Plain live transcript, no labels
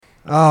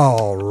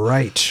All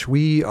right,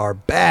 we are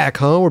back,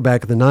 huh? We're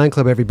back at the 9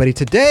 Club, everybody.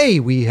 Today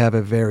we have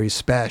a very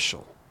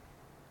special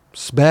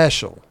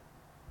guest.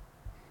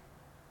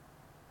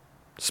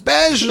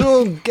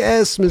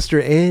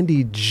 Mr.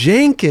 Andy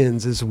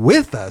Jenkins is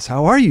with us.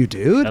 How are you,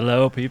 dude?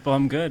 Hello, people.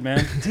 I'm good,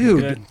 man.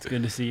 Dude. Good. It's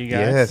good to see you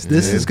guys. Yes,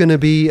 This is going to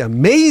be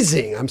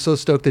amazing. I'm so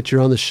stoked that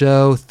you're on the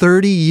show.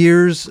 30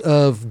 years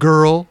of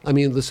Girl. I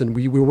mean, listen,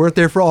 we weren't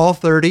there for all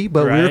 30,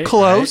 but we were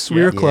close. Right.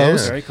 We were Yep.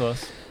 close. Very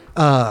close.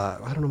 I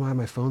don't know why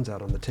my phone's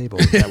out on the table.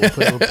 Yeah, we'll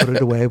put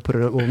it away.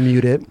 We'll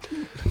mute it.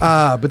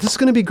 But this is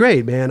going to be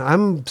great, man.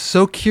 I'm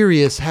so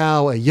curious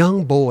how a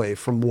young boy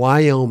from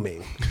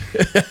Wyoming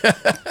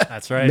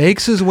That's right.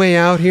 makes his way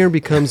out here and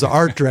becomes the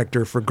art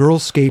director for Girl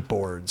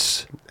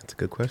Skateboards. That's a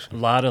good A question.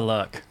 lot of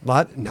luck.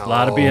 No. A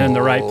lot of being in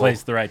the right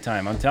place at the right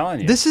time. I'm telling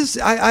you. This is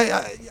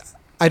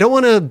I don't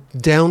want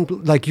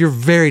to you're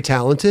very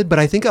talented, but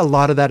I think a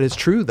lot of that is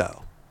true,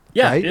 though.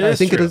 yeah, right? it I is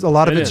think true. it is. A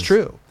lot of It it's is.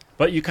 true.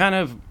 But you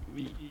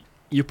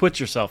put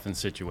yourself in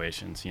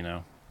situations,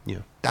 Yeah.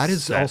 That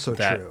is that also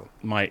true.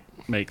 might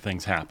make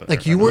things happen.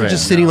 Like you weren't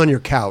just sitting on your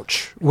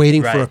couch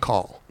waiting for a Right.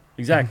 call.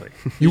 Exactly.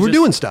 You were just-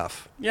 doing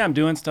stuff. Yeah, I'm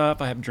doing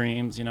stuff. I have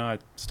dreams,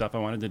 stuff I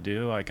wanted to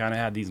do. I kind of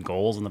had these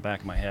goals in the back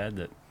of my head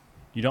that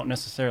you don't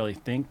necessarily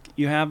think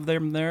you have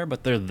them there,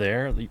 but they're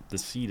there. The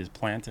seed is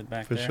planted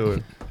back For there. sure.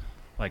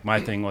 Like my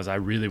thing was I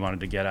really wanted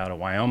to get out of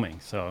Wyoming,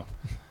 so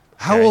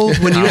How okay. old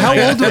when you? How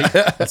old?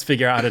 Let's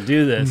figure out how to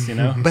do this,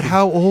 But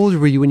how old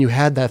were you when you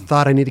had that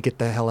thought? I need to get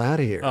the hell out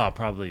of here. Oh,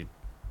 probably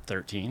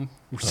 13.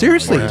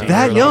 Seriously, 14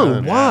 that years young?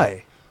 old.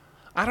 Why?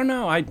 I don't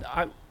know.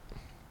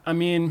 I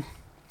mean,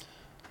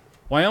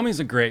 Wyoming's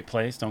a great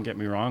place. Don't get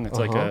me wrong. It's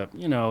like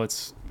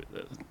it's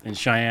in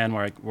Cheyenne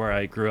where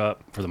I grew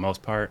up for the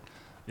most part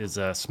is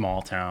a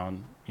small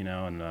town,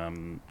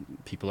 and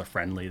people are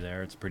friendly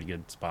there. It's a pretty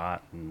good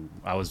spot. And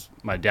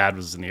my dad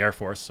was in the Air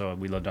Force, so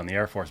we lived on the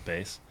Air Force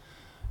base.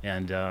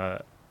 And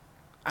I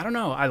don't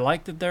know. I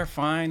liked it there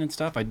fine and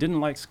stuff. I didn't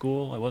like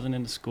school. I wasn't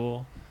into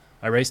school.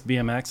 I raced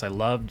BMX. I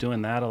loved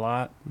doing that a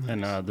lot. Nice.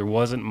 And there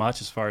wasn't much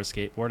as far as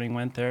skateboarding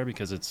went there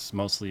because it's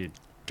mostly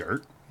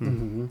dirt,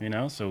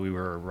 so we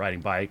were riding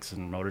bikes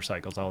and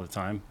motorcycles all the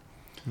time.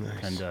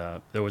 Nice.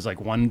 And there was like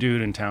one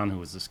dude in town who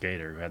was a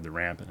skater who had the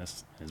ramp in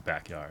his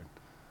backyard,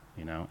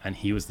 and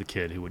he was the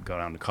kid who would go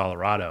down to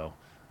Colorado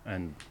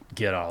and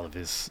get all of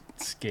his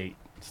skate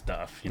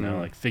stuff,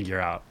 like figure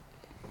out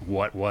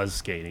what was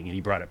skating, and he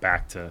brought it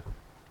back to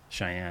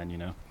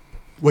Cheyenne,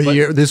 What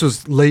year? This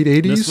was late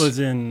 80s? This was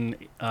in,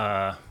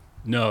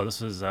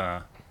 this was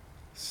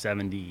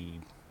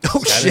 70.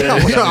 Oh, shit. I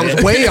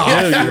was way off.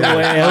 Dude, you're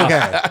way off.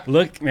 Okay.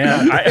 Look,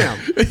 man,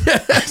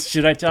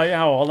 should I tell you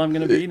how old I'm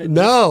going to be?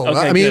 No. Okay,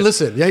 I mean, good.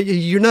 listen,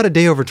 you're not a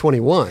day over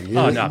 21.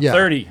 Oh, no, Yeah.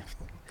 30.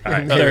 All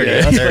right, 30.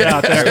 Let's put it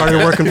out there. Started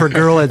working for a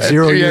girl at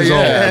 0 years old.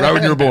 Right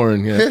when you were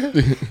born. Yeah.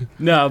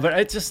 No, but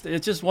it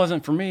just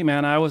wasn't for me,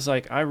 man. I was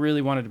like, I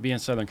really wanted to be in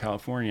Southern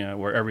California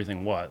where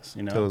everything was,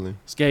 Totally.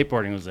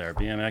 Skateboarding was there,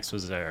 BMX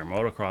was there,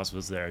 motocross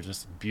was there,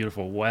 just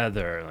beautiful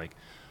weather. Like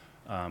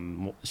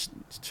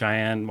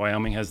Cheyenne,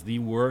 Wyoming has the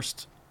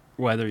worst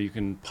weather you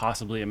can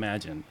possibly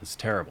imagine. It's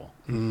terrible.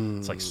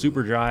 It's like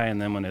super dry,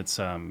 and then when it's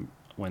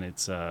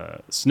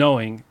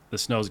snowing, the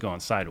snow's going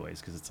sideways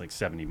because it's like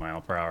 70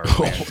 mile per hour. Oh,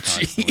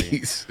 constantly.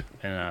 jeez.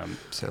 And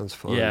Sounds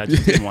fun. yeah, I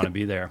just didn't want to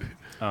be there.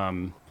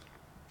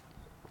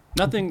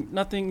 Nothing,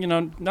 nothing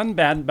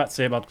bad about to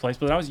say about the place,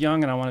 but I was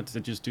young and I wanted to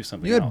just do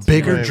something You had else.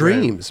 bigger Right.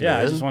 dreams, Yeah,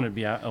 man. I just wanted to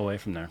be away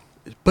from there.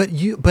 But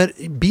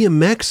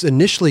BMX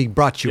initially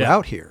brought you Yeah.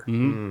 out here,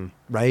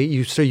 right?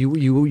 You sent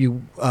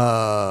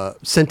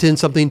in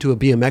something to a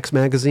BMX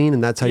magazine,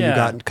 and that's how you Yeah.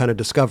 got kind of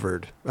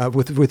discovered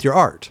with your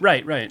art.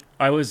 Right.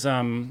 I was,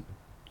 a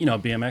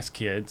BMX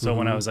kid. So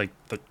when I was like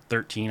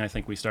 13, I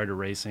think we started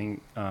racing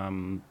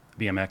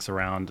BMX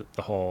around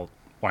the whole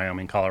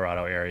Wyoming,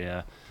 Colorado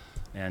area,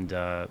 and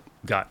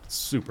got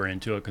super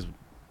into it because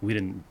we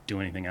didn't do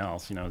anything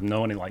else. No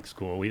one liked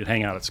school. We'd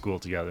hang out at school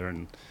together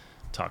and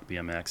talk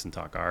BMX and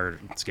talk art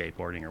and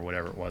skateboarding or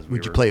whatever it was.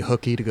 Would you play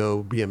hooky to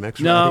go BMX?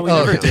 No, riding? we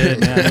never okay. did,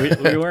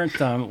 man.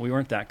 We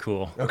weren't that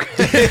cool.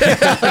 Okay.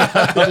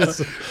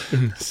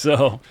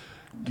 So,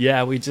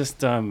 yeah, we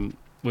just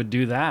would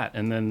do that,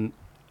 and then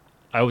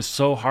I was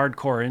so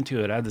hardcore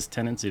into it. I had this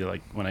tendency to,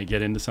 like, when I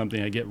get into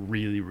something, I get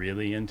really,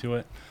 really into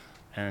it,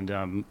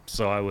 and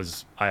so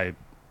I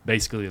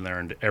basically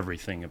learned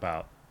everything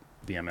about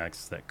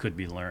BMX that could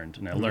be learned,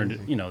 and I learned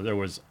it.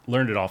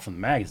 Learned it all from the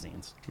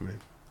magazines. Right.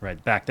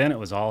 Back then, it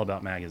was all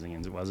about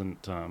magazines. It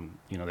wasn't, there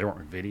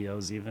weren't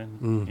videos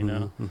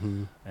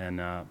even,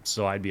 And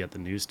so I'd be at the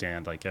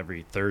newsstand like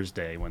every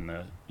Thursday when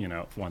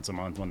once a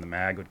month when the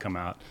mag would come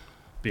out,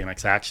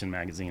 BMX Action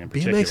magazine in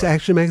particular. BMX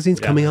Action magazine's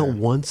Yeah. coming out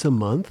once a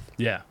month?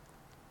 Yeah.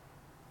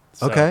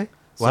 So, Okay.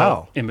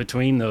 Wow. So in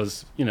between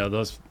those,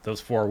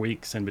 those 4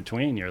 weeks in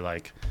between, you're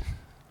like,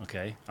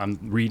 okay, I'm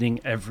reading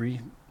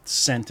every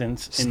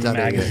sentence in the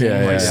Studying it. magazine,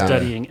 Yeah.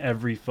 studying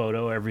every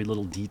photo, every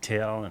little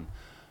detail, and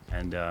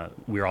And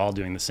we're all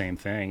doing the same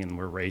thing, and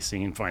we're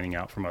racing and finding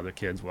out from other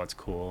kids what's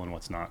cool and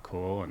what's not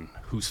cool, and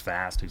who's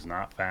fast, who's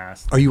not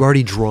fast. Are you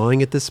already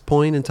drawing at this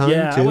point in time?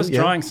 Yeah, too? I was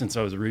drawing since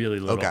I was really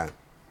little. Okay.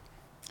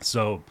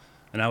 So,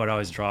 and I would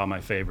always draw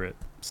my favorite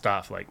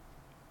stuff, like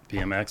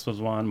BMX was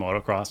one,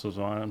 motocross was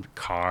one,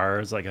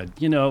 cars, like a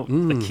kid.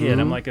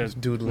 I'm like a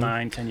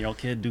 9-10-year-old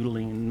kid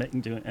doodling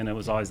and it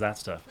was always that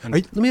stuff. And,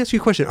 let me ask you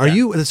a question. Are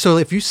you, so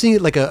if you've seen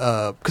it like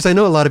because I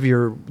know a lot of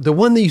the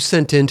one that you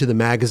sent into the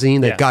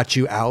magazine that got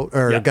you out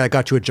or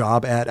got you a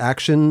job at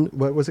Action,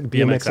 what was it?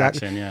 BMX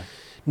Action, yeah.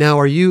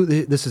 Now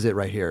this is it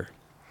right here.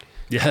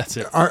 Yeah, that's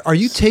it. Are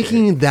you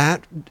taking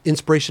that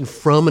inspiration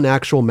from an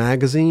actual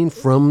magazine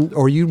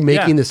or are you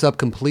making this up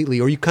completely?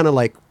 Or are you kind of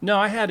like... No,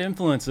 I had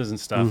influences and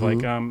stuff.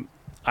 Like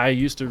I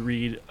used to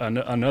read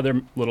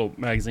another little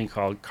magazine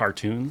called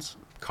Cartoons.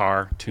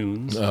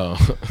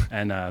 Oh.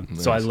 And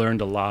Nice. so I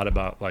learned a lot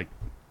about like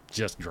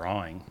just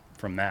drawing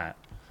from that.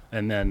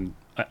 And then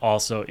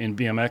also in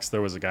BMX,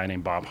 there was a guy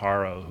named Bob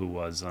Harrow who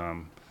was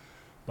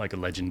like a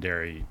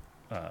legendary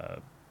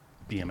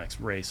BMX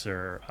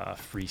racer,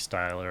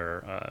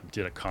 freestyler,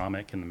 did a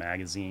comic in the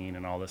magazine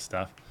and all this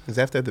stuff. Is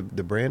that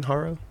the brand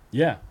Harrow?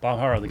 Yeah, Bob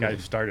Harrow, the guy who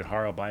started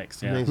Harrow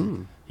Bikes. Yeah,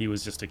 Amazing. He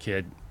was just a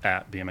kid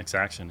at BMX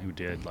Action who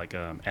did like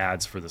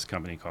ads for this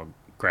company called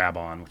Grab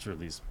On, which are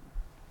these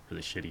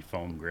really shitty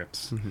foam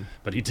grips.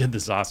 But he did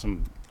this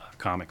awesome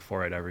comic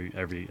for it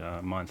every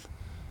month,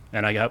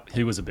 and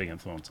he was a big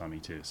influence on me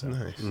too. So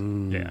Nice.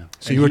 yeah.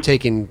 So And you were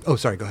taking... Oh,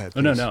 sorry, go ahead.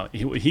 Oh, no.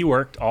 He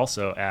worked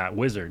also at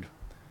Wizard.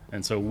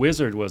 And so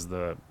Wizard was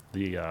the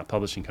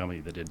publishing company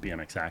that did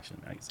BMX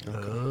Action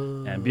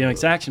magazine. And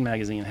BMX Action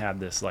magazine had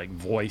this like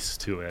voice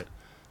to it,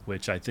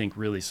 which I think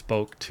really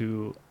spoke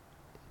to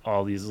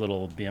all these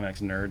little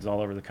BMX nerds all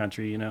over the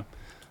country, And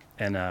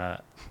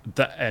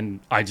and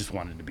I just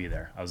wanted to be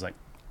there. I was like,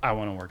 I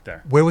want to work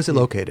there. Where was it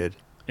located?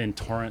 In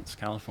Torrance,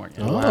 California.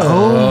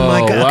 Oh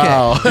my God.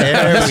 Wow. Okay.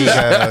 There we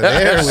go.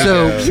 There we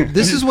So go.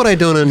 this is what I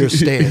don't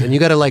understand. And you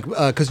got to like,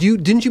 because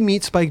didn't you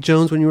meet Spike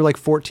Jones when you were like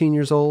 14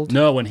 years old?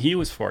 No, when he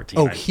was 14.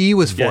 Oh, he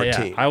was Yeah,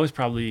 14. yeah. I was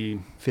probably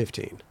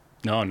 15.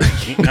 no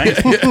 19.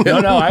 19.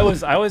 No, I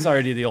was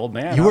already the old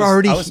man. You were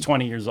I was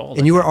 20 years old.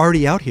 And you were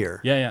already out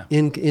here. Yeah.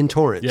 In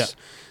Torrance. Yeah.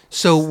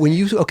 So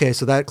when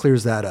so that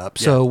clears that up.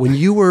 So when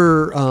you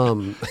were,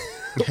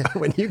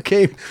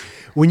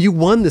 when you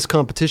won this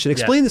competition,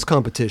 explain this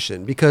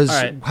competition, because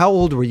how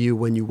old were you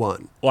when you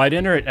won? Well, I'd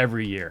enter it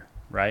every year,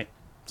 right?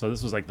 So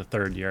this was like the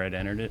third year I'd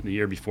entered it. The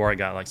year before I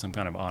got like some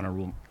kind of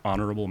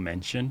honorable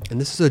mention.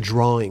 And this is a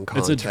drawing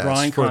contest. It's a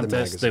drawing for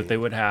contest the that they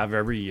would have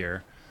every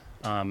year.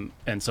 And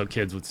so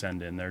kids would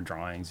send in their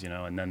drawings,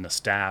 and then the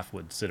staff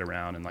would sit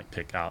around and like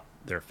pick out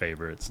their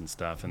favorites and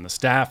stuff. And the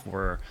staff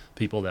were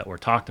people that were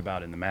talked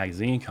about in the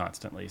magazine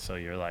constantly. So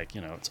you're like,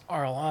 it's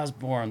Arl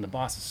Osborne, the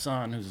boss's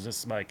son, who's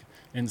this like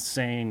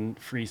insane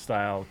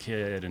freestyle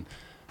kid, and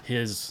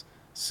his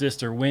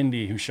sister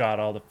Wendy, who shot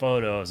all the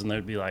photos. And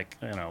there'd be like,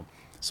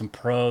 some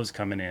pros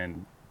coming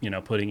in,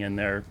 putting in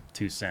their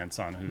 2 cents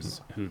on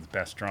who the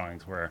best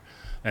drawings were.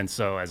 And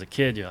so as a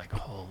kid, you're like,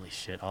 holy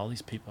shit, all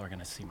these people are going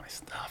to see my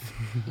stuff,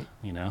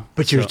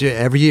 But you're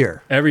every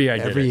year. Every year I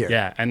did Every year.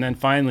 Yeah. And then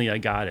finally I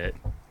got it.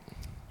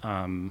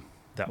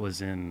 That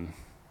was in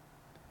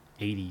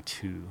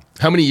 82.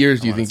 How many years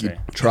do you I think you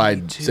wanna say. tried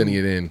 82. sending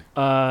it in?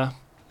 I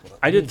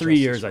did 3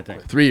 years, I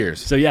think. 3 years.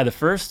 So yeah, the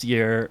first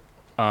year,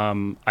 I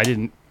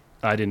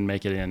didn't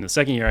make it in. The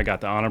second year, I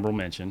got the honorable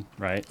mention.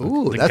 Right?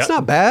 Ooh, The that's Gu-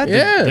 not bad.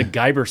 Yeah. The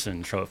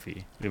Giberson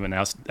Trophy. Even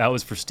now, that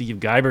was for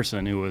Steve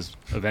Giberson, who was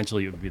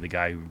eventually would be the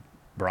guy who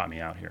brought me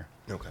out here.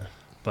 Okay.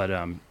 But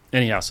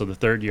anyhow, so the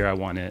third year I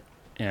won it,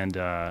 and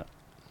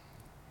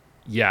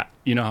yeah,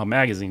 you know how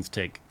magazines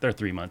they're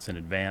 3 months in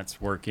advance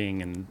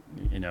working, and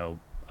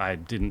I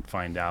didn't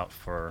find out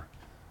for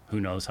who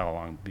knows how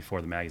long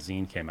before the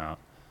magazine came out,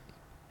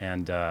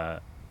 and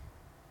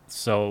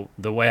so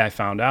the way I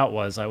found out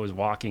was I was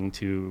walking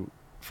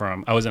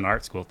I was in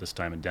art school at this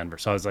time in Denver,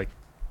 so I was like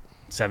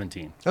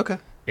 17, Okay.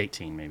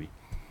 18 maybe,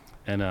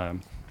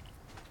 and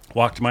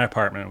walked to my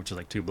apartment, which is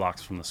like 2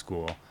 blocks from the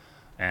school,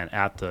 and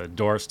at the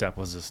doorstep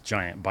was this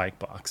giant bike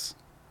box,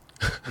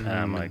 and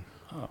I'm like,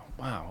 oh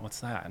wow, what's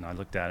that? And I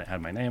looked at it,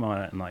 had my name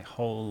on it, and like,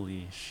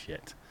 holy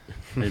shit.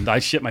 And I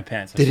shit my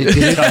pants.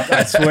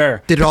 I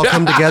swear. Did it all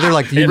come together?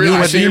 Like you knew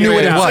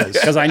what it was?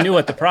 Because I knew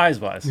what the prize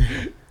was.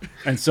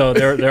 And so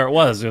there it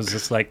was. It was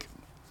just like,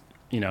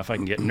 if I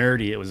can get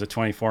nerdy, it was a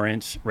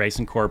 24-inch Race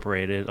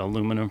Incorporated,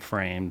 aluminum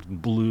framed,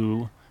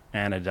 blue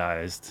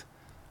anodized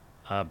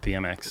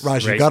BMX.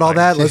 Raj, you race got all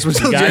bike. that? Let's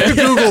got it?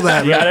 Google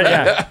that. You got it?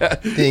 Yeah.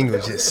 Thing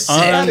was just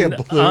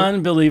sick.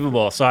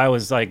 Unbelievable. So I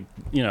was like,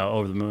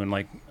 over the moon,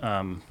 like,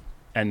 and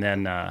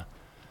then,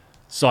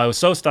 so I was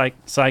so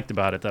psyched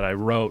about it that I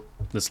wrote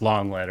this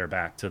long letter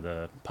back to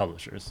the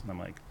publishers. And I'm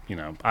like,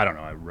 I don't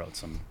know, I wrote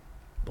some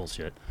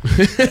bullshit.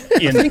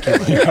 I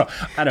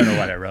don't know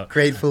what I wrote.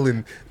 Grateful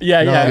and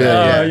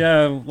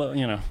Yeah,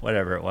 well,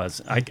 whatever it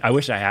was. I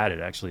wish I had it,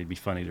 actually. It'd be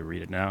funny to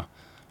read it now.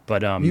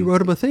 But You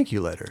wrote him a thank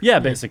you letter. yeah,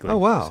 basically. Oh,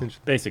 wow.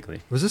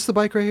 Basically, Was this the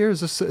bike right here? Is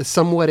this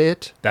somewhat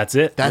it? that's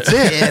it. That's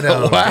it. Get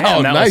 'em. Wow,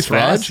 Man, that nice, was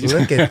fast. Raj.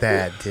 Look at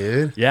that,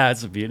 dude. Yeah,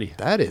 it's a beauty.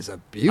 That is a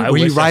beauty. I Were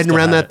you wish I riding still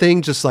around had that it.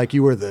 thing just like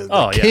you were the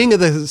Oh, yeah. king of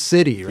the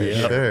city, right?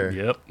 Yep. Sure.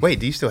 Yep. Wait,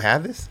 do you still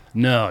have this?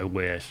 No, I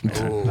wish. Man.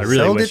 I really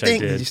Sold wish the thing?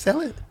 I did. Did you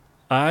sell it?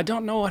 I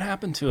don't know what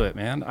happened to it,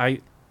 man.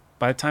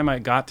 By the time I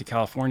got to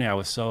California, I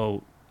was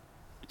so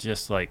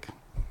just like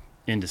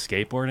into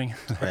skateboarding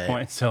at that Right.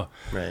 point. So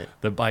Right.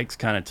 the bikes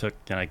kind of took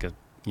like a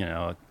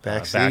Back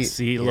back seat.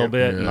 seat a Yep. little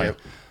bit. And Yeah.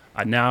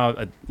 like now,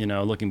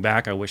 looking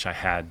back, I wish I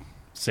had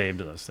saved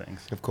those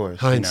things. Of course.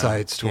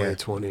 Hindsight's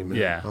 2020, man.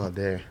 Yeah, Oh,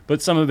 there.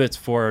 but some of it's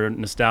for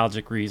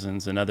nostalgic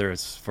reasons, and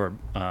others for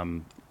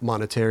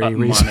Monetary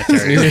reasons.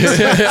 monetary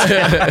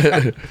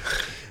reasons.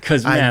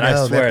 Because man, I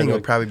know, swear that thing the-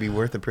 would probably be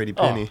worth a pretty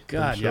Oh penny. I'm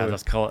God, sure. yeah,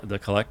 the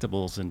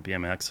collectibles in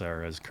BMX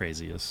are as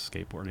crazy as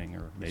skateboarding,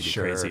 or maybe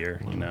Sure.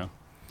 crazier. You know.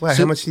 Well,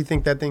 So- how much do you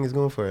think that thing is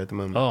going for at the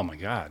moment? Oh my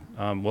God.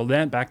 Well,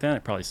 back then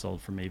it probably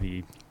sold for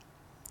maybe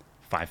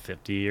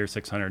 $550 or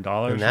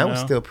 $600. and that was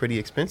still pretty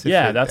expensive.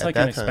 yeah, for- that's at like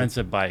that an time.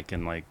 expensive bike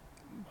in like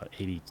what,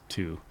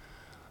 82.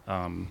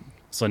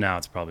 So now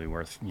it's probably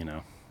worth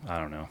I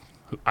don't know.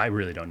 I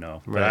really don't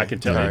know, but I Right. can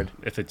tell Hard.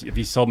 you if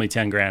he sold me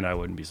 10 grand, I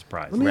wouldn't be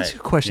surprised. Let me ask Right. you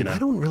a question. You know? I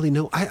don't really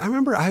know. I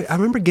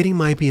remember getting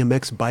my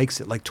BMX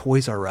bikes at like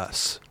Toys R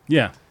Us.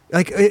 Yeah.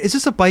 Like, is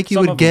this a bike you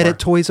Some would of get them at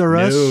Toys R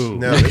Us? No.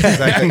 No, this is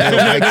like a little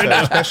bike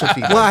store,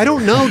 specialty. Well, I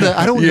don't know the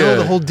know Yeah.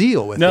 the whole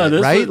deal with No, it,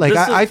 this right? was- like,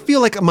 this I feel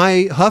like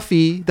my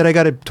Huffy that I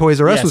got at Toys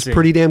R Us Yeah, was see.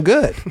 pretty damn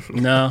good.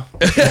 No.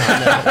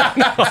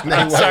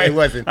 No, sorry. it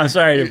wasn't. I'm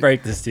sorry to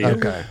break this to you.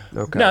 Okay.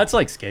 No, it's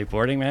like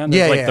skateboarding, man.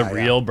 There's Yeah, like yeah, the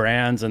yeah. real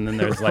brands, and then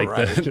there's like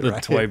Right, the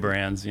right. toy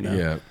brands,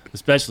 Yeah.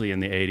 Especially in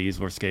the 80s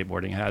where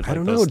skateboarding had. I like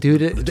don't those- know,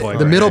 dude. the toy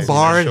The middle brands.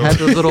 bar had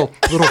the little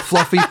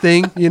fluffy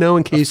thing,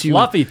 in case you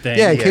fluffy thing?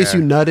 Yeah, in case Yeah.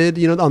 you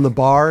nutted, on the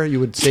bar, you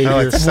would save Oh,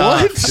 your it's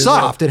soft. What?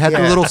 Soft. It had the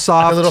Yeah. little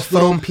soft, The little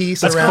foam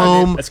piece That's around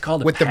foam. it. It's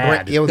called a With the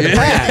pad. yeah, with the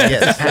pad.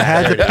 Yes, It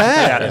had the Yeah,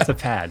 pad. it's a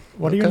pad.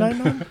 What are you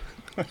nine on?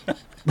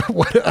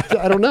 What?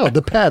 I don't know.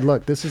 The pad.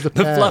 Look, this is the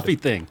The pad. fluffy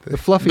thing. The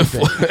fluffy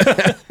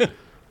thing.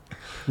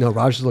 No,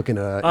 Raj is looking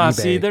at eBay.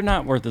 See, they're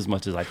not worth as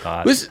much as I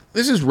thought. This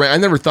is I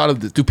never thought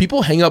of this. Do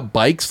people hang up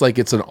bikes like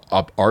it's an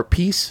art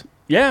piece?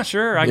 Yeah,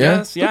 sure. I Yeah?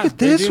 guess. Yeah, Look at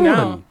they this do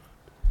now. one.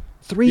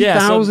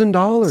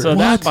 $3,000. so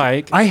that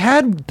bike- I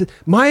had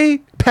my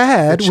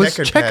pad The was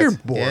checkered pads.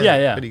 checkerboard.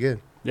 Yeah. Pretty good.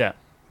 Yeah,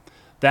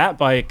 that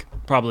bike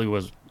probably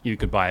was. You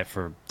could buy it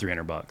for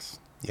 $300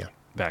 Yeah.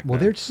 back Well,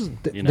 then. they're just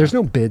You know? there's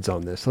no bids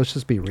on this. Let's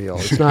just be real.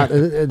 It's not.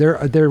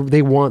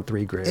 They want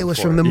 $3,000. It was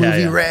for from the Yeah,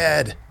 movie yeah.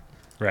 Red.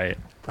 right.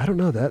 I don't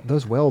know that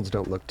those welds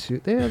don't look too.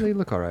 Yeah, they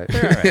look all right.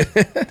 All right.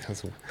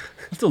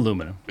 It's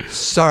aluminum.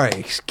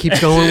 Sorry, keep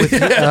going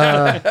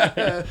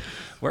with.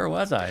 Where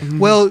was I?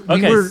 Well,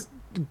 Okay. you were.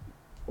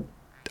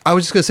 I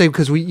was just gonna say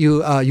because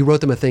you wrote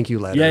them a thank you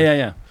letter.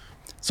 Yeah.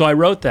 So I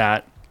wrote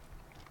that,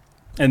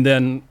 and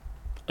then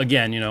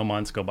again,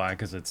 months go by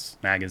because it's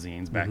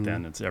magazines. Back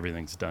then,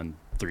 everything's done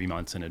 3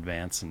 months in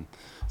advance, and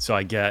so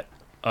I get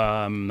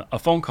a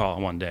phone call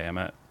one day.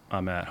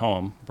 I'm at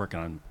home working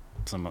on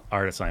some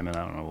art assignment.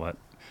 I don't know what,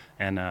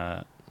 and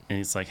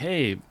it's like,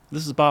 hey,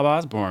 this is Bob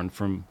Osborne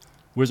from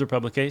Wizard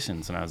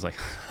Publications, and I was like,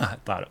 I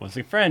thought it was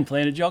a friend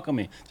playing a joke on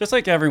me, just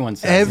like everyone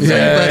says. Everybody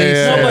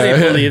said Nobody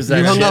that. believes that.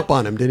 You hung shit. up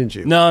on him, didn't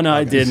you? No,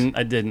 I didn't.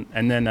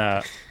 And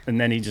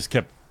then he just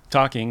kept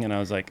talking, and I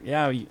was like,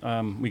 yeah,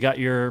 we got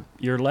your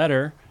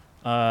letter,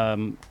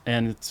 and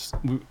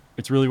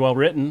it's really well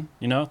written.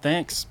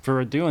 Thanks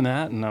for doing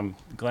that, and I'm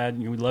glad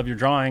we love your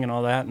drawing and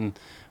all that. And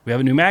we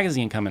have a new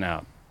magazine coming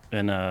out,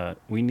 and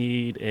we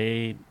need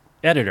an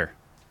editor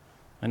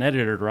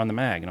to run the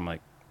mag. And I'm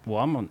like,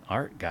 well, I'm an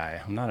art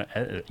guy. I'm not an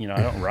editor.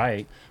 I don't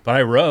write, but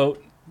I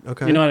wrote.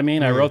 Okay. You know what I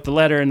mean? I wrote the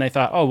letter, and they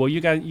thought, oh, well,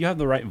 you have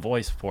the right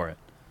voice for it.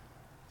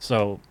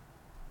 So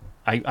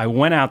I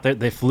went out there.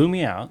 They flew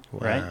me out,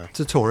 right?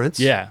 To Torrance.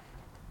 Yeah.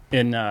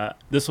 And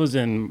this was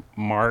in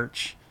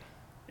March,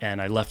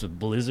 and I left a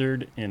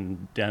blizzard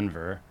in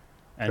Denver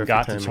and Perfect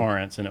got timing. to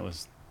Torrance, and it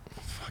was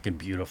fucking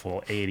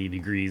beautiful, 80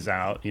 degrees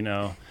out, You're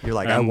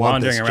like, and I I'm want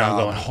wandering this around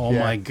job. going, oh Yeah.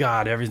 my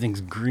God,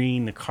 everything's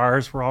green. The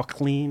cars were all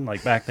clean.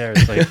 Like back there,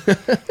 it's like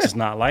just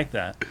not like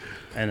that.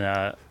 And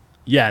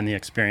and the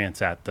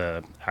experience at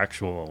the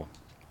actual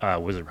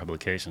Wizard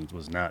Publications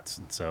was nuts.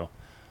 And so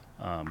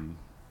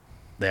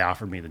they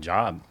offered me the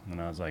job,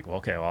 and I was like, well,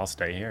 okay, well, I'll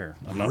stay here.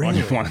 I don't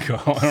want to go.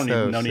 I don't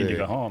So need, no need to sick.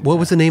 go home. What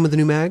was the name of the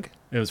new mag?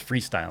 It was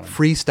freestyling.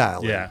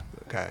 Freestyling. Yeah.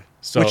 Okay.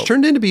 So- Which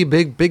turned into be a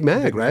big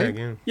mag, right?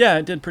 Again. Yeah,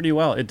 it did pretty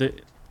well.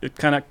 It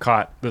kind of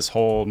caught this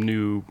whole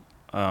new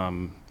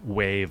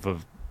wave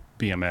of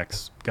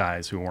BMX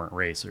guys who weren't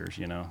racers,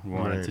 who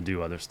wanted Right. to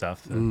do other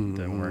stuff that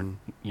weren't,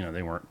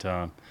 they weren't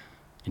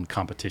in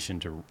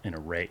competition in a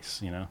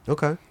race,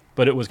 Okay.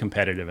 But it was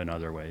competitive in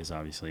other ways,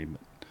 obviously. But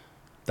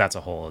that's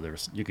a whole other.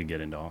 You could get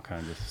into all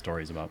kinds of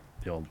stories about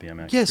the old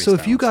BMX. Yeah. So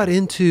if you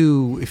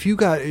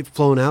got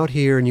flown out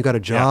here and you got a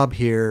job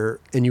here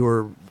and you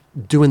were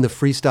doing the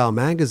freestyle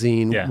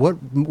magazine, Yeah.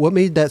 what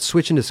made that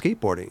switch into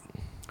skateboarding?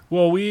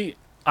 Well, we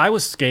I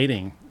was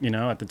skating,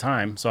 at the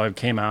time. So I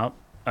came out,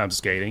 I was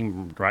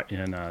skating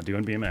and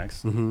doing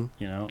BMX,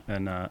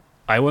 and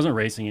I wasn't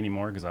racing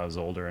anymore because I was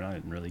older and I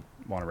didn't really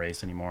want to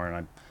race anymore. And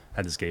I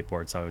had the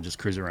skateboard, so I would just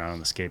cruise around on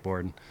the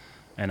skateboard.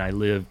 And I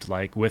lived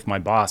like with my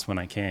boss when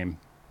I came.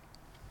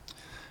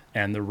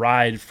 And the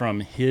ride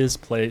from his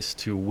place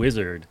to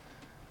Wizard,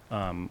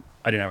 I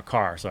didn't have a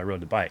car, so I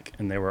rode the bike.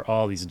 And there were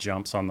all these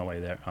jumps on the way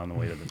there, on the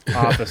way to the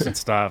office and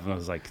stuff. And it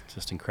was like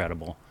just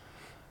incredible.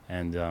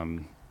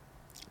 And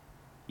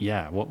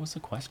yeah, what was the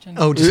question?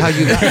 Oh, just how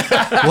you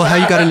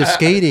got into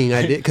skating.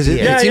 I did because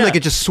it seemed like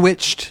it just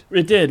switched.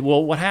 It did.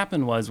 Well, what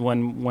happened was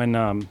when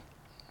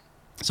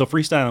so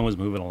freestyling was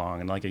moving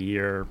along, and like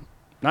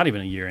not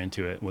even a year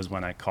into it, was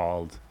when I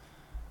called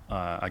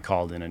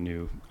in a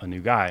new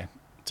guy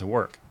to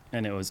work,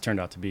 and it turned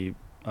out to be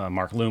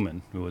Mark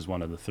Luman, who was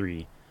one of the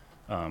three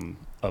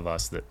of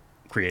us that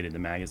created the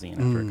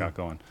magazine after it got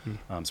going.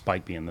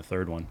 Spike being the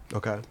third one.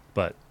 Okay.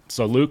 But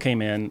so Lou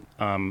came in,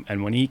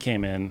 and when he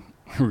came in,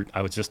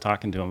 I was just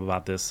talking to him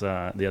about this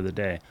the other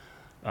day.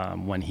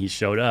 When he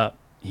showed up,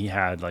 he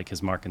had like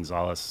his Mark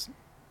Gonzalez,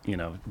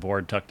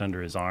 board tucked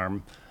under his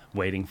arm,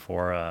 waiting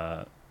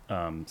for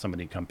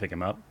somebody to come pick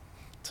him up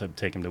to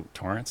take him to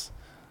Torrance.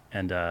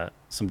 And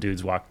some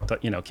dudes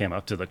came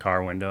up to the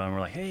car window and were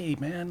like, "Hey,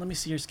 man, let me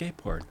see your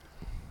skateboard."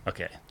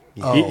 Okay.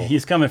 Oh.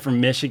 He's coming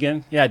from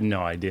Michigan. He had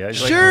no idea. He's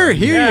Sure, like,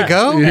 here you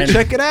go. And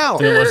Check it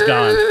out. it was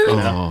gone.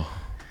 Oh.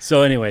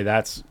 So anyway,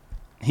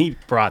 he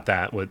brought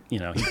that with, he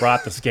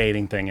brought the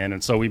skating thing in.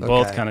 And so we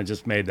both kind of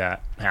just made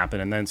that happen.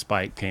 And then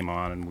Spike came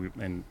on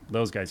and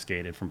those guys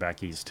skated from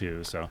back east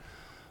too. So,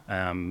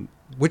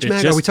 which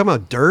mag? Are we talking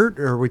about Dirt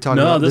or are we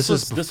talking about this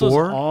was before? This was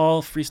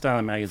all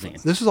Freestyling magazine.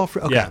 This was all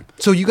free. Okay. Yeah.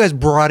 So you guys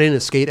brought in a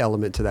skate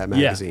element to that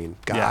magazine.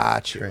 Yeah.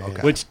 Gotcha. Yeah.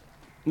 Okay. Which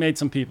made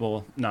some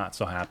people not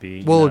so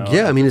happy. Well,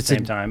 yeah, I mean, at it's the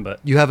same time, but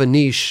you have a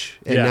niche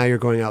and Yeah. now you're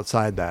going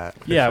outside that.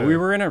 yeah, sure. we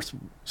were in a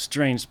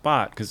strange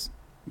spot because,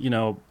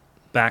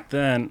 back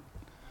then,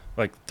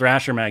 like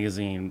Thrasher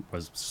magazine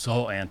was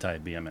so anti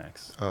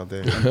BMX. Oh,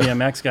 there. And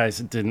BMX guys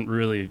didn't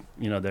really,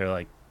 they're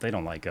like, they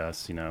don't like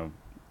us,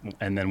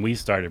 And then we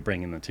started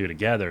bringing the two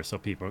together,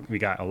 so we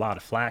got a lot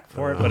of flack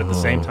for it. But at the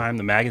same time,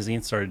 the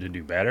magazine started to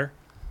do better.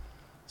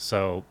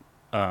 So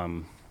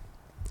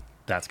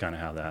that's kind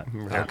of how that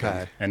happened.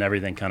 Okay. And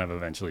everything kind of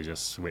eventually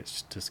just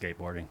switched to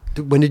skateboarding.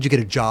 When did you get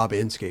a job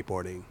in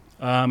skateboarding?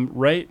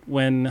 Right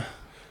when,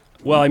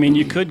 well, I mean,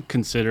 you could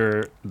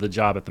consider the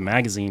job at the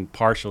magazine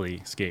partially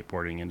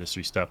skateboarding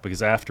industry stuff,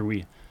 because after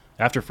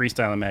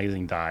Freestyling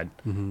magazine died,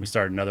 we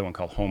started another one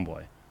called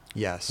Homeboy.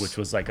 Yes. Which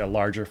was like a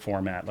larger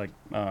format, like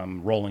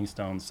Rolling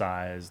Stone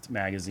sized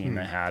magazine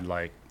that had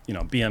like,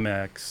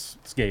 BMX,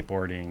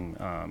 skateboarding,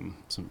 I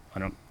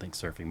don't think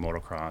surfing,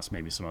 motocross,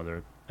 maybe some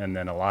other, and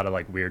then a lot of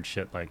like weird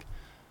shit like,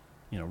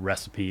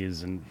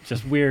 recipes and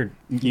just weird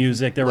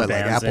music. There were What,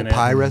 like bands apple in it.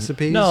 pie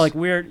recipes? No, like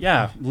weird.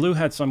 Yeah, Lou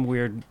had some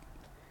weird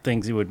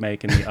things he would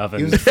make in the oven.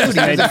 He was a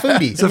foodie. He was a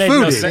foodie. It's a It made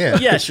no foodie.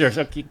 sense. Yeah. Yeah, sure.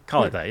 So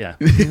call it that. Yeah,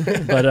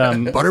 but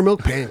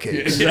Buttermilk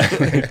pancakes.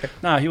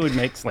 no, he would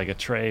make like a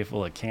tray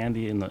full of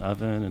candy in the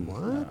oven, and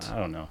What? I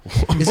don't know.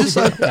 Is this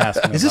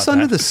Ask him is this about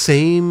under that. the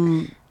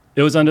same?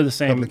 It was under the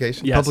same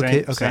Publication? Yeah,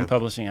 Okay. same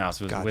publishing house.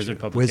 It was Gotcha. Wizard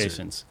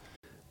Publications.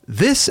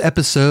 This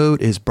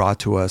episode is brought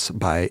to us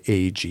by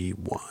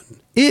AG1.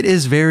 It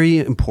is very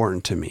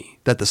important to me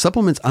that the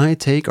supplements I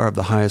take are of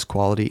the highest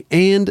quality,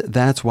 and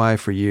that's why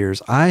for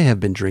years I have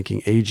been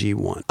drinking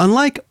AG1.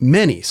 Unlike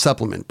many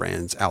supplement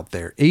brands out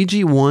there,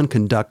 AG1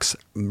 conducts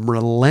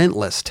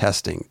relentless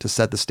testing to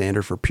set the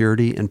standard for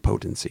purity and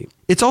potency.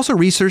 It's also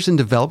researched and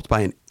developed by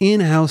an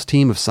in-house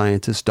team of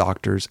scientists,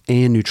 doctors,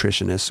 and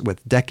nutritionists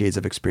with decades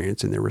of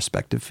experience in their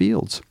respective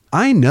fields.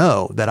 I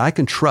know that I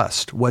can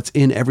trust what's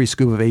in every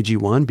scoop of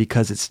AG1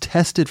 because it's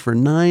tested for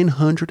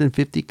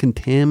 950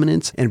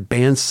 contaminants and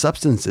banned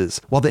substances,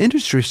 while the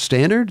industry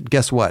standard,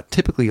 guess what,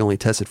 typically only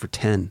tested for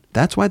 10.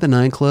 That's why the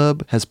 9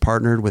 Club has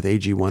partnered with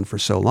AG1 for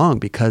so long,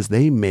 because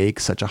they make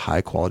such a high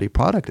quality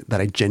product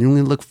that I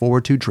genuinely look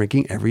forward to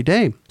drinking every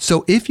day.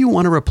 So if you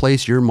want to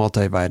replace your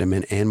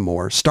multivitamin and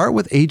more, start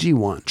with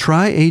AG1.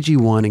 Try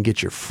AG1 and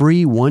get your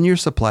free 1-year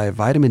supply of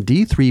vitamin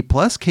D3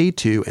 plus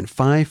K2 and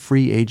 5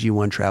 free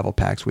AG1 travel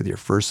packs with your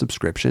first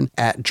subscription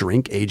at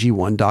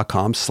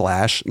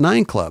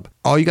drinkag1.com/9club.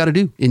 All you got to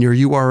do in your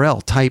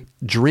URL, type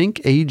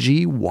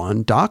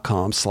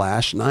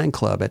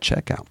drinkag1.com/9club at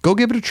checkout. Go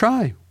give it a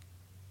try.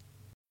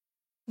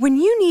 When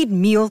you need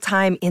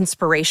mealtime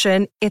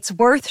inspiration, it's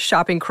worth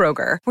shopping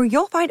Kroger, where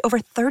you'll find over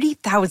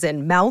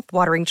 30,000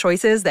 mouth-watering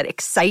choices that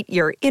excite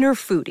your inner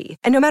foodie.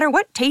 And no matter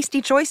what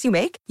tasty choice you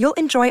make, you'll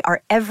enjoy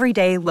our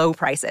everyday low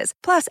prices,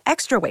 plus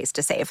extra ways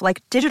to save,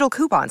 like digital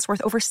coupons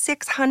worth over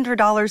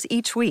 $600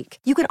 each week.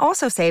 You can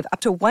also save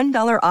up to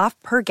 $1 off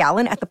per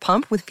gallon at the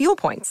pump with fuel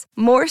points.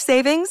 More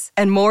savings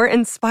and more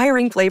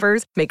inspiring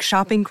flavors make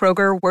shopping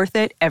Kroger worth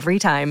it every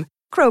time.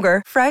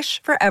 Kroger,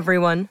 fresh for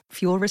everyone.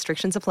 Fuel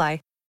restrictions apply.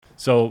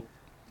 So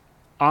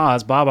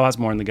Bob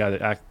Osborne, the guy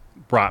that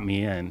brought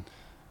me in,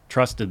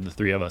 trusted the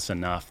three of us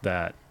enough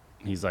that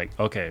he's like,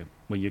 okay,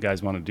 well, you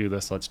guys want to do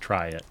this? Let's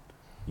try it.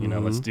 You know,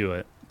 let's do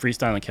it.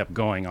 Freestyling kept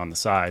going on the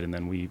side, and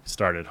then we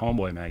started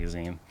Homeboy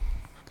magazine,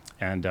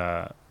 and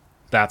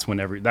that's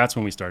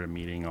when we started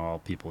meeting all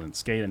people in the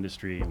skate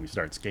industry, and we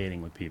started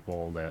skating with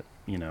people that,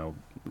 you know,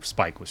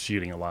 Spike was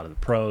shooting a lot of the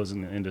pros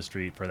in the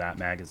industry for that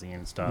magazine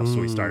and stuff. So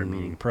we started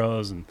meeting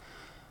pros, and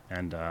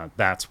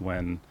that's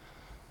when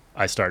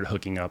I started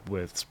hooking up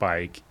with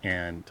Spike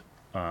and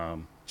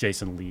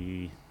Jason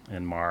Lee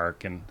and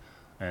Mark and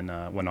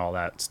when all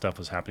that stuff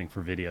was happening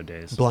for Video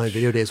Days. Blind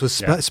Video Days.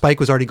 Spike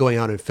was already going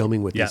out and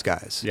filming with these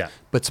guys. Yeah.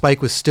 But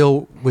Spike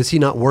was he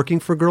not working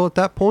for Girl at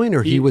that point,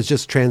 or he was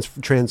just trans?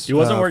 He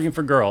wasn't working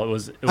for Girl. It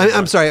was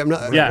I'm sorry, I'm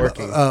not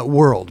working.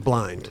 World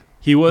Blind.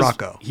 He was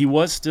Rocco. He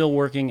was still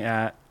working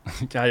at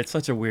God, it's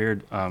such a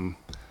weird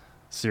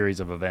series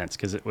of events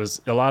because it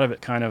was a lot of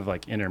it kind of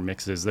like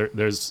intermixes.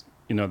 There's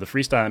you know, the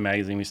freestyle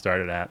magazine we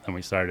started at, and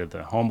we started the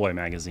Homeboy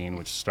magazine,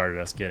 which started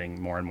us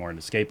getting more and more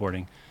into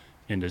skateboarding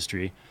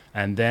industry.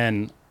 And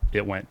then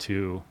it went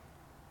to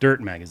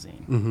Dirt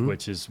magazine,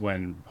 which is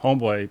when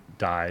Homeboy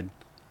died.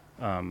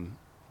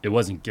 It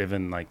wasn't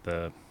given like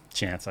the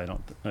chance that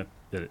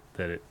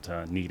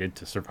it needed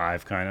to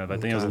survive. Kind of, I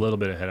think it was a little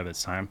bit ahead of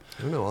its time.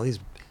 I don't know, all these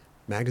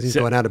magazines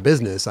going out of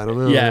business. I don't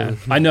know. Yeah,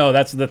 I know,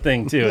 that's the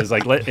thing too. Is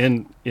like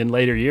in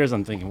later years,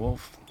 I'm thinking, well,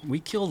 we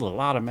killed a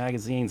lot of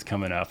magazines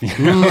coming up, you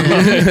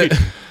know?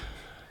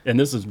 And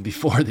this was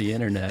before the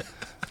internet.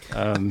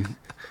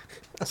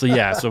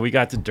 So we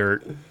got to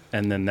Dirt,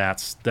 and then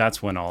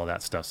that's when all of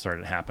that stuff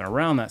started to happen.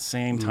 Around that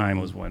same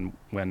time was when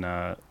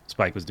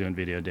Spike was doing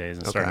Video Days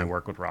and starting to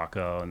work with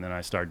Rocco, and then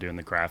I started doing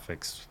the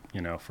graphics,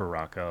 you know, for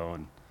Rocco.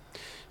 And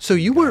so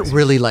you weren't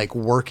really like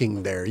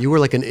working there. You were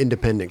like an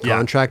independent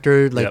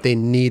contractor. Like they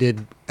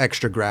needed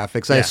extra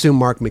graphics. I assume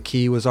Mark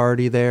McKee was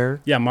already there.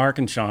 Yeah, Mark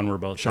and Sean were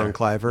both Sean there.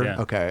 Cliver.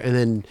 Yeah. Okay, and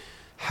then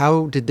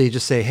how did they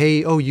just say,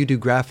 "Hey, oh, you do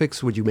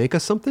graphics? Would you make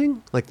us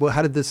something?" Like,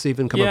 how did this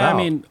even come about? Yeah, I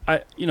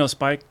mean,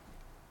 Spike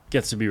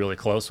gets to be really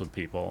close with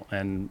people,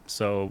 and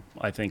so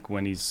I think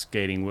when he's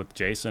skating with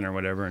Jason or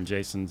whatever, and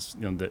Jason's,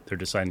 you know, they're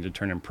deciding to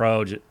turn him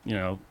pro, you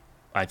know,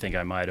 I think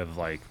I might have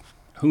like,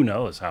 who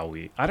knows how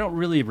I don't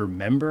really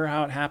remember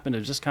how it happened.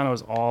 It just kind of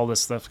was all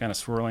this stuff kind of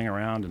swirling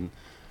around. And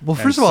well,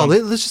 first of all,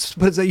 let's just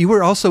put it that you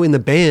were also in the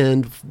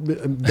band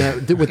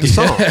with the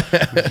song.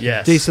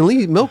 Yes. Jason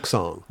Lee Milk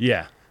song.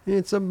 Yeah.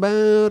 It's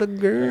about a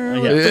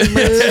girl. Yeah.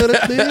 It's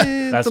about a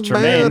thing. That's it's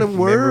Tremaine. about a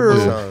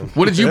world. Song.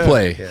 What did you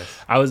play? Yes.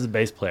 I was the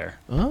bass player.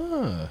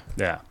 Ah.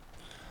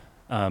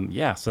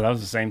 Yeah. So that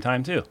was the same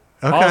time too.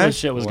 Okay. All this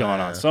shit was going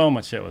Wow. on. So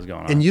much shit was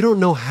going on. And you don't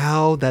know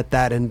how that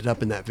ended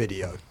up in that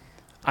video.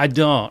 I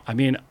don't. I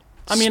mean,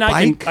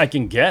 Spike? I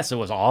can guess it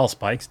was all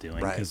Spike's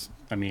doing, Right. because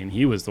I mean,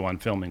 he was the one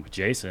filming with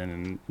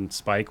Jason, and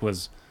Spike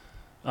was.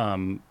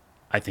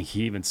 I think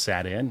he even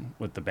sat in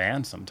with the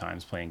band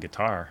sometimes playing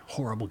guitar.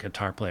 Horrible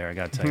guitar player, I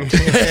gotta tell you.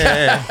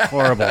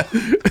 Horrible.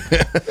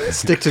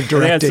 Stick to That's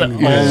directing.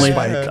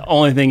 the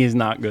only thing he's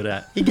not good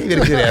at. He gave it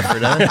a good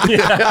effort,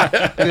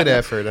 huh? Good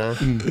effort,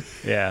 huh?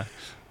 Yeah.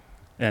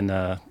 And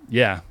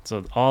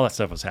so all that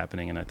stuff was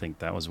happening, and I think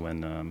that was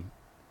when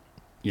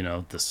you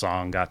know, the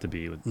song got to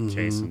be with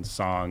Jason's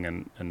song,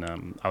 and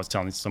I was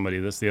telling somebody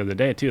this the other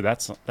day too.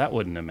 That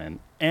wouldn't have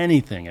meant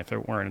anything if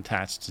it weren't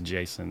attached to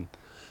Jason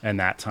and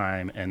that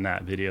time and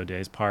that Video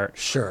Days part.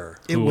 Sure.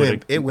 It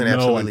went no one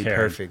absolutely cared.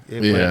 perfect.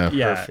 It Yeah. went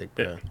Yeah,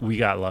 perfect. we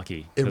got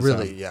lucky. It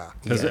really, yeah.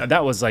 Because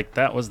that was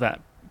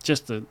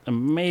just an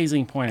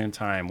amazing point in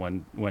time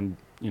when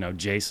you know,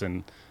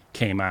 Jason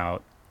came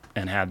out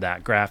and had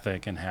that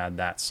graphic and had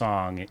that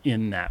song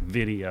in that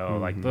video.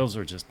 Like, those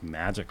are just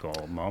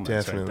magical moments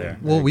Definitely. right there.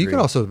 Well, we agree. could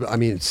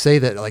also, say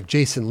that like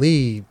Jason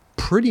Lee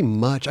pretty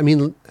much,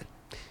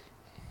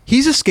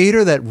 he's a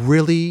skater that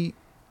really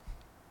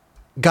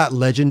got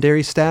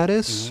legendary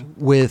status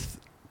with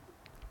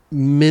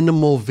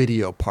minimal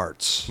video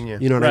parts. Yeah.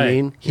 You know what I Right,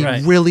 mean? He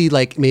right. really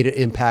like made an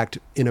impact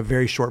in a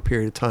very short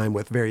period of time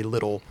with very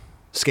little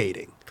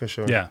skating, For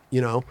sure. Yeah.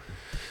 you know?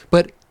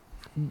 But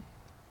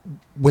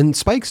when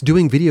Spike's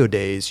doing Video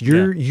Days,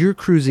 you're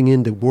cruising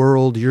into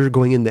World, you're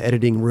going in the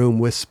editing room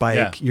with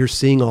Spike, you're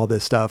seeing all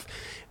this stuff.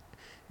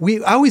 I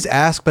always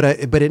ask, but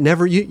it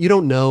never, you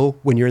don't know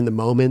when you're in the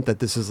moment that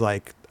this is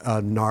like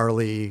a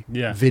gnarly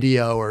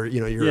video, or,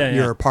 you know,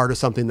 you're a part of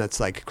something that's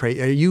like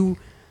crazy. Are you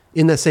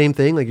in that same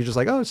thing? Like, you're just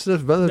like, oh, this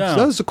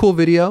is a cool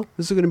video.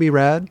 This is going to be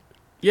rad.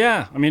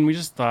 Yeah. I mean, we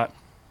just thought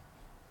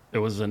it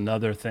was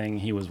another thing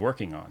he was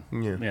working on.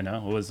 Yeah. You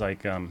know, it was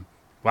like,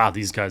 wow,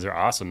 these guys are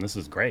awesome. This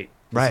is great.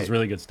 This is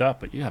really good stuff,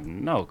 but you have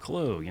no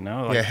clue, you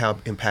know? Like, How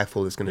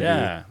impactful it's going to be.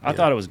 yeah, I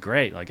thought it was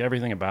great. Like,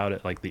 everything about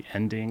it, like the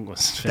ending was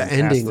The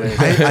fantastic. ending,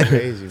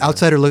 Crazy, man.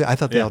 outsider look, I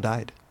thought they all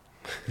died.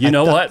 You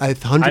know what? I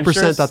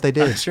 100% thought they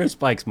did. I'm sure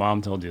Spike's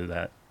mom told you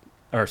that.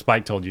 Or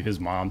Spike told you his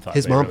mom thought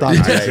His they mom really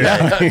thought died. too.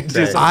 Right, right.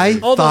 She's I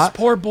like, oh, thought, those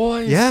poor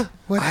boys. yeah,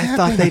 What I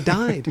thought they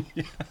died.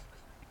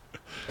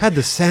 Had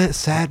the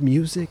sad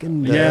music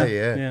and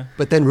Yeah.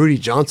 But then Rudy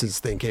Johnson's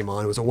thing came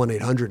on. It was a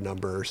 1-800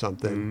 number or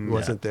something. It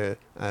wasn't the?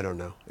 I don't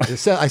know.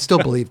 I still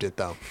believed it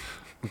though.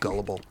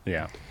 Gullible.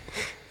 Yeah.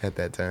 At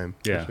that time.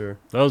 Yeah. For sure.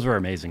 Those were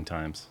amazing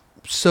times.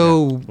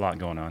 So A lot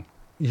going on.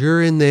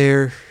 you're in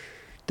there.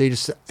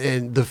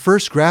 And the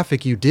first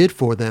graphic you did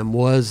for them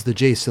was the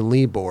Jason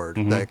Lee board,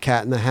 the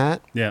Cat in the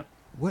Hat. Yeah.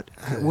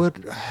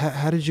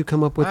 How did you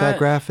come up with that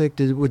graphic?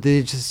 Did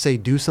they just say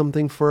do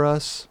something for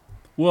us?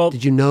 Well,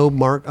 did you know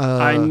Mark?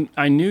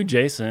 I knew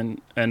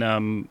Jason, and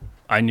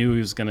I knew he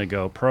was going to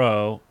go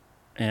pro,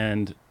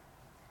 and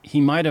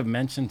he might have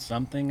mentioned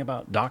something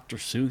about Dr.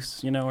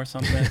 Seuss, or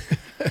something.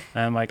 And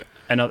I'm like,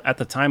 I know at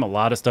the time a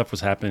lot of stuff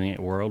was happening at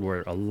World,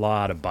 where a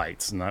lot of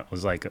bites, and that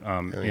was like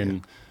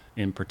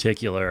in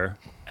particular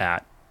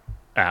at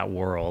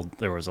World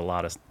there was a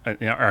lot of, in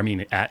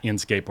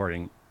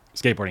skateboarding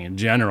in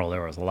general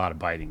there was a lot of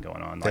biting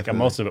going on. Like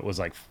most of it was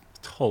like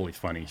totally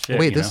funny shit.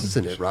 Wait, this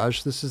isn't it,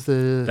 Raj? This is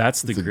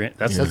that's the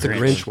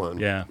Grinch one.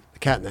 Yeah, the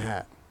Cat in the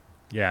Hat.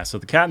 Yeah, so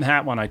the Cat in the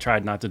Hat one, I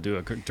tried not to do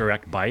a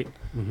direct bite.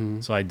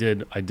 So I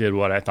did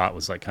what I thought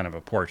was like kind of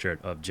a portrait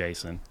of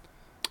Jason.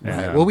 Right.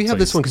 And, well, we have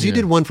this one because you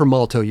did one for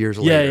Malto years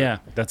later. Yeah,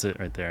 that's it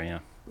right there. Yeah.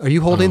 Are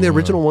you holding the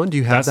original one? Do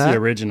you have that? That's the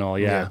original.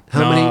 Yeah.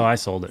 How many? I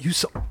sold it. You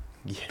sold.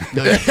 When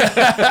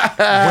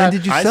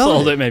did you sell it? I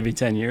sold it maybe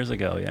 10 years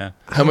ago. Yeah.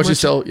 How much you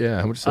sell? Yeah.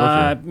 How much you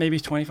sell for? Maybe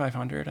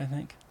 2,500, I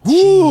think.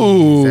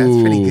 Ooh,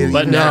 that's pretty good.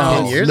 But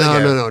no, 10 years ago.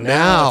 No.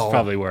 Now it's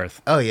probably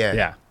worth. Oh yeah.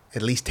 Yeah.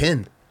 At least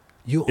 10.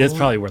 It's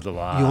probably worth a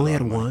lot. You only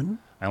had one?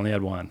 I only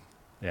had one.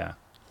 Yeah.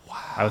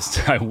 Wow.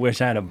 I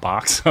wish I had a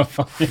box of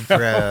them.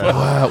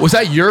 Wow. Was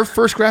that your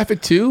first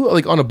graphic too?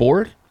 Like on a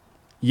board?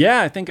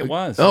 Yeah, I think it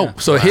was. Oh,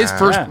 so his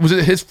first was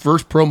it his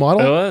first pro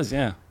model? It was,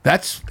 yeah.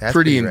 That's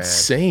pretty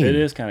insane. It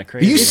is kind of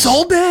crazy. You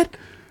sold that?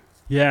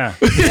 Yeah.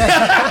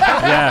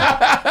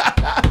 Yeah.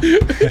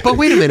 But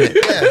wait a minute.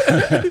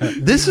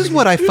 This is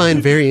what I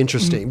find very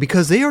interesting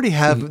because they already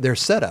have their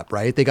setup,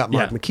 right? They got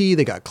Mark McKee,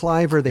 they got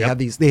Cliver, they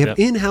have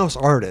in-house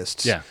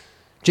artists. Yeah.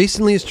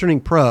 Jason Lee is turning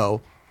pro,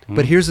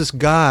 but here's this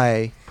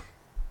guy,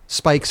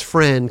 Spike's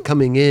friend,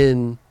 coming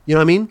in. You know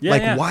what I mean?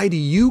 Yeah, why do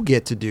you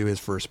get to do his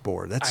first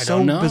board? That's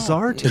so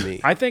bizarre to me.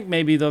 I think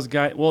maybe those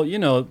guys,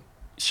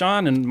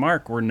 Sean and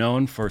Mark were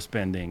known for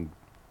spending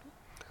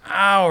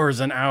hours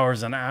and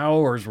hours and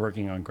hours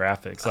working on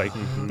graphics. Like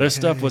their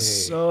stuff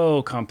was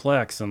so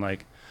complex and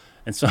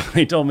so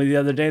they told me the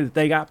other day that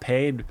they got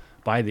paid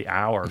by the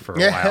hour for a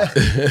while.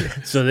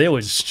 So they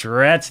would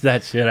stretch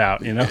that shit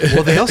out,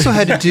 Well, they also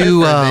had to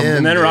do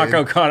and then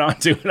Rocco caught on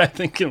to it. I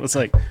think it was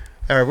like,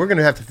 all right, we're going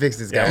to have to fix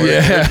this guy.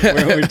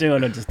 We're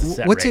doing it just a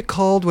set What's rate. it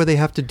called where they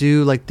have to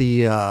do like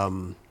the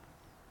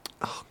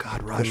oh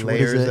God, Raj, what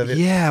is it? Of it?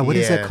 Yeah, what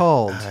is that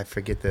called? I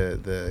forget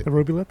the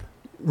ruby lith.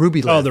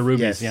 Ruby lith. Oh, the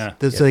rubies, yeah.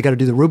 So they got to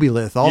do the ruby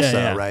lith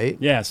also, right?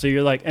 Yeah, so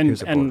you're like,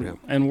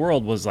 and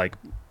World was like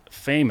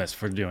famous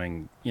for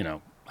doing,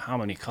 how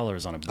many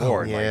colors on a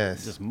board? Yes.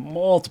 Like just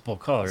multiple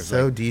colors.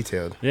 So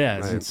detailed. Yeah,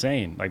 it's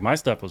insane. Like my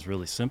stuff was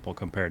really simple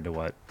compared to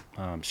what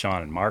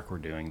Sean and Mark were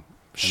doing.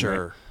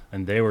 Sure.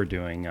 And they were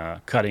doing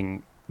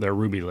cutting their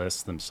ruby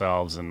lists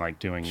themselves and like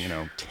doing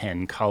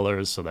 10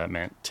 colors, so that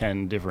meant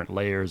 10 different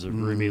layers of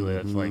ruby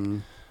lith. Like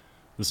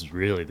this is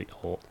really the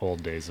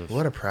old days of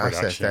what a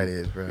process production. that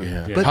is, bro.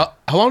 Yeah. Yeah. But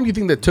how long do you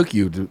think that took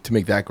you to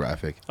make that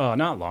graphic? Oh,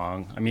 not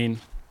long. I mean,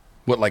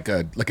 what, like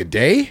a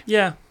day?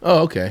 yeah.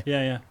 Oh, okay.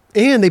 Yeah.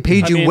 And they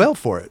paid you well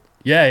for it.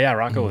 Yeah.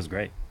 Rocco was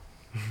great.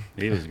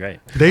 He was great.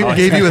 They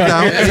gave you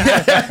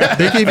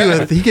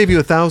 $1,000. He gave you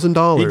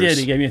 $1,000. He did.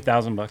 He gave me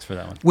 $1,000 for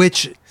that one.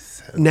 Which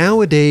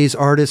nowadays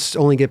artists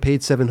only get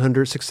paid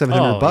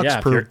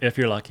 $600 per. If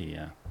you're lucky,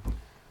 yeah.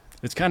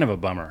 It's kind of a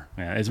bummer.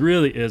 Yeah, it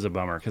really is a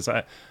bummer because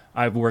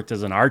I've worked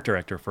as an art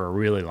director for a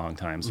really long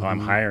time, so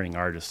I'm hiring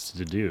artists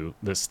to do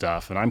this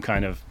stuff, and I'm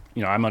kind of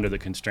I'm under the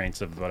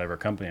constraints of whatever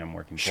company I'm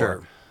working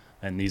for,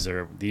 and these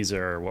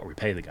are what we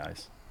pay the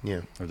guys,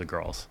 or the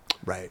girls,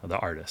 right, or the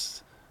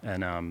artists,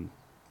 and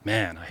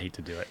man, I hate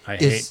to do it.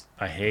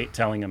 I hate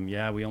telling them,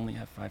 we only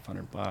have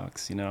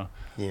 $500,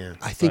 Yeah.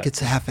 I think it's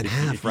half and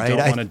half, if right? you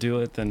don't want to do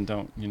it, then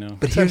don't,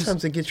 But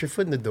sometimes it gets your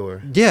foot in the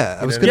door. Yeah,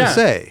 I was going to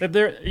say.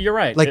 You're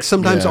right. Like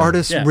sometimes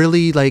artists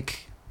really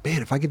like,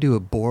 man, if I could do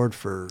a board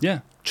for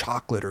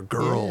Chocolate or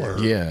Girl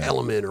or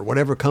Element or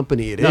whatever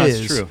company it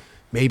is, it's true.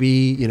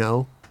 Maybe,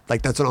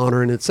 like that's an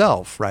honor in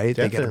itself, right?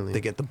 Definitely.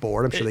 They get the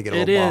board. I'm sure they get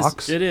a little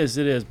box. It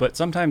is. But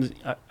sometimes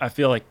I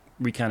feel like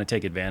we kind of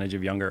take advantage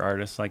of younger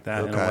artists like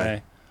that in a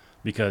way.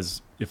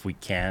 Because if we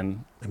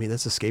can, I mean,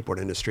 that's the skateboard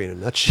industry in a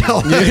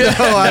nutshell.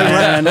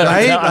 I'm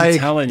Like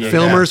telling you,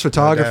 filmers,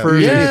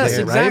 photographers, yes,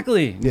 anything,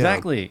 exactly, right?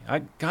 exactly.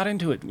 I got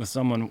into it with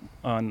someone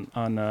on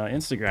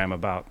Instagram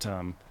about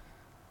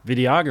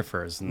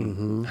videographers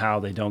and how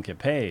they don't get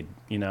paid.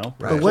 Right.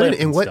 But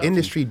in what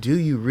industry do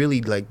you really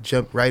like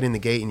jump right in the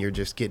gate and you're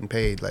just getting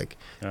paid? Like,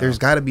 there's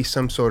got to be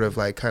some sort of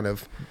like kind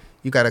of.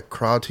 You got to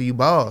crawl till you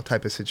ball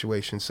type of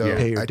situation. So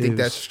I think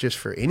that's just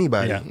for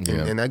anybody,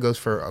 and that goes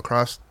for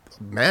across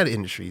mad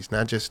industries,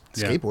 not just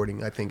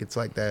skateboarding. I think it's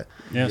like that.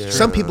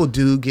 Some people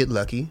do get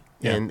lucky,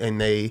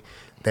 and they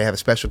have a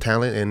special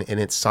talent, and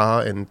it's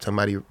saw, and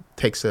somebody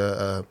takes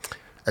a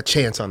a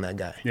chance on that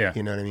guy. Yeah.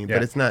 You know what I mean? Yeah.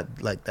 But it's not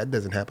like that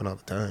doesn't happen all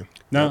the time.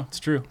 No, it's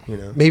true. You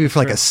know? Maybe for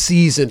like a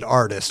seasoned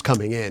artist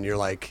coming in, you're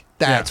like,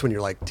 that's when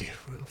you're like, dude,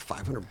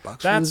 $500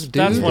 for this dude?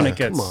 That's when Like, it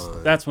gets come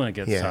on. that's when it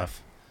gets Yeah.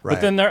 tough. Right.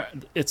 But then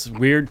it's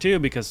weird too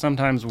because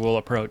sometimes we'll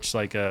approach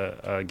like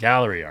a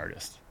gallery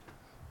artist,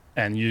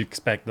 and you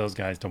expect those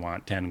guys to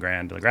want 10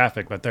 grand to the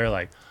graphic, but they're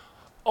like,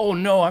 "Oh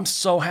no, I'm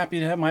so happy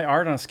to have my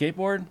art on a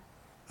skateboard."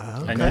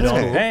 And you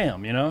don't pay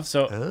them, you know.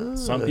 So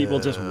some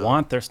people just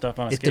want their stuff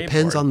on a skateboard. It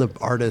depends on the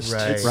artist,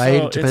 Right. right?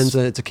 So It depends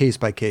on, it's a case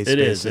by case It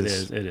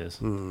basis. is.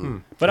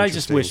 But I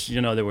just Interesting. wish,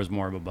 there was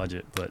more of a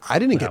budget. But I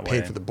didn't that get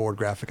paid way. for the board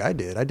graphic I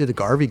did. I did a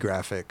Garvey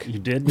graphic. You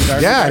did?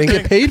 Yeah, I didn't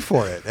get paid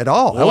for it at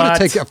all. I would have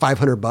What? taken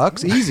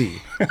 $500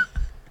 easy.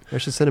 I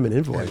should send him an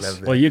invoice.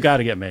 Well, you got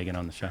to get Megan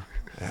on the show.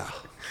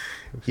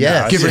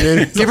 Yeah. Give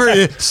her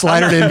an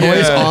slide her an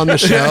invoice on the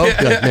show.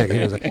 Be like, "Nick," he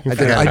was like,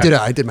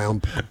 I did my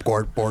own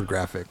board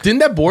graphic. Didn't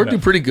that board do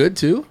pretty good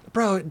too?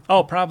 Bro,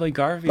 Oh, probably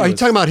Garvey. are you was-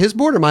 talking about his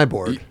board or my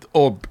board?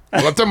 Oh, well,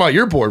 I'm talking about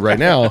your board right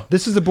now.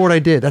 This is the board I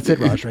did. That's it,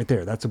 Raj, right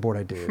there. That's the board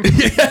I did.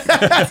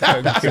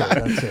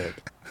 That's it.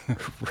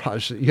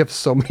 Raj, you have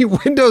so many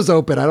windows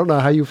open. I don't know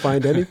how you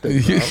find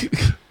anything, bro.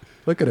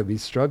 Look at him.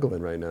 He's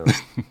struggling right now.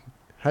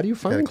 How do you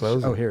find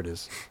close it. Oh, here it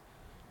is.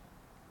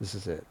 This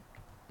is it.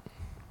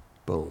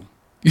 Boom.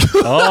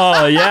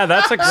 Oh, yeah,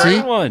 that's a great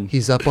See? one.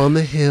 He's up on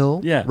the hill,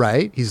 Yeah.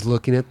 right? He's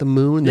looking at the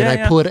moon. Then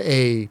Yeah, I put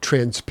a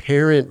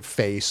transparent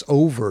face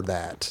over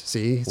that.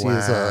 See? He's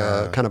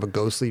Wow. kind of a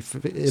ghostly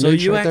image So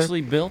you right there.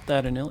 actually built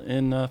that in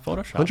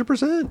Photoshop?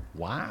 100%.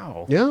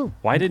 Wow. Yeah.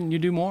 Why didn't you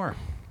do more?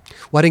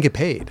 Well, I didn't get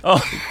paid.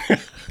 Oh,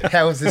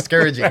 That was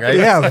discouraging, right?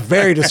 Yeah,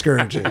 very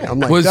discouraging. I'm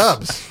like, Was-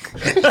 Dubs.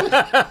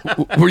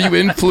 Were you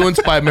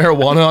influenced by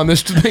marijuana on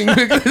this thing?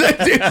 That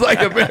seems like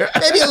a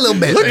Maybe a little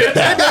bit.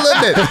 Maybe a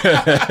little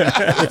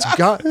bit. It's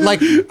got like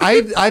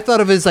I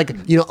thought of it as like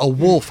a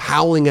wolf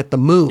howling at the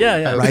moon. Yeah,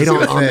 yeah. Right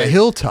on the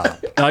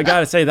hilltop. I got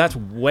to say, that's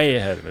way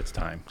ahead of its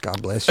time.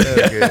 God bless you.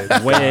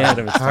 Good. Way ahead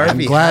of its time.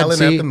 Harvey glad- howling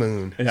see- at the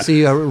moon.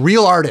 See, a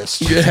real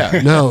artist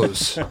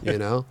knows.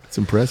 It's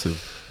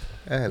impressive.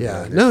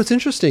 Yeah. No, it's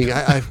interesting.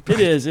 It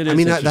is. It is. I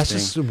mean, that's interesting.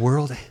 just the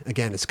world.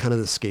 Again, it's kind of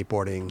the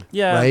skateboarding.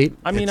 Yeah, Right.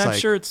 I mean, It's I'm like-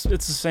 sure it's the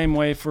same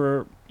way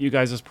for you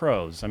guys as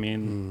pros. I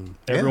mean,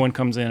 everyone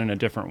comes in a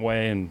different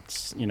way, and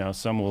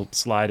some will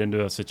slide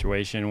into a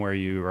situation where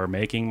you are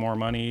making more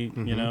money.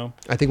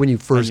 I think when you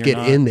first you're get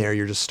not- in there,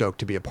 you're just stoked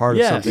to be a part of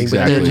Yeah, something.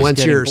 exactly. But then Just once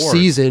getting you're bored.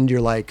 seasoned, you're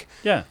like,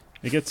 Yeah,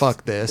 it gets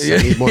fuck this. I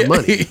need more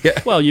money.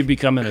 Well, you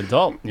become an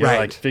adult. You're Right.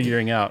 like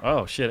figuring out,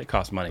 oh shit, it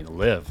costs money to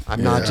live. I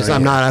don't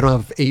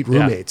have 8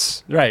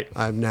 roommates. Right.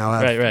 I now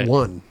have Right.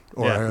 one.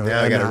 Or Yeah.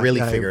 Now I got to really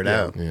gotta- figure it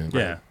out.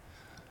 Yeah.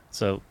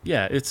 So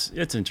yeah, it's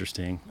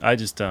interesting. I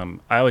just I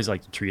always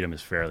like to treat them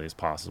as fairly as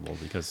possible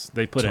because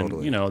they put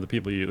Totally. in the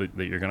people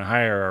that you're going to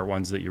hire are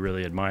ones that you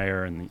really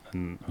admire and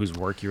whose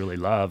work you really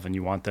love, and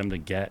you want them to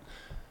get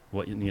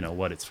what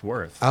what it's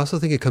worth. I also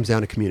think it comes down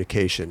to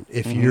communication.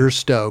 If you're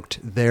stoked,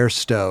 they're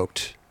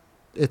stoked.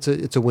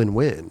 It's a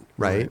win-win,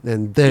 right?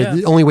 And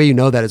the only way you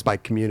know that is by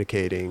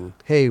communicating.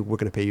 Hey, we're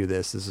going to pay you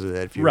this. This is it.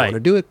 If you Right. want to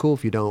do it, cool.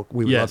 If you don't,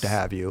 we would love Yes. to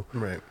have you.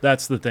 Right.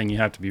 That's the thing. You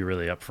have to be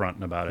really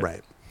upfront about it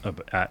Right.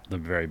 at the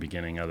very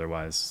beginning.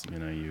 Otherwise,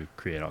 you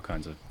create all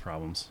kinds of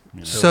problems.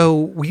 So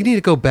we need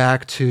to go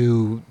back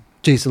to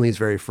Jason Lee's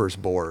very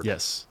first board.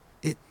 Yes.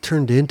 It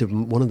turned into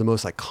one of the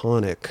most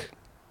iconic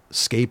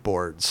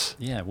skateboards.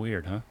 Yeah.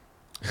 Weird, huh?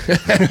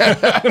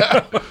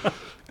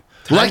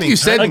 Like you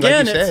said,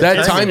 Again, like you it's said,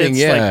 that timing, it's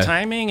yeah. like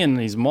timing and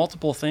these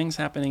multiple things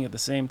happening at the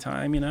same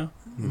time.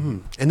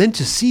 And then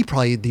to see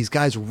probably these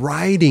guys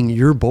riding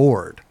your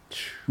board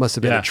must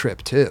have been Yeah. a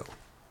trip too.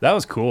 That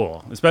was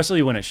cool,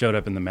 especially when it showed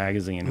up in the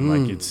magazine and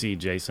like you'd see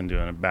Jason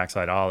doing a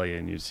backside ollie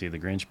and you'd see the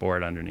Grinch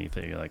board underneath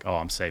it. You're like, oh,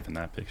 I'm saving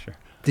that picture.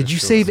 Did you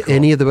That save was cool.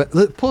 any of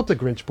the? Pull up the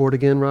Grinch board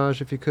again,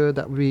 Raj, if you could.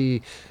 That would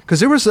be because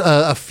there was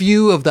a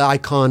few of the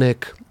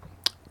iconic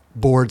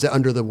boards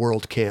under the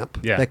World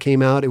Camp that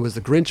came out. It was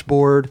the Grinch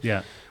board,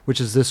 Yeah. which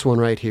is this one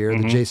right here,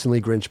 the Jason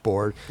Lee Grinch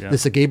board. Yeah.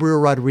 This is a Gabriel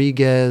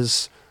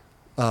Rodriguez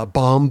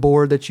bomb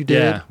board that you did.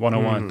 Yeah,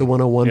 101. The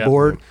 101 Yeah.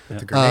 board.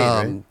 The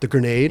grenade, right? The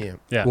grenade, Yeah.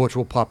 Yeah. which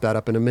we'll pop that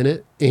up in a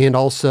minute, and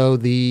also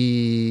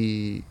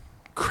the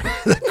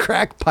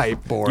crack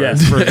pipe board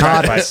Yes. for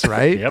Goddess,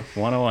 right? Yep,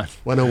 101.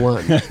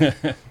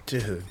 101.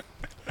 Dude.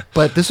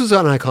 But this was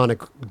an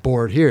iconic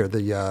board here, the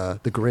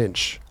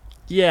Grinch.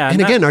 Yeah. And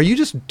that- again, are you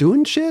just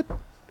doing shit?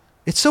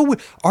 It's so weird.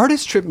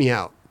 Artists trip me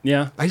out.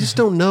 yeah. I just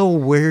don't know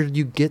where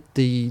you get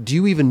the. Do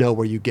you even know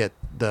where you get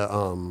the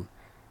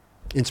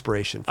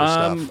inspiration for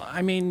stuff,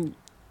 I mean,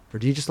 or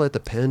do you just let the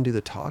pen do the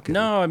talking?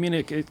 no, I mean,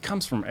 it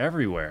comes from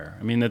everywhere.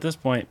 I mean, at this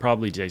point,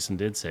 probably Jason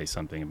did say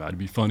something about it'd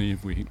be funny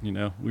if we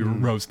were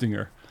roasting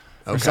her.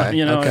 Or something,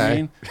 you know what I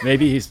mean?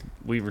 Maybe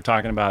we were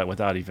talking about it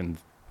without even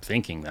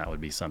thinking that would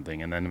be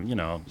something. And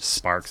then,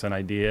 sparks an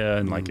idea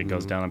and like it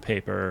goes down on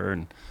paper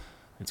and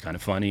it's kind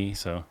of funny.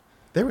 So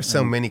There were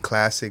so many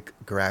classic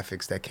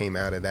graphics that came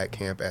out of that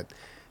camp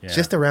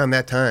just around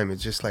that time,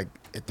 it's just like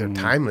they're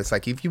timeless.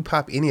 Like if you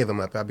pop any of them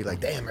up, I'll be like,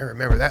 damn, I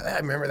remember that. I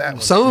remember that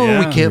one. Some of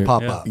them we can't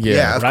pop up.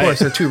 Yeah, of course,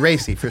 they're too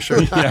racy for sure.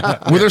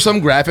 Were there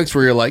some graphics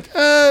where you're like,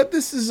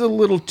 this is a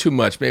little too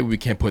much. Maybe we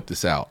can't put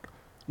this out?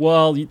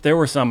 Well, there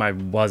were some I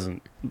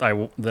wasn't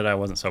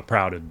so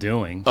proud of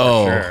doing.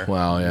 Oh, sure.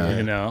 wow, yeah.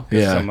 You know,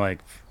 Yeah. I'm like,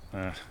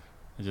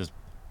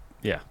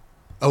 yeah.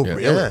 Oh, Yeah.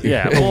 really?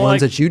 Yeah, The well,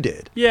 ones like- that you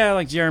did. Yeah,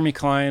 like Jeremy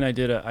Klein, I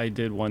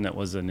did one that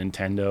was a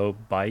Nintendo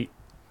bite.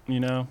 You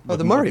know, Oh,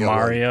 the with Mario.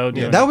 Mario. One.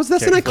 doing That's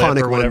an kickflip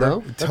iconic or one, whatever. though.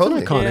 That's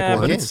Totally. an iconic Yeah,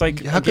 one. but it's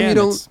like, how come again, you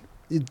don't?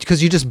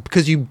 Because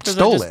you I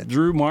stole just it.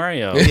 drew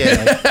Mario.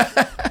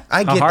 Yeah.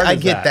 I hard get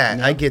is that. that,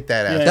 you know? I get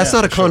that. Yeah, That's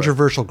not a for sure.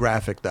 controversial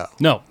graphic, though.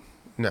 No.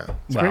 No.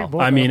 Well, great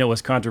book, I mean, though. it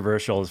was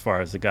controversial as far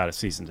as it got a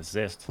cease and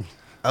desist.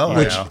 Oh,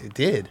 Which- it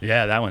did.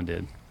 Yeah, that one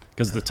did.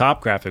 Because the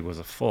top graphic was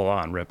a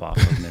full-on ripoff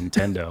of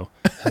Nintendo.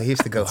 I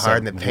used to go It's hard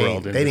in like the paint.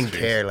 World They didn't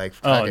Industries. care. Like,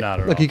 Oh, fuck it. not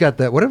at Look, all. you got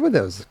that. What were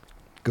those?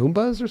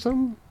 Goombas or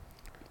something?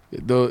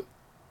 Those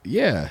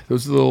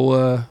little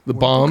the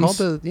bombs.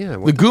 Called The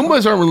what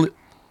Goombas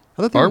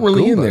aren't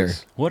really in there.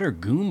 What are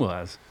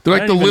Goombas? They're I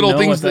like the didn't even little know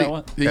things what that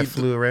was. That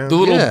flew around. The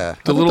little, Yeah. I the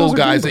thought little those were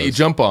guys that you Goombas.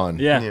 jump on.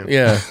 Yeah.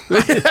 Yeah.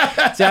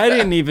 See, I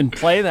didn't even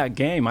play that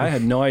game. I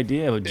had no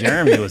idea.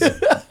 Jeremy was,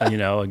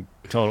 a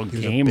total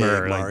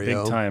gamer, big like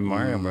Mario. big-time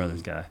Mario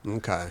Brothers guy.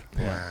 Okay.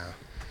 Wow.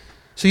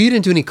 So you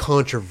didn't do any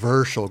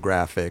controversial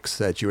graphics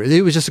that you were.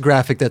 It was just a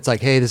graphic that's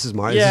like, hey, this is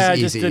Mario. Yeah, I this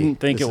is just easy. didn't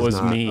think This it is was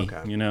not- me,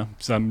 Okay.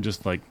 So I'm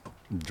just like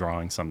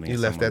drawing something. You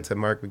of left someone. that to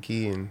Mark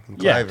McKee and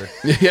Yeah.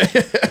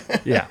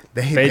 Cliver. Yeah,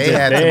 They did,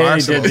 had some they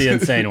arsenals. did the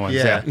insane ones.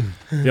 Yeah.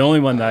 Yeah. The only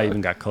one that I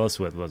even got close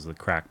with was the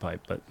crack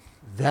pipe, but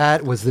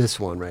That was this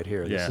one right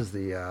here. Yeah. This is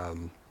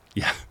the.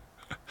 yeah,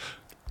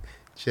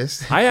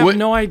 Just I have What-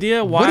 no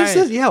idea why. What is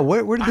this? Yeah,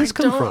 where did this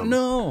come I from? don't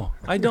know.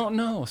 I don't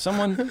know.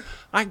 Someone,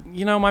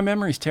 my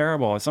memory's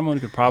terrible. Someone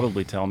could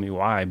probably tell me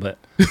why, but,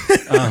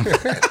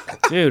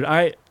 dude,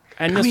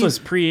 this was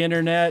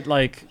pre-internet.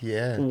 Like,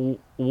 Yeah.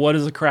 What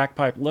does a crack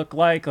pipe look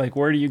like? Like,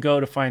 where do you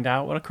go to find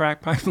out what a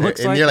crack pipe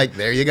looks and like? you're like,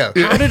 there you go.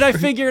 How did I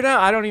figure it out?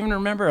 I don't even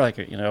remember. Like,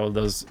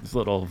 those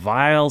little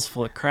vials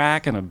full of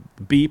crack and a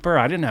beeper.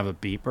 I didn't have a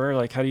beeper.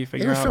 Like, how do you It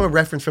figure was out? from a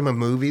reference from a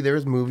movie. There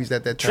was movies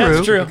at that time.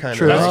 That's true. Kind of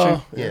True. like-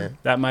 That's true. Yeah.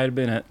 That might have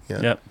been it.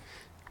 Yeah. Yep.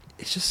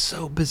 It's just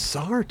so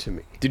bizarre to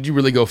me. Did you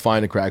really go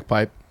find a crack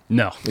pipe?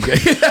 No.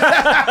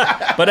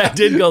 But I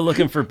did go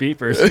looking for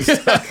beepers. and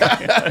stuff.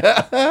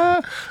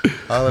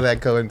 All of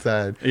that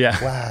coincide. Yeah.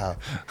 Wow.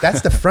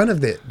 That's the front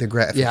of the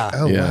graphic. Yeah.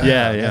 Oh, Yeah. wow.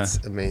 Yeah, yeah. That's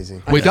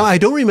amazing. I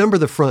don't remember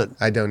the front.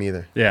 I don't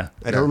either. Yeah.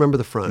 I don't remember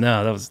the front.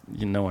 No, that was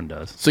no one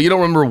does. So you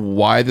don't remember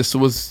why this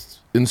was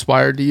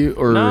inspired to you,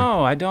 or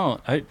No, I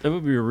don't. That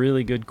would be a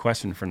really good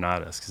question for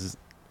Nadas, because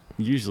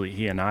usually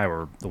he and I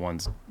were the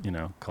ones,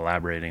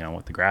 collaborating on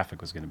what the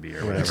graphic was going to be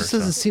or whatever. It just so-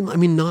 doesn't seem.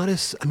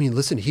 Nodis.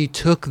 Listen, he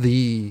took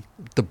the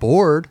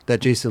board that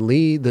Jason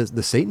Lee,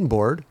 the Satan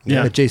board,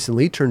 Yeah. that Jason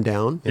Lee turned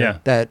down. Yeah.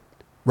 That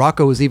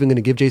Rocco was even going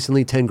to give Jason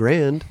Lee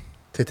 $10,000.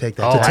 To take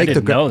that. Oh, to I take the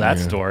didn't gra- know that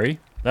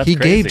story. That's He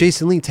crazy. gave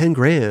Jason Lee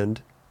 $10,000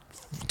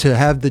 to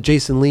have the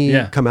Jason Lee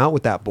Yeah. come out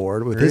with that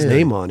board with his Really?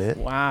 name on it.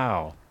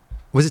 Wow.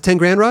 Was it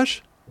 $10,000,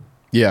 Rush?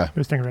 yeah, It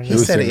was thinking He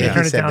said it. Yeah. Yeah, he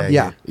Turn it said down. that.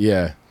 Yeah.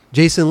 yeah.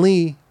 Jason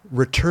Lee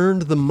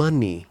returned the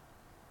money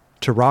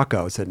to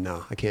Rocco. Said,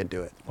 "No, I can't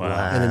do it." Wow.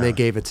 And then they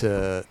gave it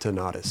to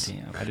Nodis.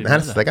 Damn, I didn't And I know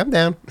was that. like, I'm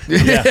down.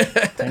 Yeah,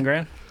 10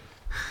 grand?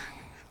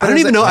 I don't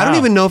was even like, know. I don't wow.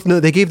 even know if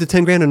they gave the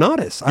 $10,000 to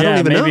Nodis. I Yeah, don't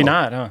even know. maybe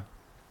not, huh?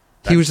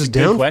 He was That's just a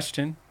good down.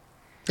 question.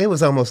 It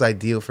was almost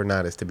ideal for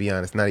Nodis, to be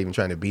honest. Not even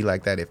trying to be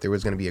like that. If there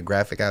was going to be a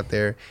graphic out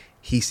there,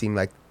 he seemed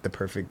like the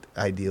perfect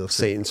ideal.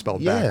 Satan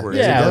spelled Yeah. backwards.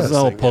 Yeah, it was does. the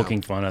whole Yeah.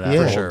 poking fun of that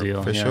Yeah, whole sure,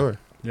 deal. for yeah. sure.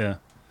 Yeah.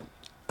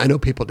 I know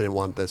people didn't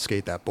want to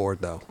skate that board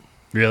though.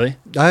 Really?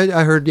 I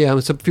heard,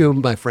 a few of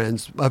my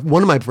friends.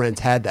 One of my friends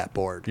had that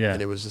board, Yeah.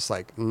 and it was just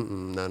like,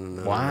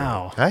 no.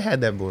 Wow. I had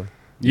that board.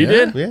 You Yeah?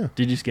 did? Yeah.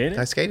 Did you skate it?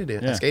 I skated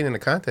it. Yeah. I skated in a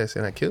contest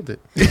and I killed it.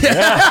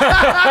 Yeah.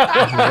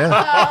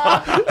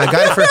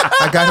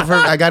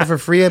 I got it for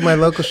free at my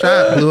local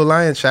shop, Blue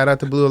Alliance. Shout out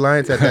to Blue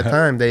Alliance at that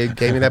time. They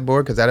gave me that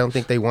board because I don't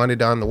think they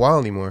wanted it on the wall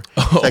anymore.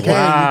 It's like, hey, you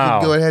wow.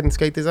 can go ahead and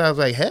skate this out. I was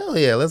like, hell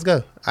yeah, let's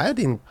go. I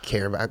didn't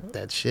care about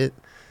that shit.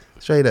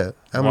 Straight up.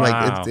 I'm Wow.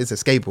 like, it's a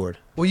skateboard.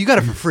 Well, you got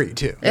it for free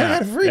too, And I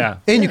had it free. Yeah.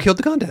 and you killed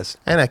the contest.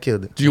 And I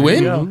killed it. Did you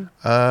win? go.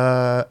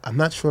 I'm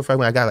not sure if I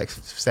won. I got like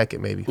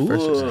second, maybe. First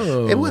or second.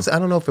 Ooh. It was, I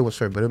don't know if it was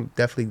first, but it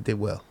definitely did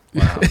well.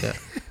 Wow. Yeah.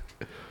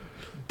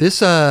 This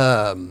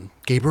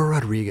Gabriel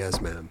Rodriguez,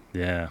 man,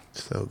 Yeah.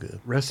 So good.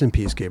 rest in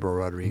peace, Gabriel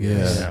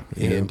Rodriguez. Yeah.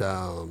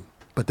 And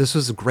but this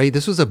was great.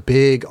 This was a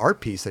big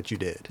art piece that you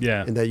did.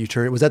 Yeah. and that you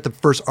turned. Was that the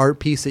first art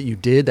piece that you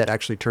did that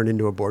actually turned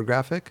into a board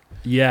graphic?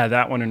 Yeah,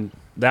 that one,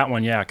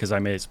 yeah, because I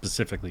made it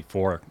specifically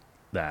for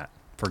that,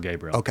 for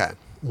Gabriel. Okay.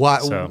 Why?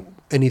 So-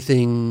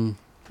 Anything?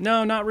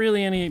 No, not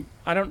really any.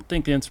 I don't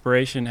think the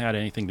inspiration had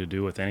anything to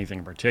do with anything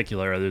in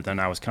particular, other than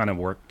I was kind of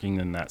working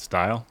in that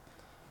style.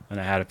 And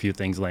I had a few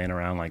things laying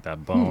around, like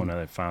that bone that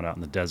I found out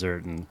in the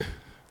desert, and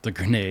the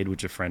grenade,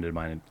 which a friend of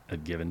mine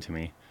had given to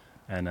me.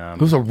 And It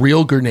was a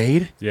real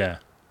grenade. yeah,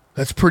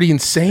 That's pretty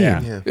insane.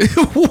 Yeah.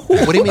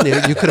 What do you mean?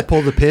 You could have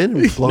pulled the pin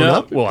and blown No,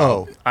 up?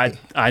 well,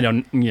 I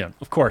don't. Yeah,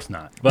 of course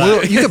not. But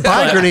Well, you could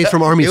buy grenades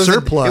from Army It was a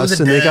surplus,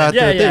 and they dad. got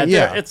yeah, the yeah, thing.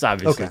 Yeah, it's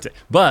obviously. Okay.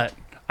 But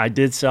I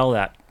did sell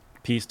that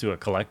piece to a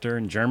collector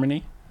in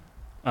Germany,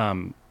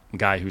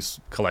 guy who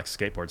collects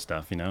skateboard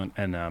stuff,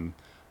 and I'm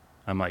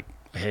like,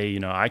 hey,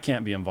 I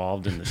can't be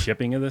involved in the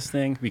shipping of this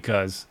thing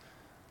because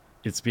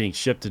it's being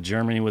shipped to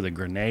Germany with a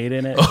grenade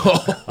in it.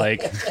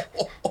 Like,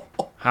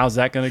 how's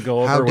that going to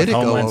go How over did with it go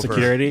Homeland over?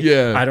 Security?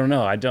 Yeah. I don't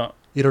know. I don't.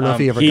 You don't know if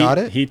he ever got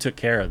it? He took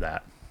care of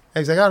that.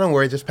 He's like, oh, don't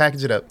worry, just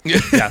package it up.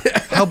 Yeah.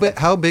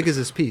 How big is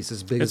this piece?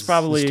 As big It's as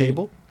probably this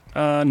table?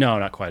 No,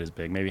 not quite as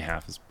big. Maybe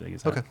half as big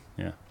as that. Okay.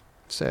 Yeah.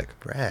 Sick.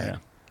 Brad. Yeah.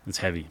 It's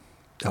heavy.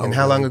 And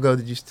how long ago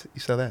did you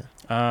sell that?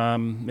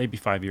 Maybe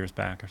 5 years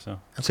back or so.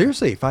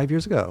 Seriously, 5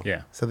 years ago.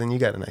 Yeah. So then you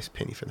got a nice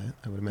penny for that,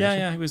 I would imagine.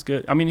 Yeah, he was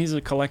good. I mean, he's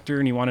a collector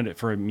and he wanted it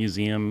for a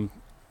museum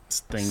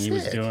thing he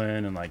was Sick.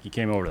 doing, and like he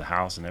came over to the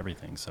house and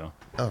everything. So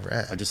All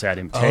right. I just had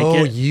him take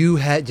Oh, it. you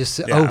had just.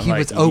 Yeah, oh, I'm he like,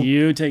 was. Oh,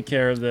 you take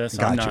care of this.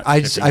 I'm gotcha. not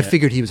I shipping it.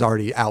 figured he was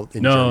already out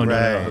in No, Germany.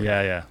 no, Right.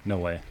 yeah, no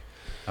way.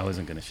 I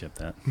wasn't gonna ship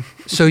that.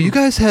 So you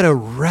guys had a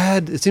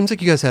rad. It seems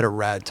like you guys had a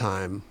rad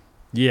time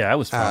Yeah, it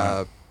was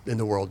fun. in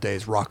the world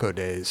days, Rocco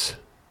days.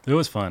 It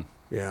was fun.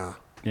 Yeah.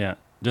 Yeah,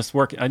 just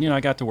work. I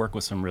got to work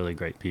with some really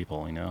great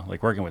people.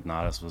 Like working with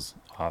Nadas was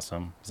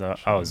awesome. So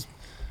I was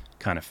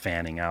kind of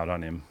fanning out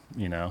on him.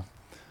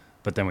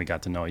 But then we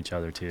got to know each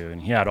other too,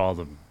 and he had all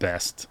the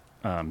best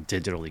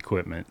digital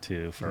equipment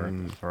too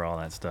for all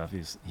that stuff.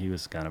 He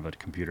was kind of a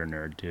computer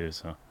nerd too.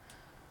 So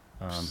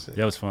yeah,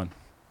 it was fun.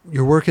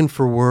 You're working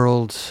for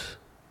World.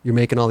 You're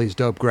making all these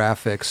dope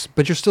graphics,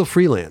 but you're still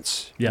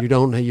freelance. Yeah.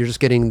 You're just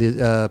getting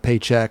the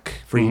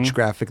paycheck for each Mhm.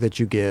 graphic that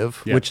you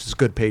give, Yeah. which is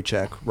good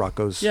paycheck.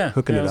 Rocco's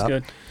hooking yeah, it was up.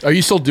 good. Are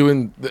you still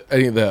doing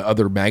any of the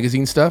other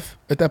magazine stuff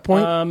at that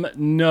point?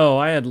 No,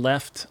 I had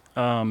left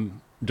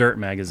Dirt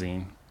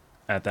Magazine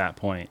at that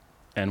point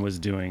and was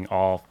doing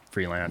all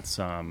freelance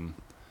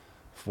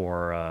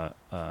for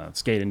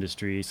skate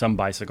industry, some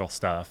bicycle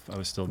stuff. I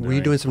was still doing. Were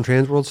you doing some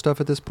Transworld stuff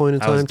at this point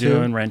in I time was too?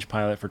 doing Wrench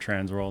Pilot for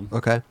Transworld.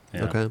 Okay.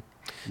 Yeah. Okay.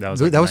 That was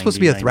supposed to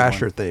be a 90,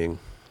 Thrasher 91. thing.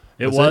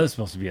 It Was was it?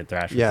 supposed to be a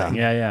Thrasher Yeah. thing.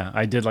 Yeah.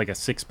 I did like a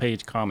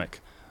 6-page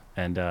comic,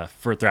 and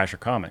for Thrasher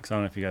Comics. I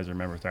don't know if you guys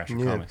remember Thrasher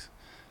Yeah. Comics,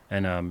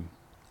 and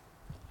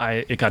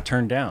it got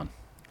turned down.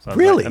 So I was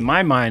Really? like, in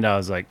my mind, I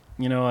was like,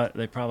 you know what?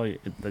 They probably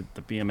the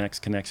BMX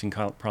Connection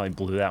probably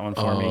blew that one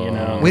for me.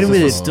 Wait a This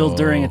minute. was still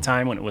during a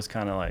time when it was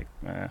kind of like,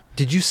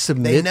 Did you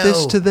submit know.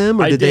 this to them,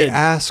 or I did they did.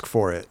 ask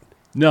for it?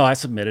 no, I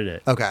submitted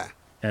it, Okay.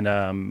 and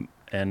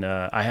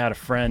I had a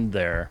friend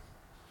there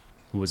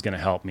who was going to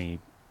help me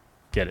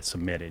get it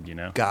submitted.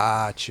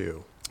 Got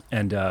you.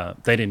 And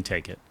they didn't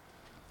take it.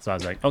 So I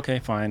was like, okay,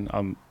 fine.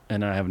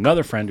 And I have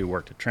another friend who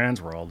worked at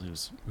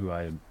Transworld, who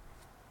I had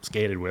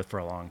skated with for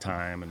a long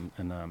time,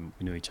 and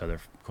we knew each other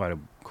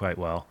quite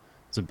well.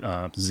 It's a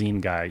zine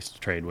guy I used to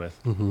trade with,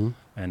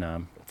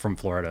 and from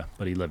Florida,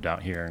 but he lived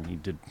out here, and he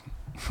did.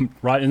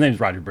 His name's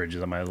Roger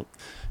Bridges.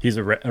 He's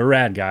a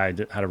rad guy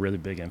that had a really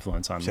big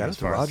influence on me. Shout out as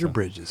to far as Roger the-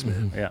 Bridges,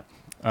 man.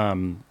 Yeah.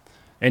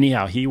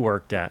 Anyhow, he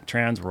worked at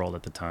Transworld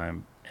at the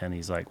time, and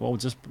he's like, well,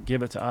 just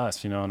give it to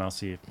us, and I'll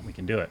see if we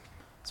can do it.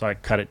 So I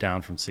cut it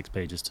down from 6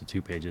 pages to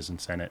 2 pages and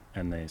sent it,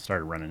 and they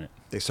started running it.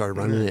 They started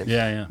running it.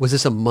 Yeah. Was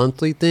this a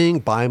monthly thing,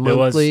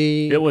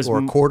 bi-monthly, It was or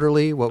m-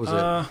 quarterly? What was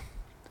it?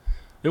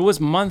 It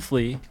was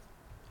monthly.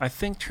 I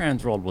think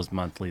Transworld was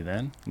monthly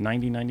then,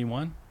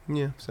 91.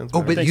 Yeah, sounds Oh,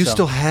 about but right. you so.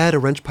 still had a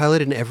wrench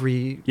pilot in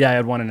every. Yeah, I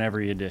had one in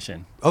every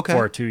edition. Okay.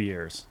 For 2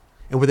 years.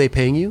 And were they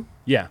paying you?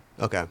 Yeah,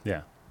 Okay.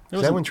 yeah. It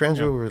Is that when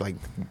Transworld were like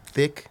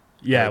thick?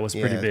 Yeah, Like, it was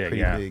pretty big. pretty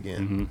Yeah. big, yeah.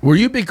 Mhm. Were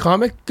you a big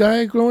comic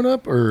guy growing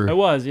up, or I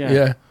was. Yeah.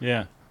 Yeah.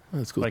 Yeah. Oh,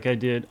 that's cool. Like I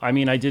did. I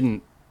mean,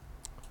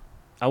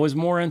 I was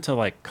more into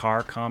like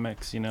car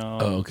comics,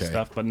 Oh, okay.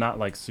 stuff, but not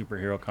like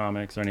superhero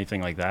comics or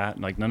anything like that.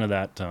 Like none of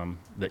that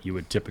that you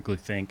would typically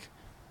think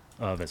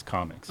of as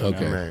comics. you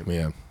Okay, know? Right.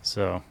 yeah.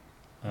 So.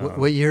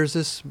 What year is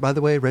this, by the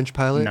way, wrench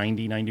pilot?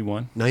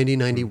 91.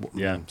 90.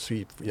 Yeah.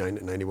 Sweet.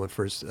 91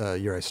 first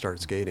year I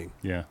started skating.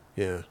 Yeah.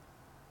 Yeah.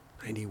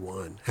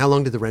 91. How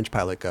long did the wrench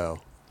pilot go?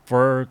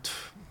 For a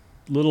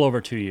little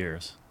over 2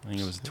 years. I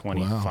think it was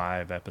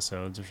 25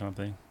 episodes or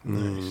something.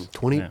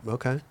 20. Yeah.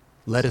 Okay.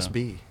 Let Us So-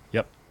 Be.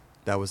 Yep.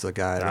 That was the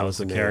guy. That was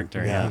the name.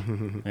 character, yeah.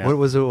 Yeah. What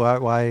was it?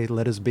 Why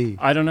Let Us Be?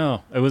 I don't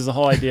know. It was the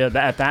whole idea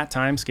that at that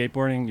time,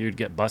 skateboarding, you'd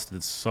get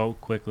busted so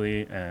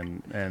quickly,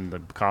 and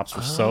the cops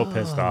were so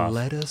pissed off.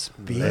 Let Us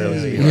Be. It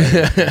was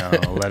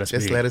like, let us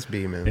Just be. let us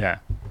be, man. Yeah.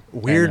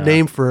 Weird And,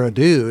 name for a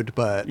dude,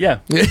 but Yeah.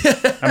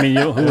 I mean,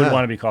 who would Yeah.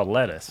 want to be called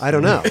Lettuce? I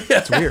don't know.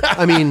 It's weird.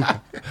 I mean,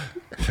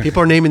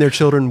 people are naming their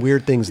children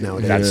weird things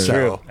nowadays. That's so,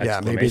 true. Yeah,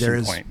 maybe there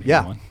is. Exclamation point,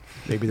 Yeah, one.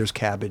 maybe there's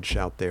cabbage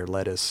out there,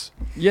 lettuce,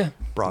 Yeah.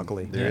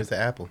 broccoli. There is the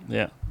apple.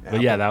 Yeah.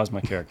 But yeah, that was my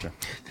character.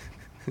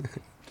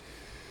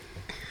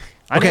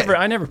 Okay.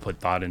 I never put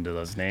thought into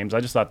those names.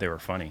 I just thought they were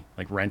funny.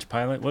 Like Wrench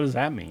Pilot. What does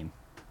that mean?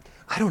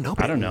 I don't know.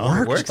 But I don't it know.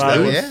 Works, Works Thought it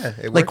though, was- yeah.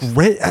 It Like works.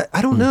 rent.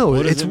 I don't know.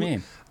 What does it's it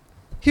mean?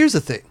 Here's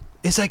the thing.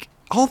 It's like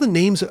all the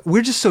names,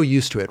 we're just so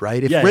used to it,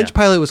 right? If Wrench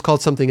Pilot was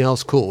called something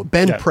else, cool.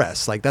 Ben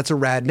Press, like that's a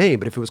rad name.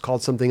 But if it was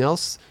called something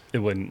else, it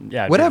wouldn't.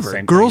 Yeah,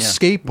 whatever. Girls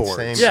Skateboard.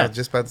 Same. Yeah. I was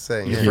just about to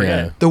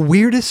say. The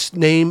weirdest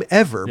name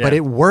ever, but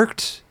it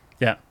worked.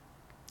 Yeah.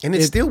 And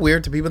it's still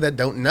weird to people that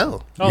don't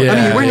know. Oh, I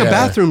mean, you're wearing a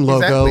bathroom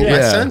logo. Exactly.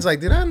 My son's like,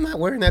 dude, I'm not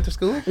wearing that to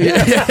school.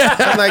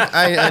 I'm like,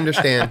 I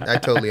understand. I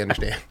totally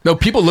understand. No,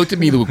 people looked at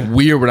me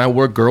weird when I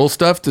wore girl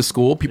stuff to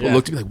school. People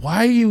looked at me like,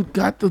 why you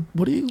got the,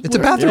 what are you It's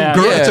wearing? a bathroom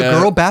girl. It's a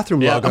girl bathroom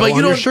logo I'm like, on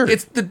your shirt.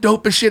 It's the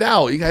dopest shit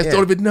out. You guys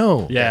don't even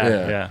know.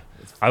 Yeah.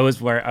 I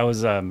was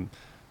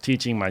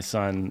teaching my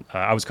son,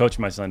 I was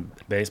coaching my son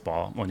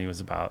baseball when he was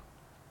about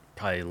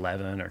probably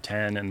 11 or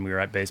 10, and we were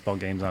at baseball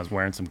games, and I was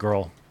wearing some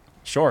girl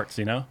shorts,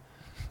 you know?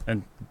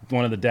 And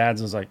one of the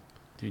dads was like,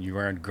 dude, you're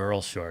wearing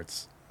girl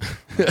shorts.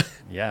 Like,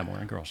 yeah, I'm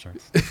wearing girl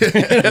shorts.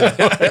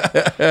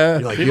 You're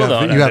like, you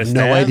have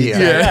no idea.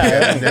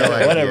 No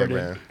idea, Whatever,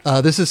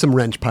 man. This is some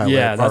Wrench Pilot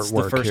Yeah, that's the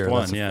artwork first here.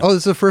 one, yeah. Oh, this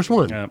is the first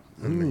one. Yeah.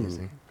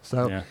 Amazing.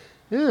 So,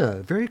 yeah,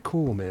 very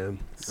cool, man.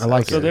 I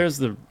like it. So there's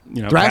the,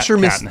 Thrasher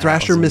Cat in the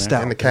Thrasher House in missed there.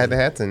 out. And the cat in the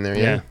hat's in there,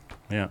 Yeah. yeah.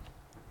 Yeah.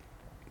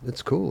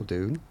 It's cool,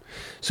 dude.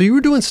 So you were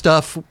doing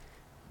stuff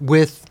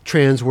with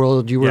Trans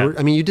World. You were,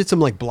 I mean, you did some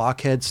like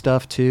blockhead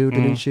stuff too,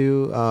 didn't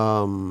you?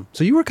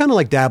 So you were kind of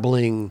like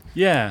dabbling,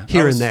 here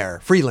and there,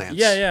 freelance.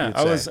 Yeah.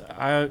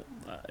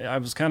 I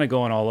was kind of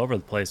going all over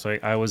the place.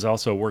 I was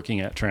also working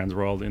at Trans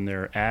World in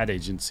their ad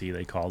agency,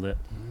 they called it,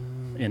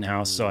 in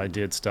house. So I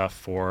did stuff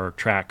for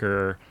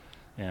Tracker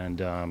and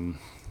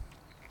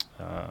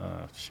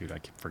shoot, I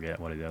can forget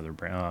what the other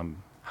brand.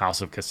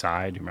 House of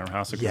Kasai. Do you remember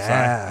House of Kasai?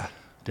 Yeah.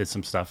 Did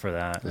some stuff for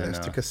that.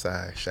 Mr.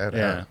 Kasai, shout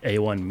Yeah, out.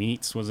 A1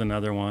 Meats was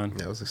another one.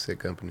 That was a sick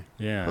company.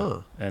 Yeah,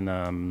 Huh. and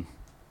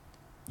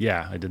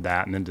I did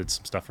that, and then did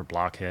some stuff for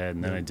Blockhead,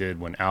 and then I did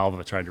when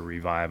Alva tried to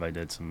revive. I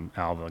did some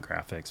Alva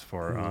graphics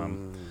for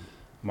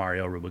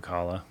Mario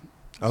Rubicala.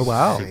 Oh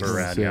wow, Super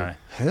rad guy.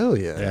 Hell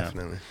yeah.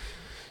 Definitely.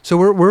 So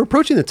we're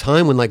approaching the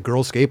time when like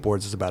Girl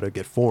Skateboards is about to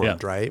get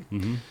formed, right?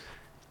 Mm-hmm.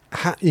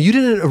 You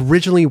didn't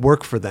originally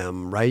work for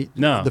them, right?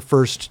 No. The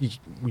first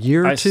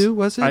year or two,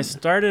 was it? I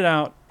started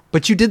out.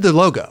 But you did the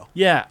logo.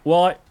 Yeah.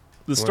 Well,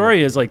 the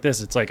story is like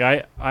this. It's like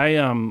I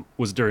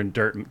was doing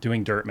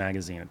Dirt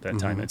magazine at that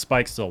time, and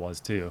Spike still was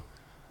too,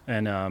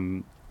 and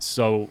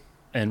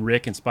and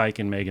Rick and Spike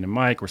and Megan and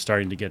Mike were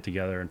starting to get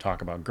together and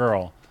talk about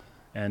Girl,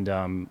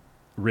 and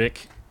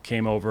Rick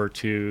came over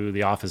to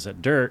the office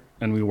at Dirt,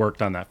 and we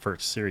worked on that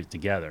first series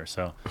together.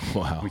 So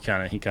he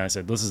kind of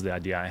said, "This is the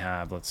idea I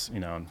have. Let's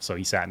So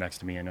he sat next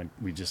to me, and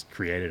we just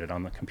created it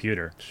on the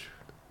computer.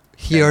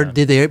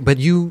 But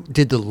you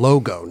did the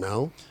logo,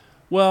 no?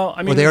 Well,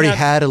 I mean, Well, they already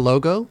had a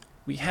logo?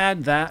 We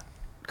had that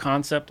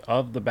concept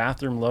of the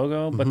bathroom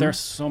logo, but there's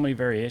so many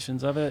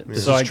variations of it.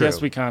 This So is I guess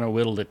true. we kind of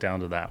whittled it down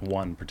to that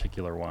one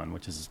particular one,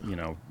 which is,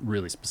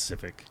 really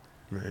specific.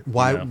 Right.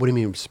 Why? Yeah. What do you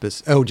mean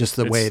specific? Oh, just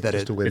the way that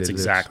just it... the way It's that it is.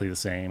 exactly the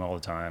same all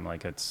the time.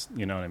 Like it's,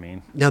 you know what I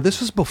mean? Now,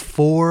 this was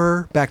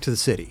before Back to the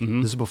City.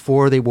 This is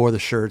before they wore the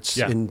shirts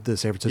Yeah. in the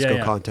San Francisco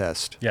Yeah.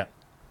 contest. Yeah.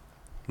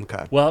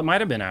 Okay. Well, it might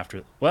have been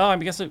after. Well, I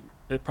guess it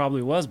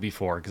probably was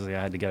before because I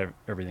had to get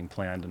everything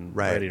planned and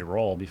Right. ready to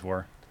roll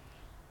before,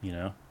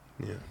 Yeah.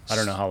 I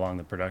don't know how long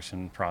the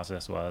production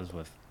process was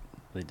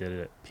they did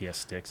it at PS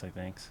Sticks, I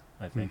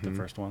think the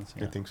first ones.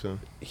 Yeah. I think so.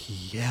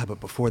 Yeah, but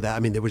before that, I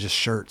mean, they were just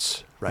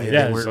shirts, right?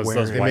 Yeah, They weren't those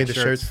wearing- They white made the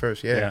shirts. shirts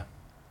first, yeah.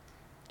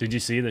 Did you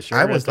see the shirt?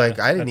 I was at like,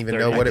 the- I didn't at even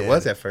 30? know what it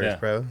was did. at first, Yeah.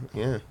 bro.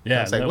 Yeah. Yeah,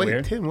 I was like, isn't that wait,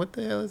 weird? Tim, what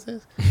the hell is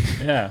this?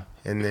 Yeah.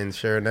 And then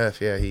sure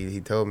enough, yeah, he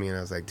told me, and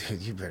I was like,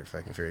 dude, you better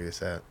fucking figure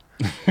this out.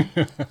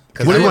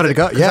 Where he wanted to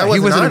go. Yeah, he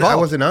wasn't I involved.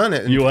 wasn't on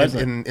it. You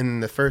wasn't. In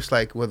the first,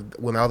 like,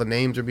 when all the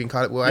names are being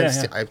caught. Well,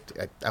 Yeah,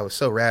 I was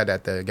so rad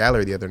at the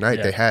gallery the other night.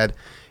 Yeah. They had,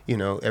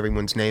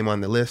 everyone's name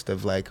on the list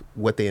of, like,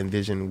 what they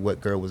envisioned what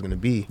Girl was going to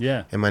be.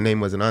 Yeah. And my name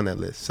wasn't on that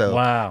list. So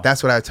Wow.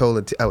 that's what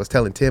I was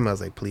telling Tim. I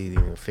was like, please,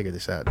 figure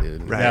this out,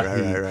 dude. And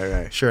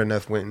Right. Sure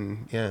enough, went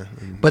and,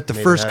 and But the made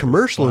it first happen.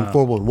 commercial in Wow.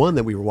 411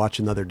 that we were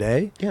watching the other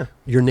day, Yeah.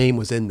 your name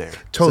was in there.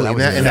 Totally. So And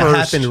that that was the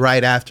first- happened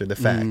right after the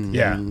fact.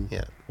 Yeah.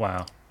 Yeah.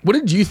 Wow. What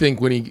did you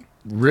think when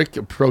Rick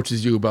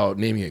approaches you about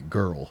naming it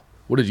Girl?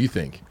 What did you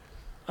think?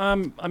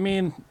 I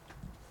mean,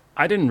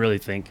 I didn't really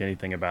think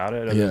anything about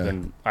it other Yeah.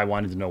 than I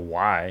wanted to know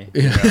why.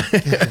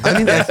 I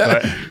mean,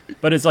 that's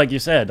But it's like you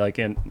said, like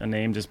a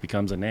name just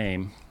becomes a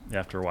name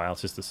after a while.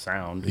 It's just a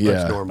sound.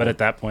 Yeah. normal. But at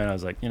that point, I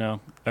was like,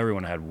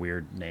 everyone had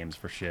weird names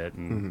for shit,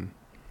 and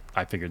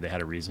I figured they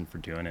had a reason for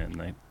doing it.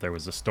 And there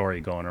was a story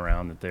going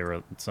around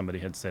that somebody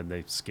had said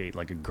they skate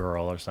like a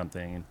girl or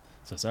something. And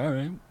so I said, all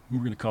right,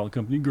 we're gonna call the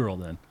company Girl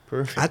then.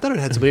 Perfect. I thought it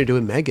had something to do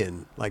with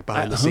Megan, like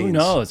behind the Who scenes.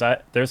 knows?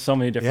 There's so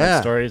many different Yeah.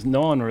 stories.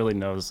 No one really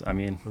knows. I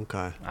mean,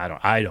 Okay.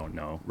 I don't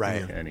know.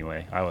 Right.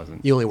 Anyway, I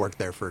wasn't. You only worked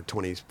there for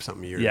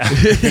 20-something years. Yeah.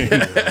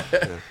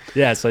 Yeah.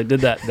 Yeah, so I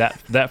did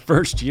that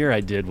first year I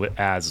did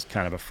as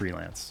kind of a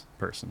freelance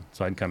person.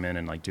 So I'd come in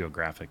and like do a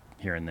graphic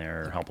here and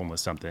there or help them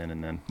with something,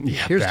 and then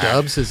Here's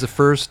Dubs is the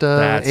first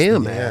that's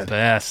AM the ad.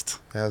 best.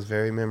 That was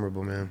very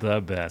memorable, man. The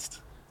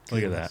best.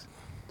 Look at that.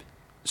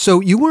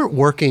 So you weren't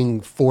working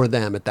for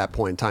them at that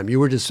point in time. You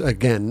were just,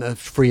 again,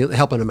 free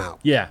helping them out.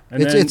 Yeah.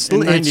 And It's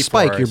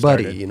Spike, your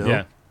buddy, you know?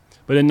 Yeah.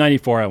 But in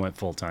 94, I went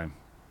full time.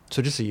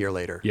 So just a year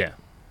later. Yeah.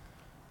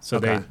 So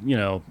Okay. they, you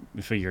know,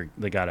 figure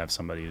they got to have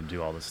somebody to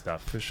do all this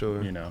stuff. For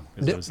sure. You know,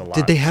 'cause there was a lot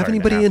Did they have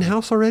starting to anybody happen.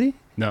 in-house already?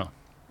 No.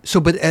 So,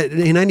 but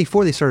in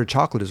 94, they started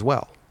chocolate as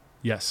well.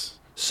 Yes.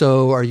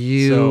 So are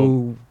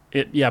you...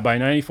 By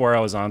 94, I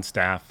was on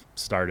staff,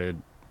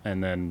 started,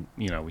 and then,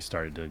 you know, we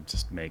started to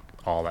just make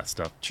all that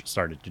stuff,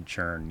 started to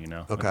churn, you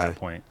know, at that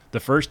point. The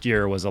first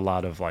year was a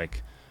lot of,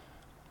 like,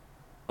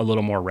 a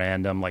little more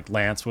random. Like,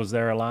 Lance was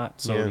there a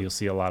lot, so you'll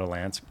see a lot of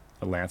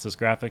Lance's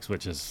graphics,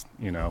 which is,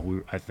 you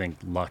know, I think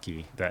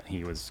lucky that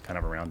he was kind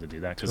of around to do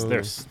that, because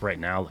there's, right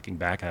now, looking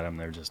back at them,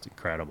 they're just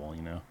incredible,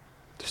 you know.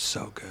 They're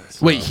so good.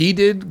 Wait, he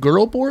did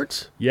girl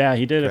boards? Yeah,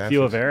 he did a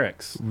few of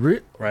Eric's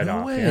right No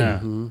off. way. Yeah,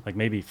 like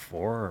maybe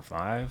 4 or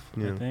 5,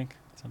 I think,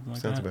 something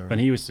like Sounds that. about right. But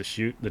he used to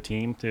shoot the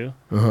team too,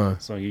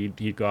 so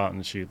he'd go out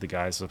and shoot the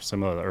guys of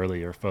some of the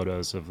earlier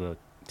photos of the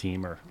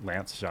team or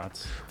Lance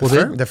shots.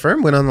 Well, the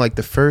firm went on like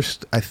the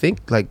first, I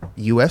think, like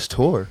U.S.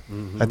 tour.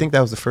 I think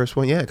that was the first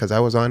one, yeah, because I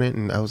was on it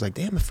and I was like,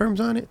 damn, the firm's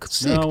on it.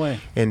 Sick. No way.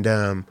 And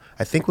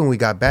I think when we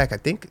got back, I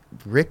think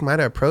Rick might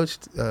have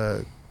approached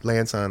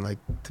Lance on like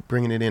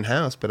bringing it in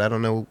house, but I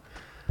don't know.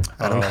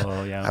 I don't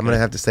know. Yeah, I'm gonna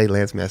have to say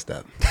Lance messed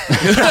up.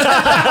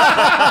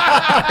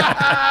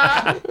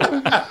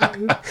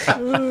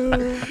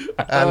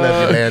 I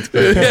love you, Lance.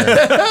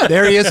 But,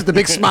 There he is with the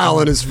big smile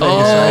on his face. Oh,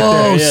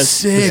 right there. Yes.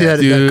 sick, See that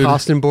dude.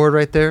 Costin board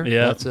right there?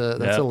 Yeah. That's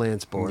a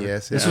Lance board.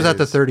 Yes, This it was at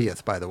the is.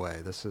 30th, by the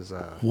way. This is...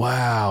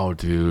 Wow,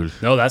 dude.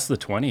 No, that's the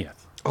 20th.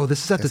 Oh,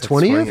 this is at the That's the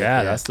 20th? 20th.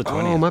 Yeah, that's the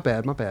 20th. Oh, my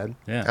bad.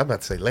 Yeah. I'm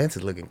about to say Lance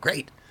is looking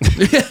great.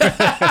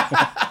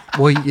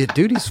 Well,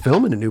 dude, he's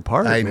filming a new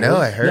part. I man. know.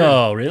 I heard.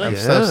 No, really? I'm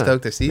so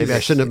stoked to see. Maybe this.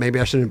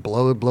 I shouldn't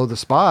blow the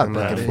spot. I'm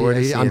But looking forward to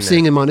I'm seeing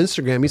seeing that. him on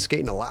Instagram. He's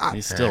skating a lot.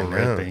 He's still I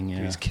know. ripping.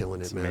 Yeah. He's killing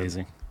it, It's man.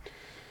 amazing.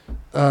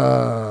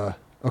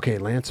 Okay,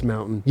 Lance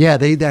Mountain. Yeah,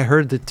 I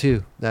heard that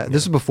too.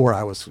 This is before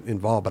I was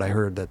involved, but I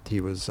heard that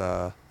he was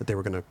that they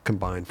were going to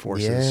combine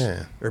forces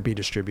Yeah. or be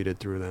distributed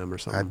through them or I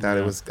something.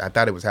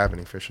 thought it was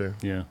happening for sure.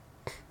 Yeah.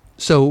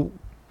 So,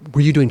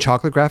 were you doing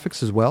chocolate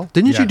graphics as well?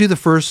 Didn't you Yeah. do the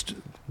first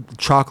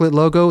chocolate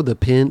logo, the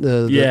pin,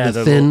 the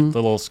The thin,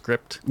 little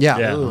script. yeah,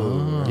 Yeah.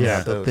 yeah,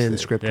 that the was thin sick.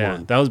 script Yeah,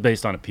 one. that was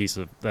based on a piece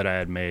that I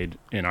had made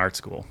in art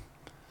school.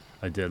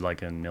 I did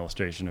like an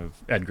illustration of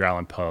Edgar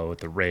Allan Poe with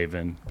the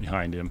raven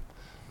behind him,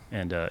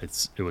 and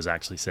it was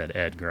actually said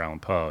Edgar Allan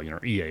Poe, you know,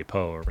 E.A.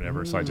 Poe or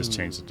whatever. So I just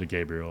changed it to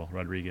Gabriel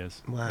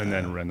Rodriguez, Wow. and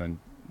then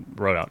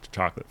wrote out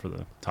chocolate for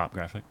the top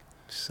graphic.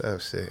 So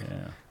sick.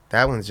 Yeah,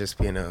 That one's just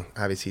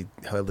obviously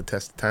held the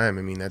test of time.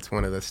 I mean, that's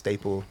one of the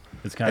staple.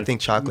 it's kind I think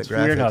chocolate it's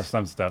weird how graphics,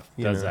 some stuff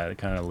you does know. that. It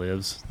kind of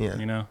lives. Yeah.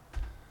 You know.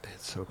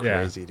 It's so Yeah,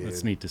 crazy, dude.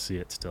 it's neat to see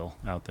it still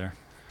out there.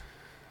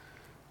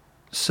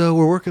 So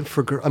we're working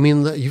for. I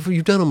mean,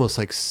 you've done almost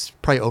like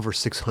probably over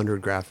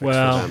 600 graphics for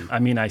Well, them. I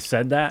mean, I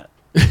said that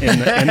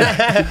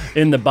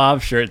in the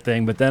Bob shirt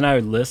thing, but then I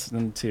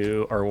listened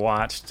to or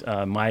watched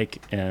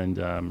Mike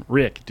and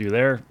Rick do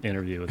their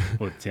interview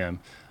with Tim,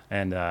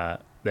 and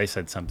they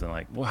said something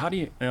like, "Well, how do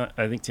you?"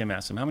 I think Tim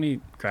asked him, "How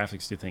many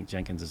graphics do you think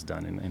Jenkins has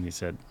done?" And he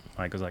said,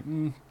 "Mike was like,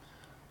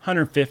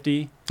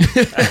 150."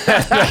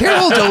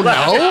 Carol don't know.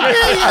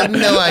 I had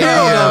no idea.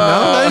 Carol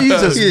don't know.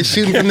 He's just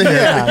shooting from the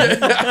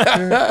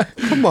hip.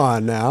 Come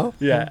on now.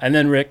 Yeah, and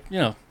then Rick,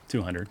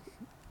 200.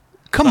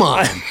 Come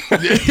on.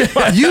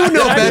 You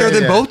know better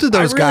than Yeah. both of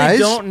those I really guys.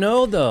 don't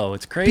know though.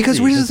 It's crazy. Because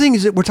here's the thing: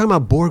 is that we're talking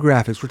about board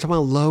graphics, we're talking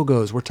about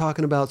logos, we're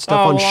talking about stuff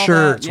Oh, on all that.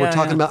 shirts, we're Yeah,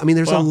 talking yeah. about. I mean,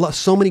 there's Well-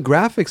 so many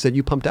graphics that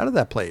you pumped out of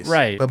that place,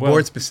 right, But well,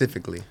 board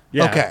specifically.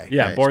 Yeah, Okay.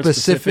 yeah, Right. board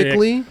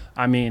Specifically, specific.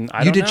 I mean, I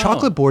you don't did know.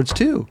 chocolate boards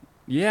too.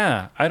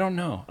 Yeah, I don't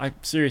know. I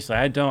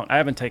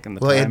haven't taken the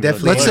Well, time. it to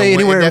definitely. Let's ain't say no,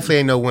 anywhere- It definitely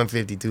ain't no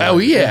 152. Oh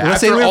yeah,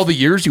 Let's say after we're- all the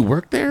years you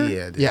worked there,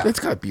 Yeah. Dude. Yeah.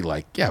 that's got to be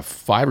like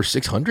 500 or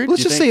 600. Let's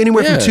you just think? say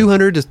anywhere Yeah. from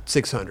 200 to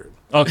 600.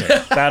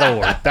 Okay, that'll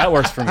work. That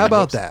works for me. How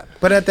about that?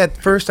 But at that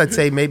first, I'd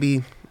say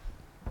maybe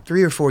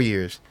 3 or 4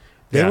 years.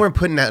 They Yeah. weren't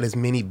putting out as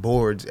many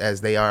boards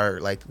as they are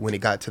like when it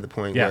got to the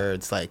point Yeah. where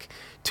it's like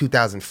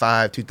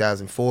 2005,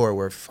 2004,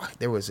 where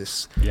there was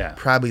this Yeah.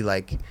 probably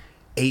like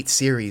 8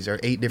 series or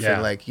 8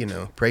 different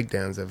Yeah.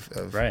 breakdowns of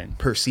Right.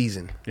 per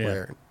season Yeah.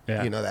 where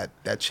Yeah.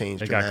 that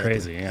changed. It got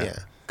dramatically. crazy, yeah.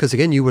 Because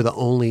again, you were the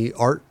only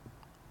art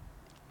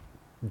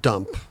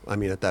dump. I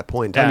mean, at that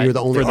point in time, you were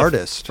the only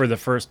artist. for the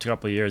first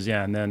couple of years.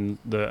 Yeah, and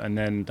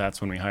then that's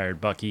when we hired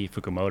Bucky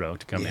Fukumoto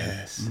to come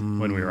Yes. in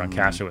when we were on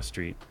Kashiwa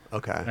Street,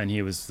 Okay. and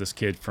he was this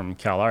kid from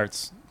Cal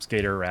Arts,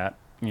 skater rat,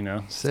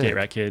 Sick. skate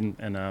rat kid,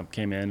 and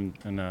came in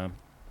and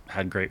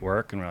had great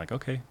work, and we're like,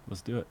 okay,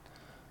 let's do it.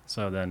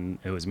 So then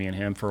it was me and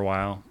him for a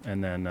while,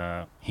 and then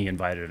he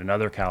invited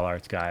another Cal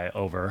Arts guy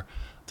over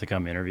to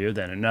come interview,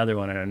 then another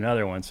one and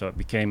another one. So it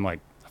became like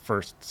the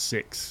first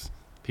 6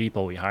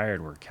 people we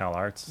hired were Cal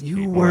Arts. You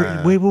people.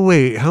 were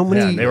wait. How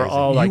many? Yeah, they were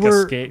all like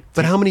escape.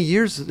 But how many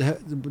years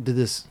did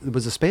this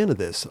was the span of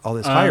this? All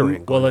this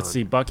hiring. Well, let's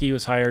see. Bucky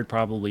was hired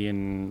probably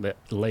in the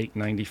late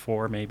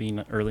 '94, maybe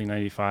early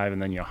 '95,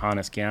 and then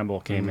Johannes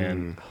Gamble came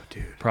in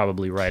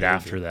probably right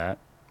after that.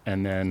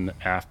 And then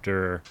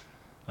after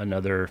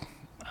another,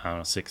 I don't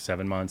know,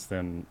 6-7 months,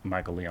 then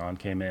Michael Leon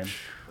came in.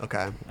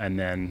 Okay. And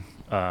then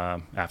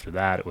after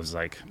that, it was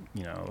like,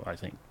 I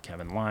think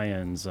Kevin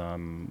Lyons,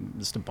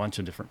 just a bunch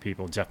of different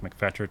people. Jeff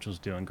McFetrich was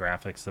doing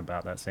graphics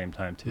about that same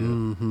time too.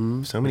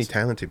 Mm-hmm. So many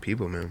talented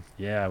people, man.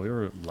 Yeah, we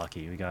were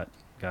lucky. We got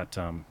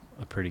a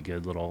pretty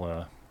good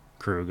little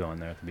crew going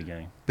there at the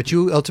beginning. But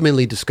you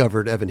ultimately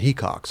discovered Evan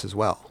Hecox as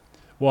well.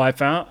 Well, I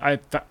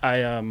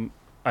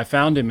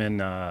found him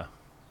in.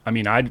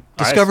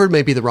 Discovered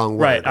may be the wrong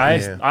word.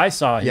 Right. I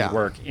saw his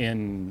work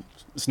in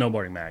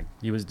Snowboarding Mag.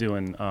 He was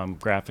doing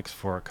graphics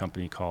for a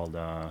company called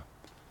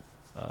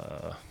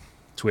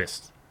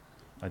Twist.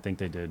 I think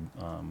they did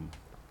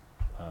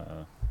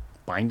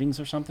bindings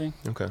or something.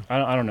 Okay.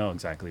 I don't know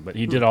exactly, but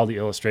he did all the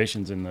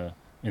illustrations in the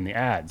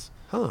ads.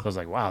 Huh. So I was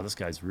like, wow, this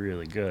guy's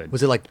really good.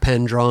 Was it like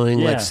pen drawing,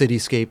 Yeah. like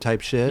cityscape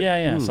type shit?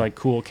 Yeah. It's like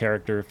cool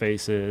character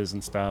faces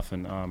and stuff,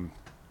 and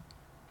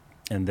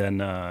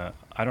then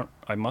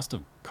I must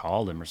have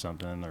called him or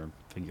something, or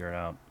figure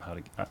out how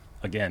to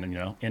again,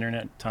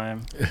 internet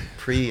time.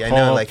 I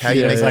know, like how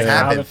you make this How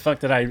happen. the fuck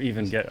did I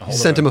even get hold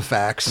Sent of him a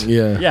fax.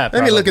 Yeah. Yeah,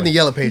 Let me look in the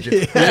yellow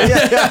pages.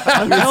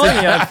 I'm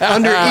telling you,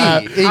 Under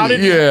E. How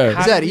did Yeah.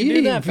 Is that did you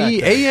do that back then?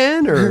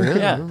 E-V-A-N or?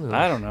 Yeah,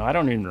 I don't know. I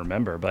don't even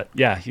remember, but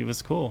yeah, he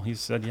was cool. He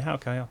said, "Yeah,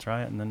 okay, I'll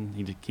try it," and then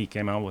he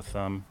came out with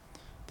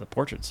the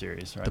portrait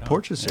series. Right. The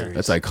portrait series.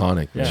 That's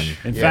iconic. Yeah. Man.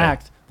 In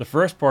fact, the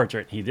first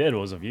portrait he did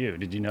was of you.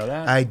 Did you know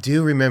that? I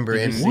do remember.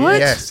 Did And you see it?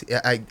 yes,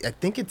 I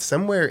think it's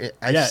somewhere.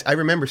 I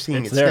remember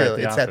seeing it there still.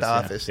 It's at the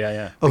office.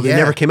 Yeah. Oh, they Yeah.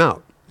 never came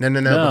out. No, No.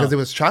 because it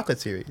was chocolate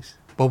series.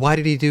 But why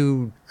did he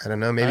do? I don't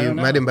know. Maybe I it don't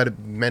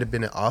might have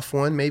been an off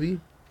one,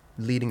 maybe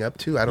leading up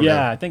to. I don't know.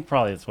 Yeah, I think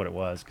probably that's what it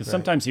was. Because Right.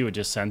 sometimes he would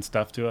just send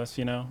stuff to us,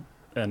 and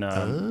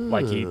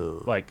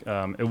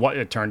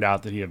it turned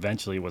out that he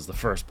eventually was the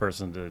first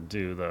person to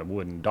do the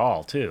wooden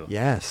doll too.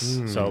 Yes.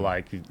 So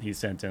like he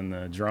sent in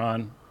the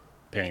drawn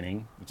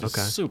painting, which is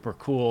Okay. super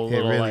cool It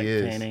little really like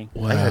is. painting.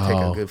 I gotta take a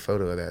Wow. good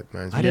photo of that.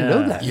 Man. I didn't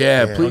know that.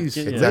 Yeah, Yeah. please.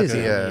 Yeah. It's at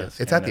Yeah. the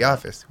it's at the Yeah.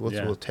 office.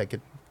 We'll take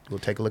it. We'll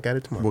take a look at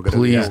it tomorrow. We're gonna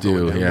Please we're do,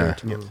 going down yeah. there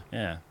tomorrow.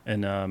 Yeah,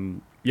 and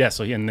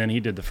so and then he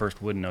did the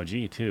first wooden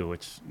OG too,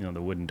 which the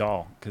wooden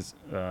doll, because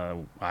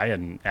I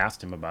hadn't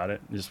asked him about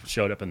it. It just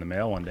showed up in the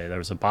mail one day. There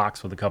was a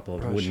box with a couple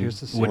of wooden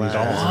here's the wooden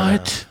slab. dolls.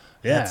 What?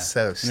 Yeah, That's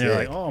so And they're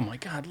like, sick. "Oh my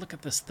god, look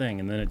at this thing!"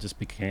 And then it just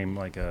became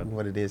like a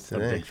What it is a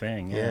today. big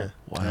thing. Yeah.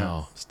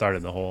 Wow.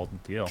 Started the whole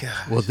deal.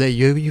 Well,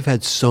 you've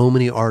had so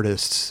many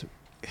artists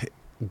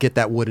get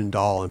that wooden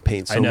doll and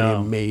paint so I many know.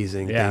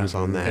 amazing Yeah, things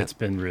on that. It's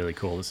been really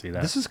cool to see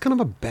that. This is kind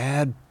of a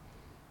bad.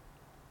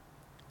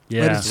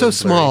 yeah, But it's so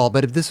small.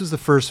 But if this was the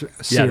first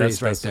series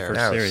that's right the there, first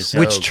That was series. so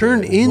which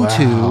turned good.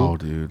 into Wow,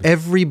 dude.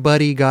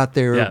 everybody got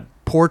their Yeah.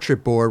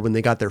 portrait board when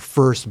they got their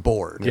first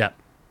board. Yeah,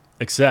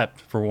 except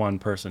for one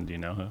person. Do you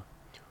know who?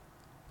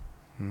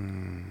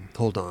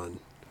 Hold on.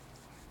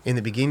 In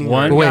the beginning,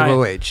 One Wait, guy-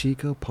 wait.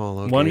 Chico,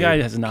 Paulo. One Gabe,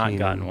 guy has not Keenan,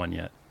 gotten one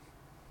yet.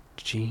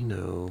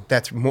 Gino.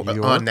 that's more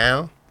York? on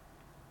now.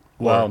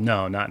 Well,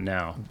 no, not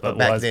now. But It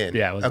back was, then.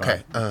 Yeah, it was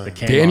Okay, on. It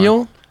came Daniel?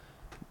 on.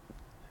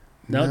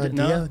 No,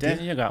 Dio-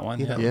 Daniel got one.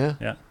 Dio- Yeah.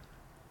 Yeah.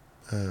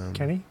 Yeah.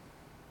 Kenny?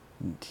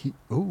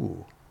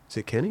 Ooh. Is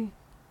it Kenny?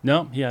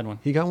 No, he had one.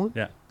 He got one?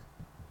 Yeah.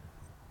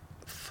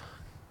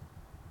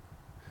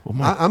 Well,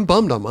 my- I'm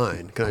bummed on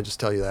mine. Can I just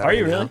tell you that? Are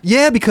you right now? really?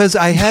 Yeah, because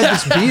I had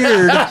this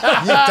beard.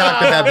 You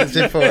talked about this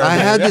before. I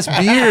had this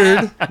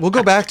beard. We'll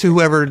go back to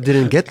whoever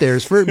didn't get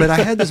theirs first, but I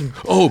had this.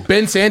 oh,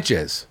 Ben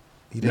Sanchez.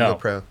 He didn't No. go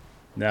pro.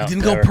 No. He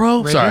didn't go never. pro?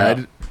 Raven? Sorry. I No.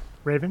 did,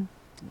 Raven?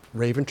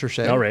 Raven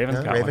Terchet. No, Raven's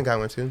No, got Raven one. got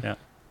one too. Yeah.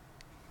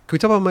 Can we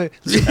talk about my?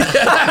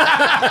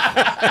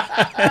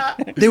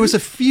 There was a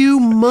few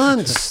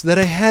months that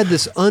I had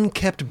this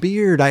unkept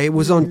beard. I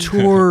was on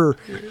tour,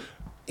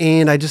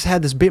 and I just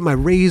had this beard. My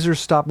razor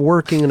stopped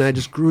working, and I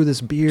just grew this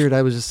beard.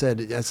 I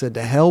said,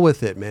 to hell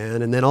with it,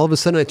 man. And then all of a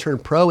sudden, I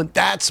turned pro, and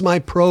that's my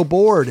pro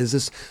board. Is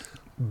this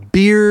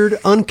beard,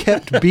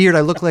 unkept beard?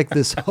 I look like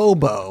this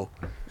hobo.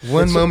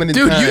 One moment in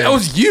dude, time. that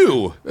was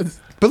you.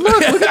 But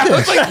look at That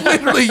was this. like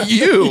literally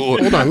you.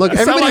 Hold on, look.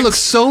 Everybody like- looks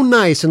so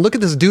nice, and look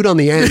at this dude on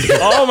the end.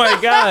 Oh my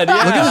God! Yeah.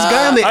 Look at this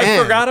guy on the I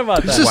end. forgot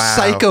about He's that. a Wow.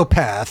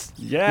 psychopath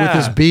Yeah.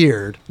 with his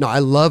beard. No, I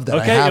love that. I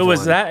Okay, have it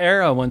was one. that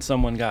era when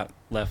someone got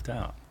left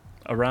out.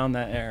 Around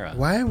that era.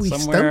 Why are we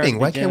Somewhere at stumping? the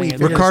Why can't we beginning of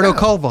figure the- Ricardo out.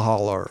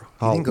 Carvajal or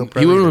He didn't go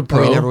pro. He went either. with pro.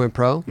 Oh, he never went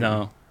pro.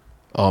 No.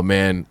 Oh,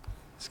 man.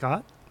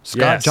 Scott?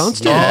 Scott Yes.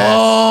 Johnston. Yeah.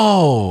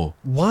 Oh.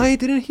 Why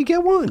didn't he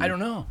get one? I don't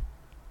know.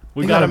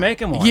 We got to make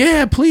him one.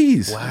 Yeah,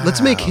 please. Wow. Let's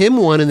make him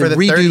one and For then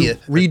the redo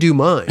 30th.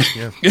 mine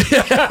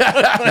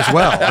as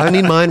well. I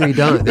need mine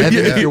redone.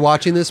 Evan, if you're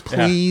watching this,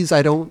 please.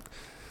 I don't.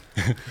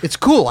 It's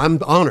cool. I'm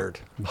honored.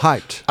 I'm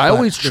hyped. I But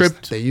always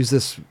tripped- They use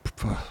this.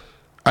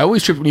 I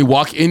always tripped when you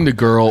walk into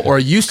Girl, or I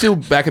used to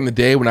back in the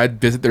day when I'd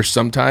visit there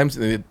sometimes,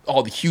 and they had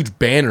all the huge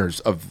banners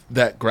of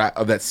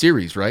that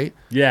series, right?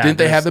 Yeah. Didn't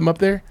they have them up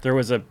there?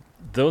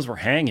 Those were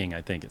hanging,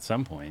 I think, at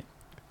some point.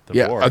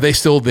 Yeah. Board. Are they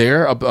still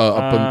there? You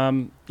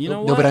know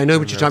No, what? but I know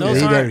what you're talking about.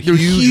 They're They're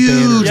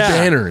huge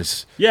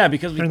banners. Yeah,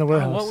 because in the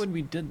warehouse. what would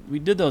we did? We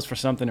did those for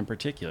something in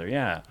particular.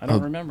 Yeah, I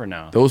don't remember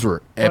now. Those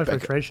were Probably for a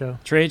epic. trade show.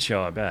 Trade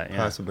show, I bet. Yeah.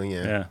 Possibly,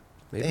 yeah. Yeah.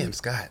 Maybe. Damn,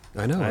 Scott.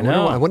 I know.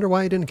 know. I wonder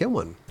why he didn't get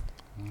one.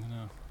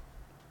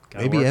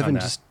 Gotta Maybe work on Evan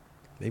that.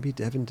 maybe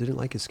Evan didn't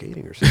like his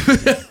skating or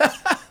something.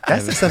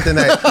 That's just something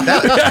that's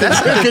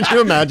Could you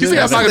imagine? He's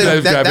like, I'm not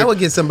gonna drive that it. would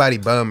get somebody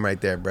bummed right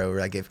there, bro.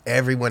 Like if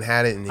everyone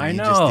had it and then I you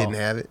know. just didn't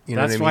have it. You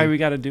know That's what I why mean? we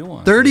got to do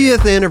one.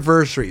 30th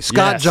anniversary.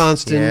 Scott Yes.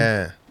 Johnston.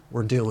 Yeah.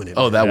 We're doing it.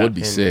 Oh, man. that Yeah. would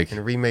be sick.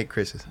 And remake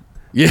Chris's.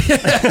 Yeah.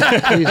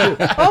 Please do.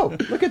 Oh,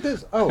 look at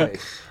this. Oh,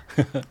 wait.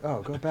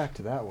 Oh, go back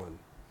to that one.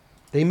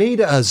 They made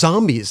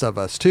zombies of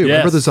us, too. Yes.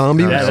 Remember the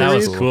zombie Yeah, that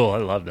was series? cool. I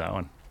love that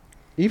one.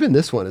 Even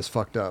this one is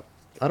fucked up.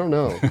 I don't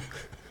know.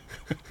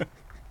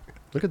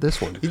 Look at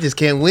this one. You just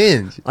can't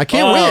win. I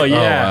can't Oh, win. yeah. Oh,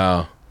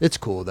 wow. It's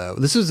cool, though.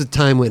 This was a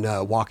time when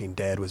Walking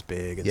Dead was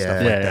big and stuff Yeah.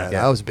 like Yeah, that.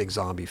 yeah. I was a big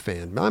zombie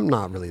fan. I'm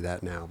not really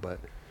that now, but...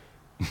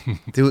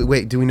 Do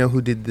we know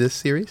who did this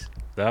series?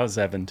 That was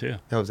Evan too.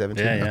 That was Evan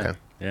too? Yeah, yeah, Okay.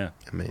 yeah,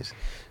 Amazing.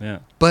 yeah.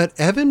 But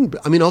Evan,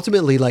 I mean,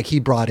 ultimately, like he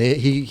brought it.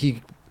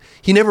 He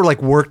never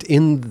like worked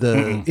in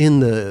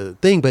the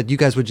thing, but you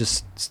guys would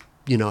just,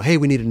 hey,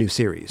 we need a new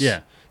series. Yeah.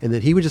 And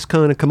then he would just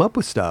kind of come up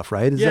with stuff,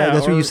 right? Yeah,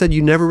 That's what or- you said.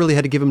 You never really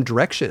had to give him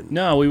direction.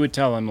 No, we would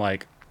tell him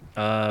like,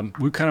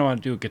 we kind of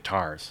want to do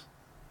guitars.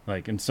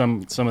 Like, and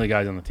some of the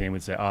guys on the team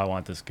would say, "Oh, I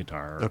want this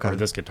guitar," or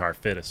this guitar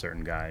fit a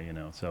certain guy,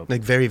 So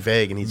Like very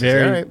vague, and he's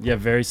very, just all right. yeah,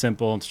 very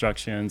simple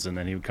instructions, and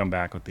then he would come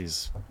back with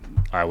these.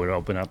 I would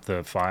open up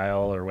the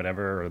file or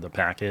whatever, or the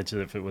package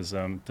if it was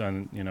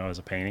done, as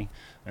a painting,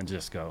 and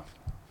just go,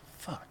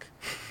 "Fuck,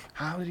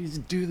 how did he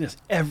do this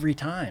every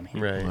time?"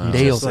 Right. He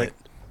Nails just, like, it.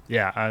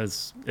 Yeah,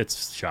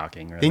 it's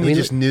shocking. Really. Then you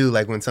just knew,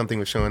 like, when something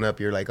was showing up,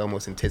 you're like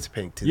almost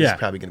anticipating this Yeah. is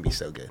probably going to be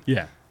so good.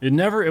 Yeah,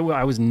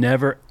 I was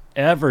never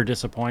ever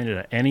disappointed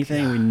at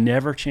anything. We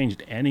never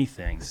changed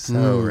anything.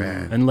 So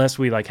rad. Unless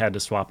we like had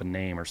to swap a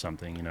name or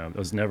something, It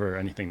was never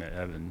anything that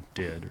Evan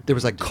did. There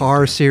was like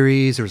car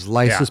series, there was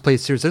license plate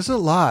series. There's a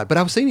lot. But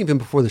I was saying even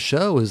before the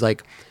show is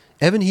like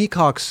Evan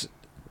Heacock's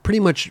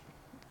pretty much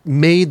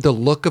made the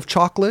look of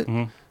chocolate.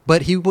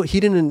 But he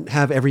didn't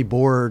have every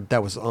board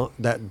that was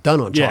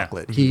done on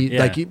chocolate.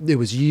 It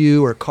was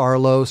you or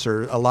Carlos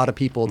or a lot of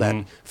people that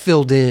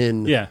filled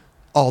in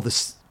all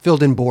this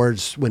filled in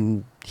boards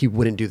when he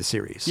wouldn't do the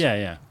series.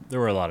 Yeah. There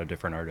were a lot of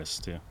different artists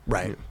too.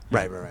 Right.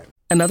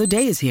 Another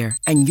day is here,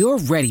 and you're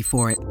ready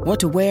for it. What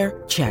to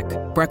wear? Check.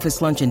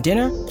 Breakfast, lunch, and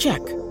dinner? Check.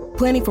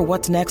 Planning for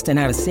what's next and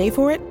how to save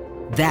for it?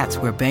 That's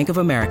where Bank of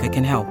America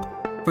can help.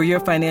 For your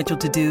financial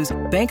to-dos,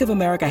 Bank of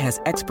America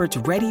has experts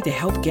ready to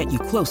help get you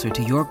closer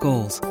to your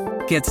goals.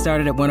 Get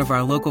started at one of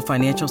our local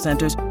financial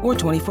centers or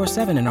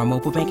 24/7 in our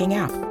mobile banking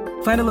app.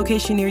 Find a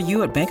location near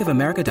you at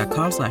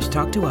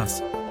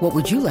bankofamerica.com/talktous. What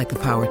would you like the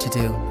power to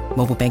do?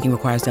 Mobile banking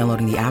requires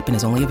downloading the app and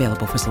is only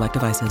available for select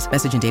devices.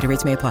 Message and data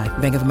rates may apply.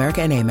 Bank of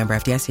America N.A., member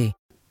FDIC.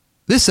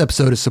 This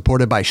episode is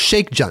supported by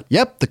Shake Junt.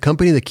 Yep, the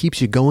company that keeps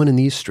you going in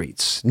these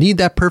streets. Need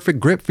that perfect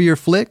grip for your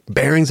flick?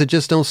 Bearings that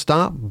just don't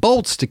stop?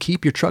 Bolts to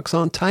keep your trucks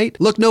on tight?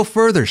 Look no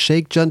further.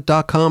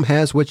 ShakeJunt.com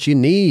has what you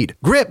need.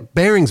 Grip,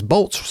 bearings,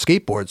 bolts,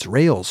 skateboards,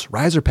 rails,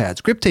 riser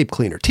pads, grip tape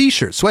cleaner,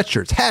 t-shirts,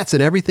 sweatshirts, hats,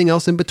 and everything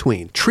else in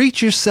between.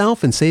 Treat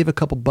yourself and save a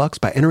couple bucks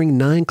by entering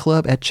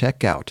 9Club at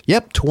checkout.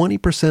 Yep,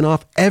 20%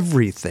 off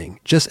everything.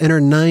 Just enter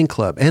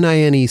 9Club,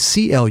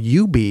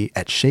 NINECLUB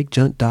at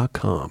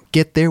ShakeJunt.com.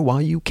 Get there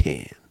while you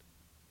can.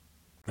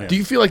 Yeah. Do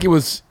you feel like it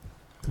was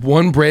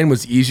one brand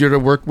was easier to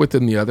work with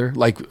than the other,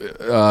 like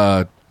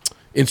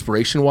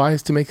inspiration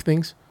wise to make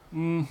things?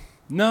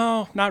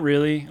 No, not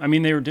really. I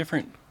mean, they were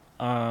different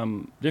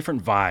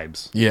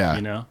vibes.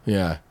 Yeah.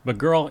 Yeah. But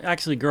Girl,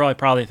 I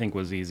probably think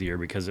was easier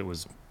because it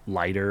was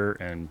lighter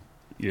and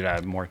you'd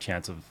have more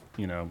chance of,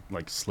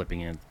 like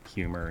slipping in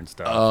humor and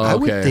stuff. I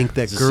would think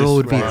that Just Girl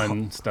would be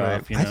fun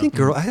stuff. I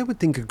would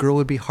think a Girl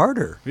would be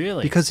harder.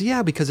 Really? Because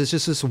it's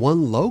just this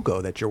one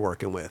logo that you're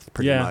working with,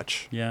 pretty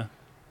much. Yeah.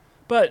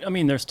 But I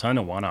mean, there's a ton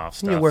of one-off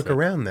stuff. You work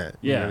around that.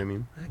 Yeah. You know what I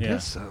mean? I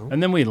guess so.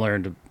 And then we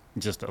learned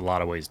just a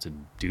lot of ways to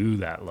do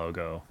that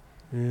logo.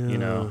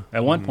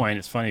 At one point,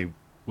 it's funny,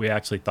 we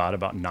actually thought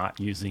about not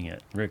using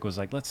it. Rick was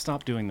like, let's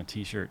stop doing the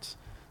t-shirts.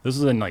 This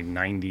was in like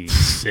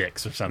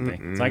 96 or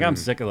something. It's like, I'm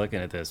sick of looking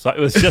at this. So it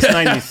was just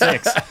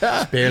 96.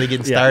 Barely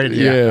getting started.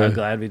 Yeah. I'm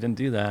glad we didn't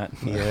do that.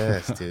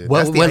 Yes, dude.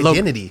 That's the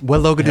identity.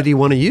 What logo did he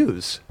want to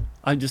use?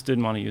 I just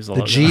didn't want to use the The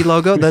logo. G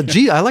logo?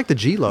 I like the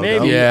G logo.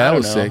 Maybe. Yeah, I that don't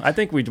was know. sick. I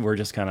think we were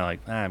just kind of like,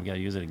 we got to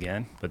use it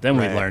again. But then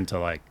we Right. learned to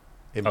like,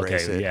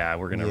 Embrace okay, it. yeah,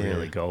 we're going to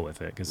really go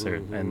with it.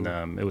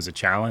 And it was a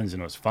challenge,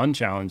 and it was a fun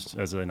challenge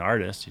as an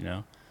artist,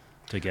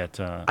 to get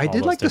I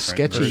did like the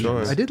sketchy.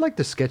 versions. I did like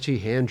the sketchy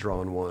hand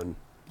drawn one.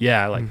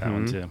 Yeah, I like that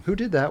one too. Who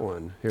did that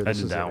one? Here, I this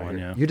did is that it right one,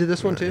 here. yeah. You did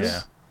this one too? Yeah.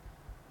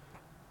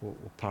 We'll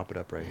pop it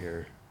up right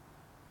here.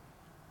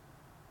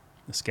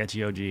 The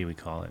sketchy OG, we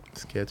call it.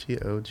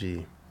 Sketchy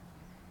OG.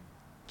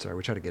 Sorry,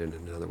 we try to get into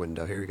another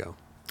window. Here we go.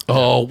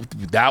 Oh,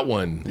 that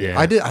one. Yeah.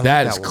 I That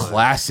like is one.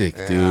 classic,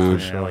 Yeah,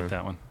 dude. Yeah, I like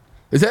that one.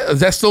 Is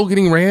that still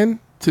getting ran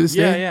to this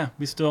Yeah, day? yeah.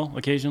 We still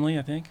occasionally,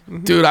 I think.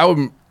 Dude,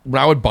 when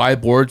I would buy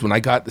boards, when I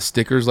got the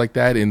stickers like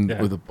that, that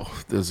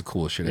was the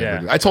coolest shit Yeah,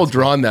 ever. I told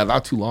Dron that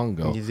not too long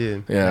ago. You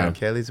did. Yeah.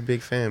 Kelly's a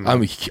big fan.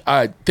 Man.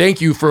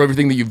 Thank you for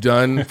everything that you've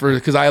done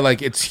because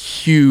it's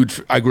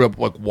huge. I grew up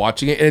like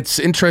watching it, and it's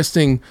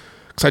interesting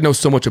because I know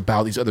so much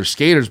about these other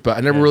skaters, but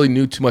I never really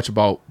knew too much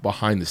about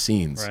behind the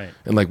scenes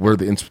and like where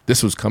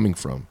this was coming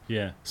from.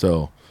 Yeah.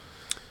 So,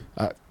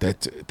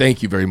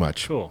 thank you very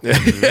much. Cool. Cool.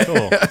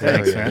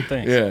 Thanks, man.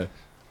 Thanks. Yeah.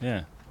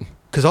 Yeah.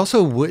 Because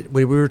also, when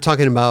we were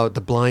talking about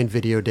the blind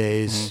video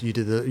days,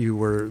 you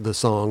were the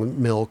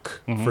song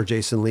 "Milk" for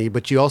Jason Lee,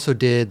 but you also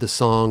did the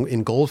song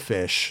in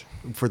Goldfish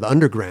for the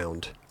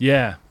underground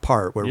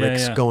part where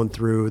Rick's going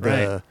through the.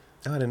 Right. Oh,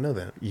 I didn't know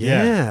that.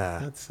 Yeah.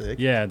 That's sick.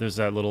 Yeah, there's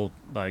that little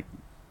like.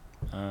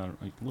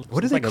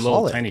 What do they like a call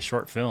little it? tiny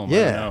short film. Yeah.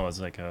 I don't know. It's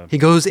like a. He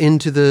goes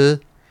into the.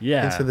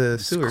 Yeah. Into the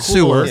sewer.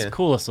 Sewer. It's the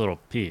coolest little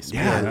piece.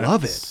 Yeah, I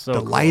love it. So The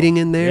cool. lighting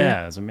in there.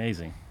 Yeah, it's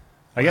amazing.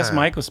 I guess Wow.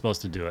 Mike was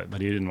supposed to do it,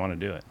 but he didn't want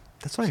to do it.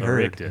 That's what I So heard.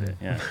 Rick did it.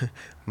 Yeah.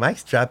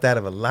 Mike's dropped out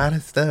of a lot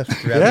of stuff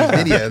throughout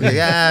these videos.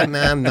 Like,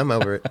 nah, I'm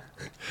over it.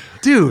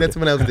 Dude, Let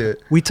someone else do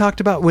it. we talked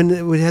about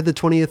when we had the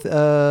 20th.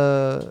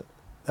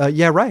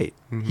 Yeah, right.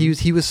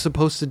 He was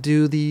supposed to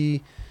do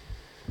the.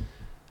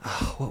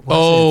 What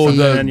was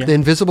it? The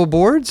invisible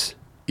boards.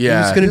 Yeah.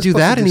 He was going to do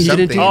that, and he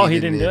didn't. something. Oh, He he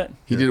didn't didn't do it.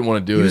 He didn't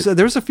want to do He was, it.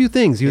 there was a few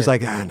things. He was Yeah.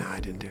 like, no, I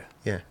didn't do it.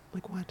 Yeah.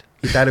 Like what?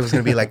 He thought it was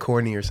going to be like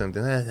corny or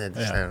something. I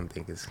don't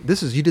think it's.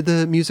 You did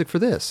the music for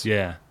this.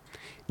 Yeah.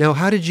 Now,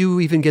 how did you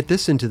even get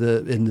this in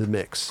the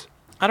mix?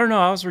 I don't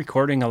know. I was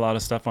recording a lot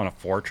of stuff on a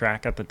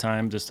 4-track at the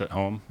time, just at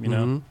home. You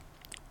know,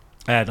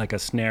 I had like a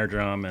snare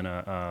drum and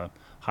a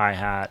hi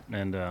hat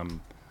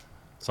and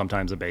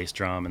sometimes a bass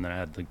drum, and then I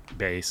had the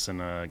bass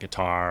and a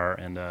guitar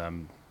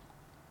and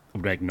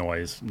would make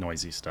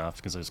noisy stuff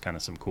because there's kind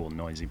of some cool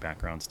noisy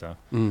background stuff.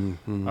 And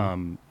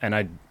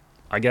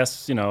I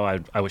guess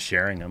I was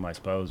sharing them, I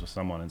suppose, with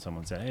someone, and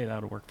someone said, "Hey,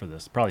 that would work for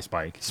this." Probably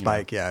Spike.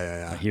 Spike,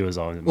 yeah. He was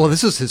always Well,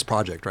 this is his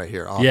project right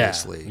here,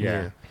 obviously.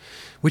 Yeah.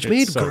 Which It's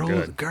made so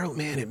good.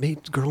 it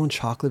made Girl and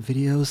Chocolate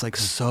videos like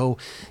so.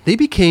 They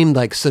became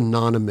like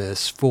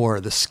synonymous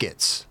for the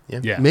skits.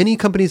 Yeah. Many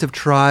companies have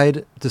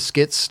tried the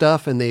skits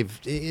stuff, and I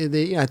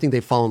think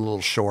they've fallen a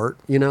little short.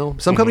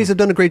 Some companies have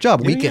done a great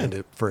job.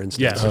 Weekend, for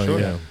instance. Yeah,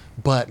 yeah.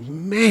 But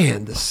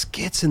man, the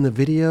skits in the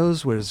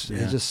videos was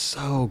just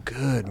so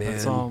good, man.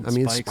 That's all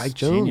Spike Spike's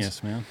Jones,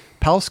 genius, man.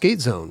 Powell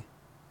Skate Zone.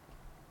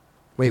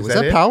 Wait, Is was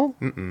that that it? Powell?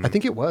 Mm-mm. I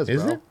think it was.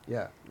 Is bro. it?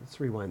 Yeah. Let's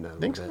rewind that.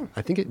 Think a little bit. so?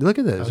 I think it. Look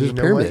at this. Oh, There's you a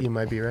know pyramid. what? You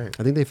might be right.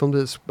 I think they filmed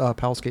it at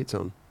Powell Skate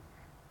Zone.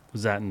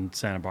 Was that in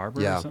Santa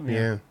Barbara Yeah. or something?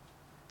 Yeah.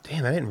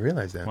 Damn, I didn't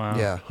realize that. Wow.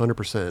 Yeah,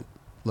 100%.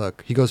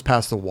 Look, he goes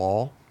past the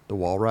wall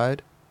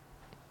ride.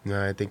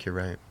 No, I think you're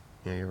right.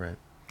 Yeah, you're right.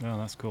 Oh,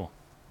 that's cool.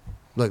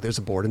 Look, there's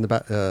a board in the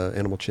back,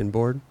 animal chin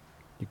board.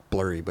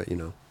 Blurry, but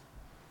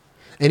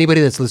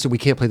Anybody that's listening, we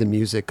can't play the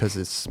music because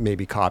it's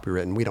maybe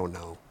copywritten. We don't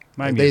know.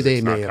 My They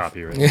music's not may have-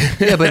 copyrighted.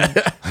 Yeah,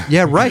 but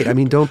yeah, right. I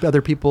mean, don't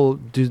other people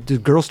do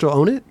girls still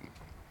own it?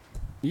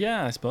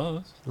 Yeah, I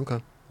suppose.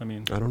 Okay, I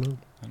mean, I don't know.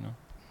 I don't know.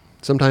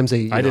 Sometimes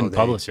they. I didn't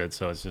publish it,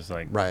 so it's just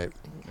like Right.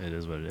 it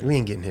is what it is. We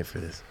ain't getting hit for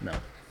this. No,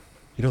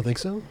 You don't think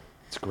so?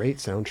 It's a great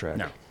soundtrack.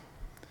 no.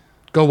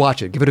 Go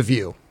watch it. Give it a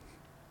view.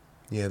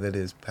 Yeah, that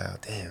is pal.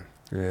 Damn.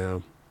 Yeah.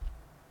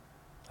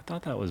 I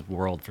thought that was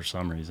World for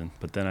some reason,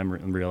 but then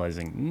I'm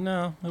realizing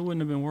no, it wouldn't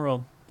have been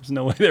World. There's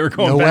no way they were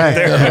going No back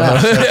way. there.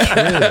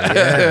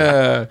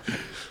 Yeah.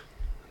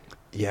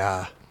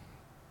 Yeah.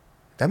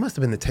 That must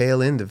have been the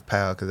tail end of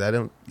POW because I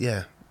don't.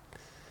 Yeah.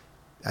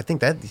 I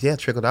think that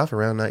trickled off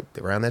around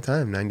that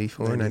time,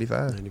 94,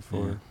 95.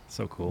 94. Yeah,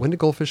 so cool. When did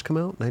Goldfish come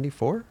out?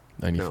 94?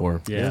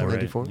 94. yeah, yeah, right.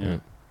 94. Yeah.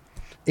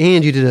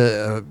 And you did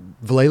a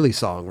Vallely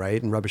song,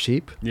 right? In Rubber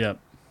Sheep? Yep.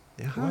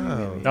 Yeah.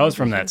 Wow. That was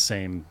from that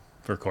same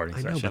recording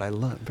I know, session. but I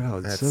love, bro.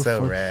 It's That's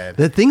so fun. rad.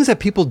 The things that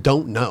people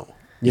don't know.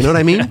 You know what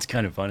I mean? That's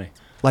kind of funny.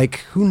 Like,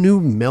 who knew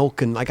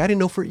Milk? And, like, I didn't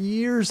know for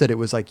years that it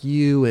was, like,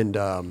 you and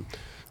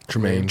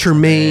Tremaine.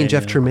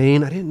 Jeff yeah.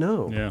 Tremaine. I didn't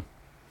know. Yeah. And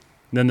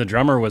then the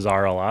drummer was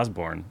R.L.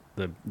 Osborne,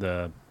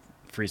 the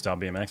Freestyle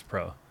BMX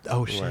pro,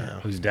 Oh, shit. Wow.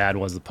 whose dad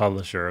was the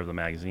publisher of the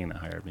magazine that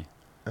hired me.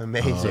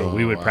 Amazing. So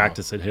we would wow.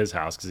 practice at his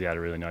house because he had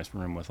a really nice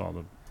room with all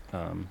the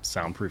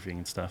soundproofing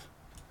and stuff.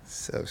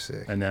 So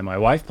sick. And then my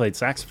wife played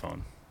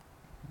saxophone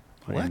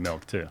What? in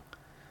Milk too.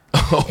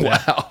 Oh,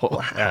 wow.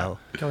 Yeah.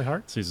 Kelly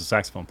Hart? She's a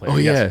saxophone player. Oh,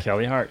 Yes, yeah.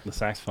 Kelly Hart, the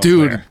saxophone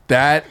Dude, player.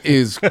 that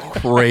is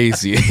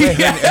crazy.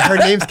 Her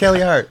name's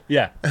Kelly Hart.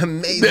 Yeah.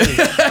 Amazing.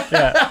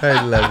 Yeah.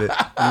 I love it.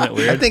 Isn't that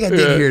weird? I think I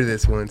did hear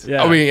this once.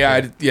 Yeah. I mean,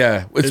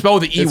 yeah. It's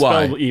spelled with EY. It's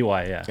spelled EY,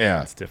 yeah.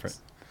 Yeah. It's different.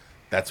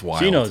 That's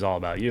wild. She knows all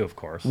about you, of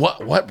course.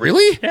 What?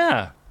 Really?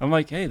 Yeah. I'm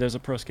like, hey, there's a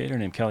pro skater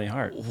named Kelly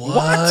Hart.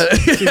 What?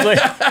 She's like,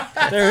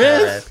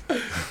 there is.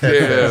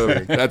 Yeah,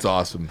 that's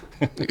awesome.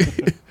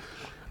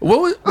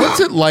 What's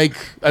it like?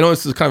 I know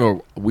this is kind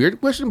of a weird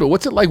question, but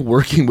what's it like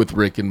working with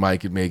Rick and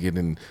Mike and Megan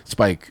and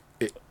Spike?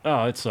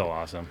 It's so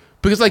awesome.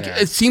 Because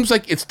it seems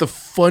like it's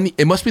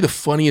it must be the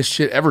funniest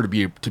shit ever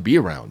to be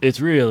around. It's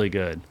really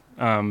good.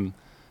 I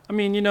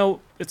mean,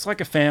 it's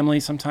like a family.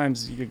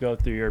 Sometimes you could go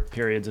through your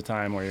periods of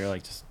time where you're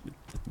like, just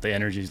the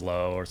energy's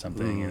low or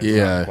something. And it's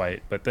not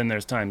quite. But then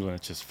there's times when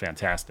it's just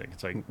fantastic.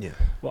 It's like,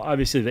 well,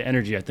 obviously the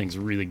energy I think is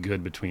really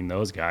good between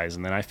those guys,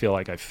 and then I feel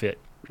like I fit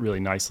really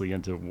nicely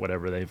into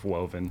whatever they've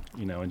woven,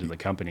 into the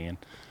company,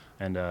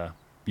 and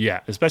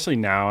especially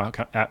now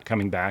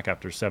coming back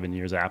after 7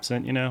 years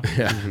absent,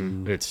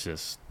 it's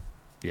just.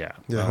 Yeah.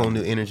 There's a whole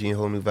new energy and a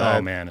whole new vibe.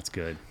 Oh, man, it's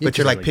good. But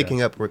you're like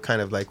picking up where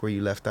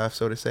you left off,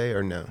 so to say,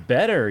 or no?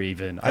 Better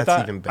even.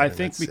 Even better. I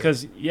think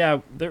because,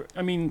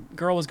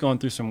 Girl was going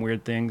through some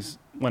weird things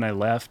when I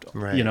left,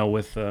 right.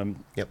 With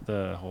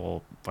the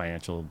whole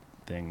financial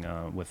thing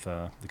with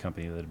the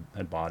company that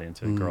had bought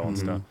into Girl and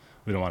stuff.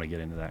 We don't want to get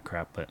into that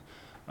crap, but...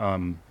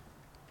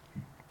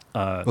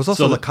 it was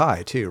also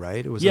Lakai, too,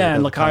 right? It was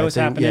and Lakai was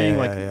thing. happening.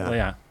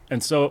 Yeah.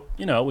 And so,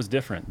 it was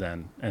different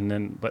then.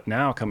 But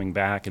now coming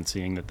back and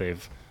seeing that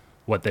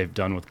what they've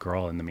done with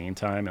Girl in the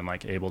meantime and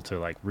like able to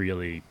like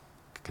really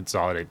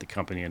consolidate the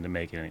company into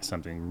making it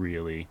something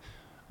really,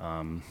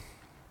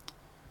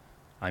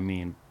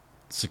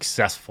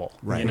 successful,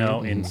 right.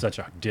 In such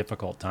a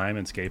difficult time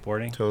in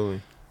skateboarding. Totally.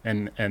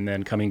 And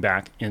then coming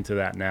back into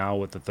that now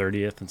with the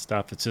 30th and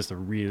stuff, it's just a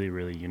really,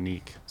 really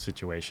unique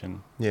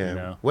situation.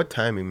 Yeah. What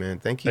timing, man.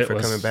 Thank you for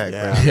coming back,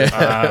 bro.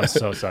 I'm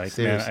so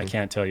psyched, man. I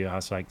can't tell you how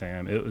psyched I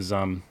am. It was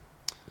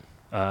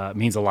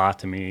means a lot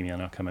to me,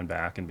 coming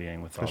back and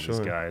being with all these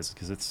guys,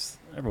 because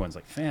everyone's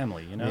like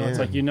family, It's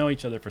like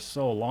each other for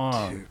so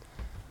long. Dude.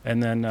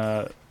 And then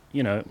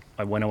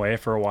I went away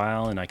for a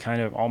while and I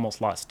kind of almost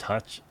lost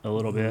touch a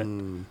little bit.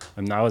 And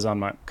I was on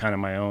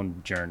my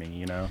own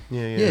journey, Yeah.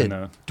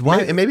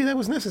 And maybe that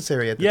was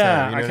necessary at the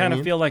time. I kind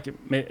of feel like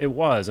it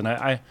was. And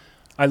I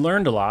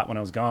learned a lot when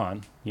I was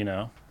gone,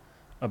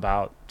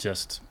 about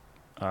just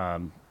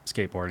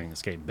skateboarding, the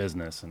skate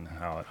business and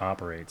how it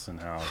operates and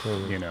how,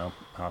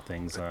 how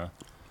things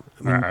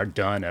are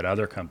done at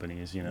other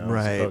companies,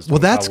 Right. Well,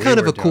 that's kind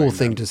of a cool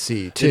thing to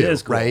see too, it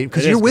is cool. Right?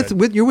 Because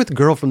you're with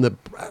Girl from the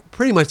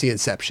pretty much the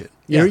inception.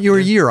 You're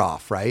a year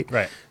off, right?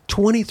 Right.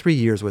 23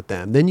 years with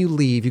them. Then you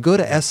leave. You go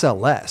to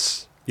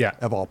SLS. Yeah.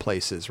 Of all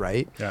places,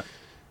 right? Yeah.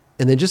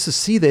 And then just to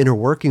see the inner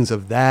workings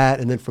of that,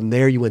 and then from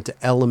there you went to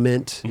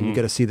Element, and you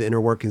got to see the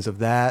inner workings of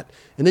that,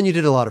 and then you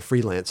did a lot of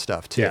freelance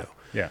stuff too.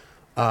 Yeah.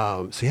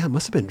 It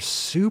must have been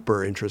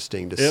super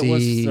interesting to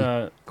see. It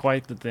was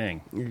quite the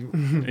thing,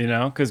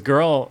 because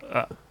Girl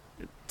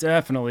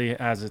definitely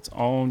has its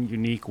own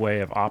unique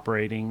way of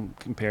operating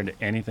compared to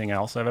anything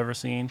else I've ever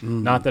seen.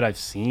 Not that I've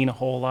seen a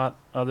whole lot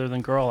other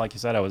than Girl. Like you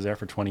said, I was there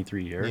for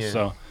 23 years.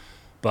 Yeah.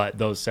 But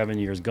those 7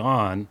 years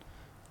gone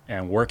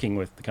and working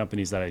with the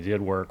companies that I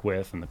did work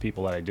with and the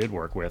people that I did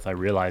work with, I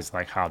realized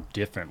like how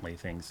differently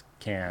things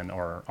can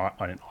or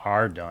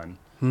are done.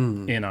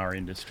 In our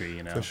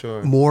industry, For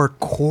sure. More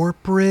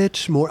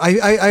corporate, more.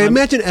 I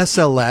imagine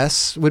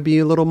SLS would be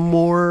a little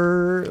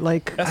more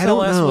like I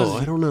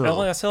don't know.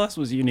 SLS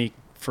was unique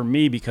for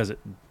me because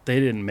they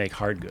didn't make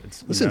hard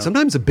goods. Listen,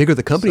 sometimes the bigger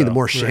the company, the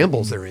more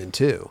shambles they're in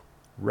too.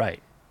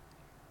 Right.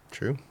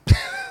 True.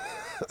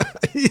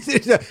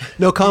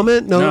 No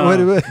comment. No, not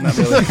really.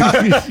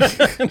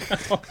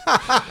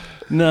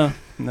 No,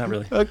 not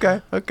really.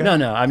 Okay.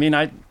 No. I mean,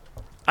 I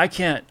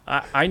can't.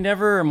 I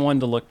never am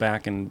one to look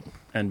back and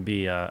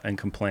be and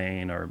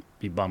complain or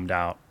be bummed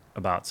out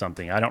about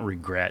something. I don't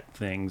regret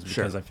things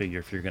because I figure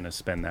if you're going to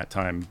spend that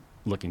time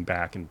looking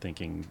back and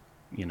thinking,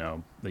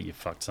 that you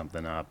fucked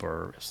something up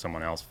or if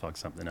someone else fucked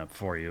something up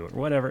for you or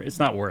whatever, it's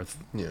not worth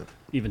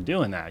even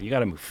doing that. You got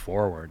to move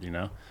forward,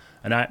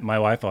 And my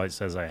wife always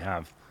says I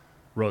have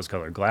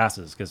rose-colored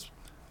glasses because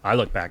I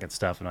look back at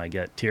stuff and I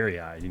get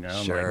teary-eyed, I'm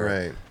like,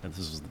 right. This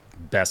is the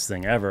best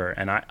thing ever,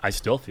 and I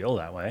still feel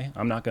that way.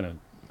 I'm not gonna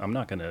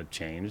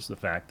change the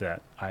fact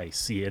that I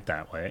see it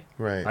that way.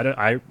 Right.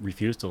 I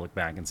refuse to look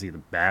back and see the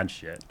bad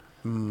shit.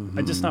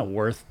 It's just not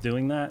worth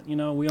doing that.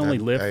 We only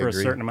live for a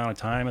certain amount of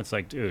time. It's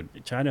like, dude,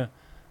 try to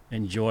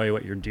enjoy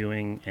what you're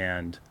doing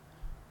and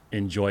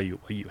enjoy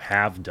what you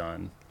have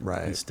done,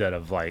 right? Instead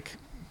of like,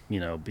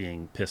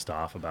 being pissed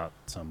off about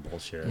some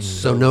bullshit.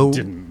 So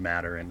didn't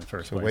matter in the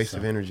first place. A waste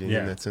of energy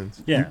in that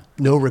sense. Yeah.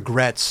 No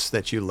regrets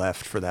that you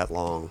left for that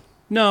long.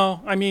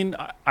 No, I mean,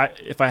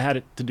 if I had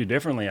it to do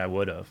differently, I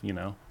would have,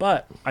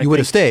 But you would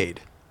have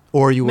stayed,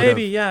 or you would have.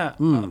 Maybe, yeah.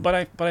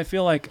 But I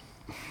feel like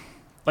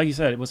you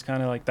said, it was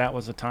kind of like that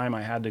was a time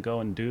I had to go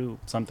and do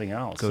something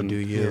else. Do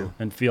you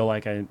and feel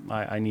like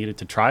I needed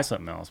to try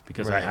something else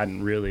because I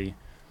hadn't really,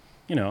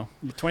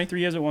 23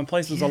 years at one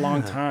place is a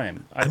long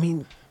time. I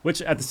mean,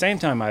 which at the same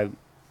time God,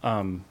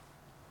 I'm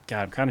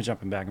kind of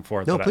jumping back and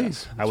forth. No, but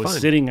please. I was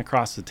sitting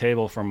across the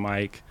table from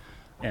Mike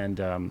and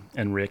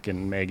Rick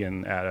and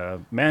Megan at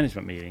a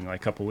management meeting like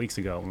a couple of weeks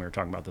ago when we were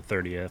talking about the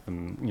 30th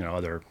and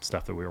other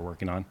stuff that we were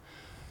working on,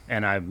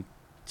 and I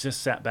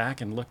just sat back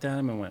and looked at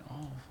him and went,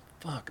 "Oh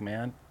fuck,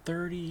 man,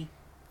 30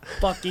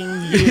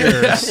 fucking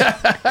years.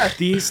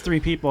 These 3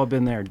 people have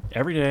been there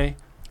every day,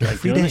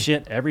 like doing the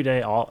shit every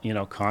day, all,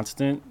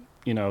 constant,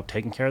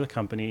 taking care of the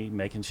company,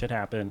 making shit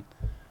happen.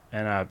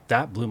 And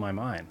that blew my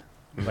mind.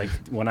 Like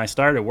when I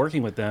started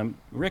working with them,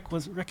 Rick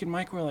and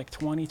Mike were like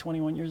 20,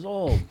 21 years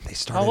old. They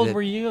started. How old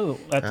were you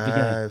at the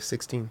beginning?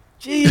 16.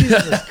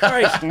 Jesus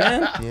Christ,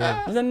 man.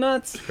 Yeah. Isn't that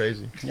nuts? It's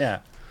crazy. Yeah.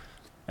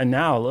 And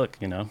now look,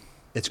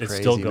 it's crazy,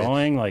 still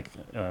going. Man. Like,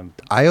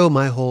 I owe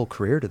my whole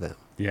career to them.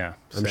 yeah.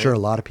 I'm sure a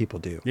lot of people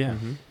do. Yeah.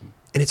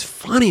 And it's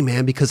funny,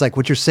 man, because like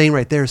what you're saying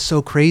right there is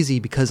so crazy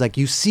because like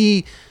you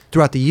see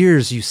throughout the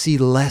years, you see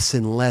less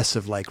and less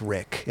of like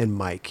Rick and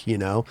Mike,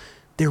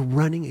 They're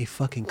running a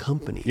fucking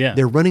company. Yeah.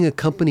 They're running a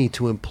company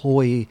to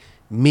employ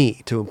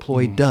me, to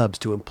employ Dubs,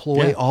 to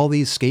employ all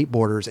these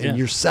skateboarders and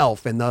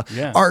yourself and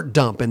the art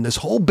dump and this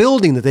whole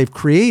building that they've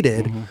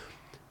created.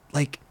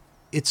 Like,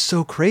 it's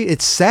so crazy.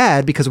 It's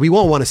sad because we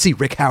won't want to see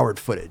Rick Howard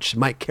footage,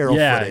 Mike Carroll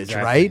footage,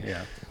 exactly. right?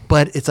 Yeah.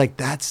 But it's like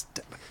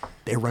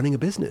they're running a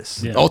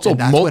business. Yeah. Also,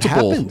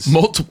 multiple businesses.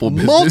 Multiple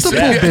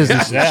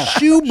businesses.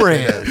 Shoe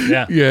brand.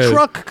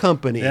 Truck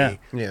company.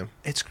 Yeah.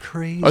 It's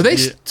crazy. Are they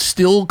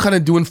still kind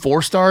of doing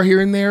 4-star here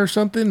and there or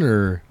something?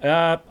 Or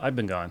I've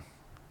been gone.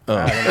 Good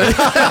answer.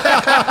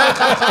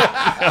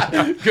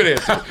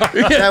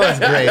 That was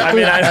great. I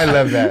mean, I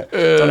love that.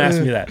 Don't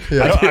ask me that.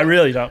 I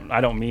really don't.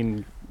 I don't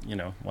mean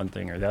one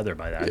thing or the other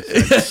by that.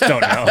 I just don't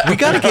know. We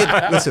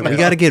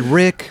gotta get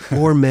Rick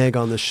or Meg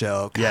on the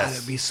show. God,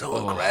 it'd be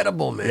so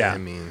incredible, man. Yeah. I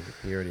mean,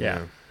 you already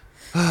know.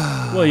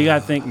 Well, you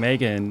gotta think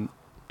Megan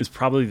is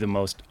probably the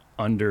most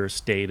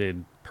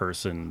understated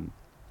person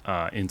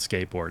in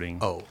skateboarding.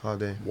 Oh, all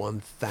day.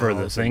 1,000%. For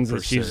the things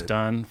that she's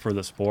done for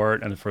the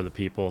sport and for the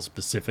people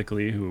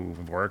specifically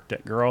who've worked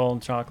at Girl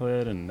and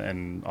Chocolate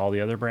and all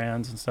the other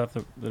brands and stuff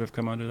that have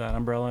come under that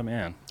umbrella,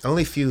 man.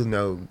 Only few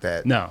know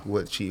that. No.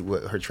 What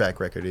her track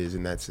record is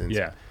in that sense.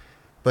 Yeah.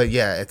 But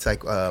yeah, it's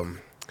like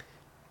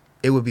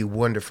it would be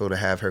wonderful to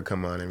have her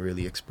come on and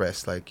really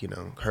express like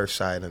her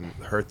side and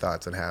her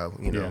thoughts on how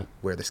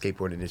where the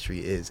skateboard industry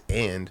is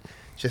and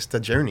just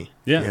the journey.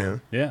 Yeah.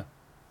 Yeah.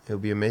 It'll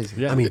be amazing.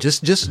 Yeah. I mean,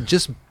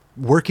 just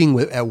working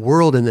at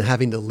World and then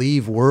having to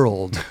leave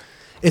World.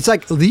 It's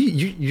like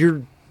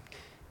you're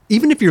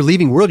even if you're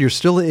leaving World, you're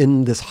still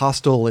in this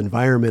hostile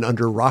environment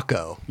under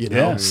Rocco.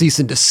 Cease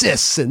and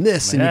desists and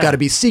this, and you got to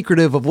be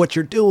secretive of what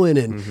you're doing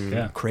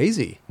and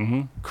crazy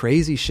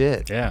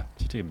shit. Yeah,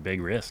 she took a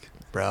big risk,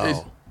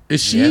 bro.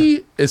 Is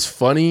she as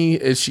funny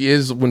as she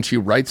is when she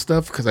writes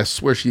stuff? Because I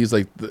swear she's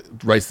like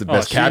writes the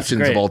best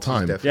captions of all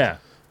time. Yeah.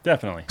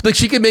 Definitely. Like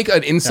she can make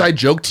an inside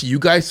joke to you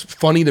guys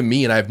funny to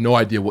me, and I have no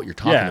idea what you're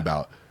talking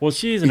about. Well,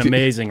 she's an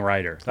amazing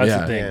writer.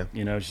 That's the thing.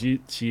 Yeah. She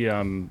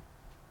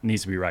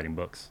needs to be writing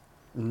books.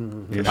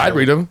 I'd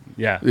read them.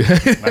 Yeah.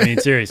 I mean,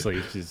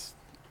 seriously, she's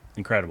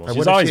incredible.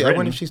 She's always written. I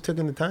wonder if she's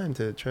taken the time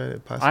to try to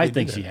possibly. I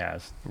think she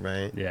has.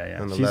 Right.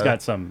 Yeah. She's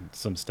got some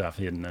stuff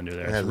hidden under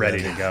there. It's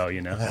ready to go.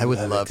 I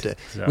would love to.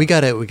 So. We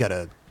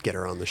gotta get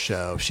her on the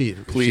show.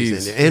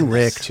 Please, and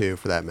Rick too,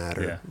 for that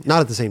matter. Yeah. Not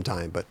at the same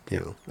time, but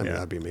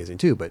that'd be amazing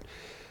too. But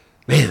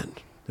man,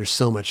 there's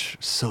so much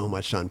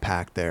to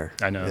unpack there.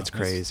 I know it's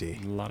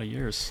crazy. A lot of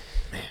years.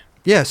 Man.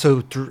 Yeah.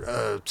 So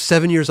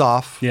 7 years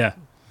off. Yeah.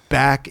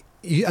 Back.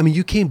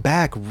 You came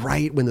back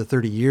right when the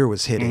 30-year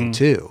was hitting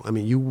too. I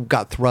mean, you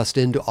got thrust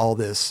into all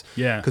this.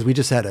 Yeah. Because we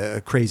just had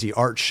a crazy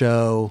art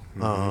show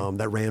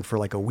that ran for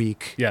like a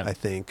week. Yeah. I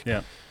think.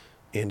 Yeah.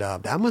 And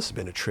that must have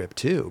been a trip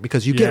too,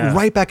 because you get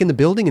right back in the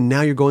building, and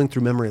now you're going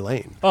through memory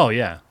lane. Oh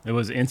yeah, it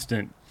was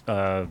instant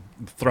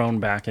thrown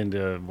back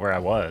into where I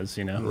was.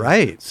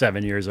 Right.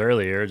 7 years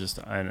earlier,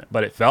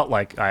 but it felt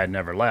like I had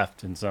never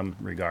left in some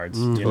regards.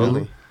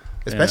 Totally.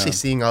 Especially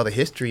seeing all the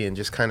history and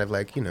just kind of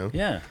like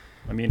Yeah.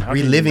 I mean, how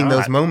reliving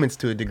those moments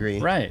to a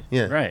degree. Right.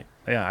 Yeah. Right.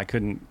 Yeah. I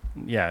couldn't.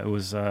 Yeah. It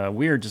was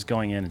weird just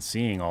going in and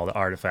seeing all the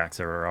artifacts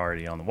that were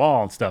already on the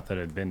wall and stuff that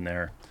had been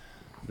there.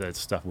 The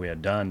stuff we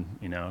had done,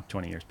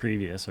 20 years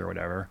previous or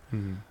whatever.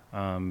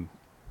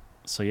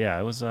 So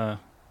yeah, it's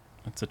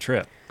a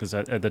trip because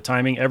at the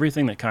timing,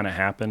 everything that kind of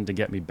happened to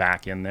get me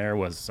back in there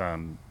was,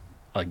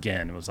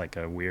 again, it was like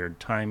a weird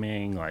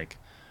timing, like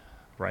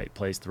right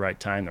place, the right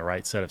time, the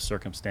right set of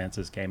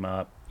circumstances came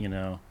up,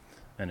 and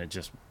it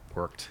just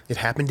worked. It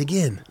happened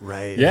again.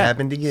 Right. Yeah. It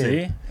happened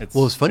again. See?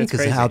 Well, it's funny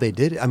because how they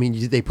did it. I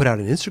mean, they put out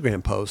an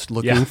Instagram post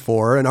looking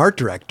for an art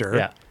director.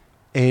 Yeah.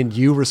 And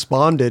you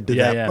responded to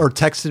that, or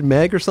texted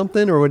Meg or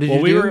something, or what did you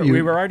do?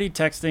 We were already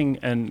texting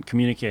and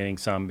communicating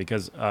some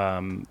because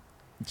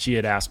she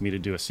had asked me to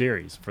do a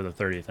series for the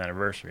 30th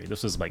anniversary.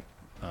 This was like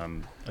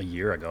a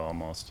year ago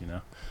almost,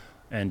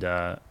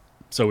 and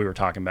so we were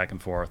talking back and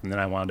forth. And then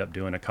I wound up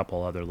doing a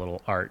couple other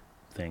little art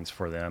things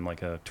for them,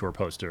 like a tour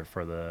poster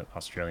for the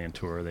Australian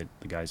tour that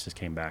the guys just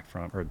came back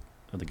from, or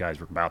the guys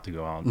were about to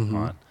go out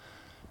on,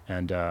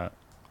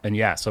 and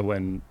yeah, so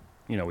when.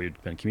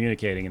 We'd been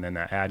communicating, and then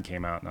that ad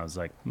came out, and I was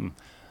like,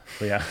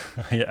 So yeah,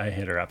 I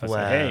hit her up. I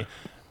said, hey,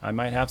 I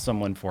might have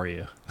someone for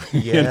you.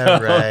 Yeah,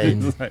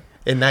 right.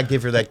 And not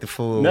give her like the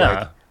full,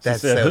 She said,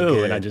 so who?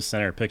 good. And I just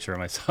sent her a picture of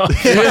myself.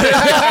 Did you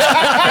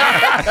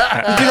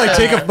like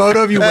take a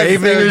photo of you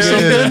waving or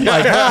something?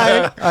 Like,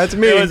 hi, that's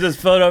me. It was this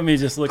photo of me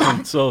just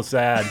looking so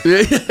sad.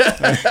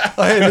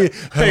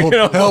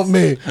 Help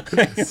me.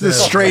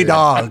 This stray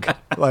dog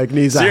like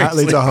needs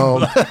a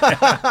home.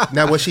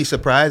 Now, was she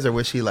surprised or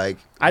was she like?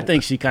 I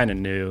think she kind of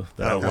knew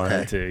that I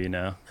wanted to, you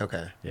know?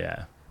 Okay.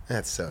 Yeah.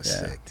 That's so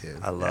sick,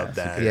 dude. I love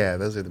that. Yeah,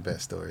 those are the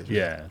best stories. Right?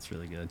 Yeah, it's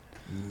really good.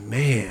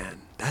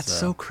 Man, that's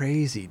so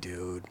crazy,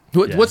 dude.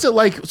 What's it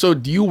like? So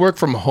do you work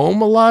from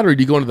home a lot, or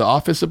do you go into the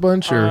office a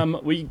bunch?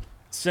 Or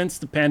Since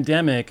the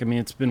pandemic, I mean,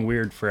 it's been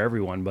weird for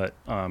everyone, but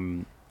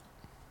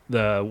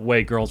the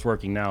way girls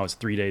working now is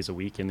 3 days a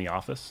week in the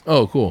office.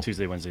 Oh, cool.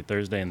 Tuesday, Wednesday,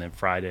 Thursday, and then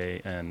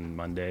Friday and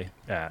Monday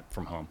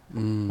from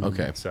home.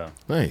 Okay. So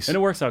nice. And it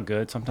works out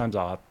good. Sometimes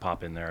I'll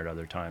pop in there at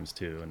other times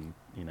too, and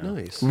you know.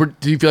 Nice.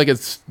 Do you feel like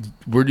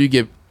where do you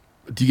get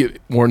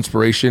more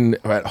inspiration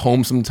at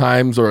home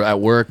sometimes or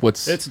at work?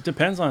 It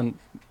depends on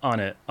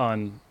it.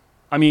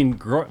 I mean,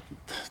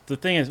 the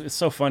thing is, it's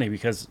so funny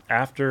because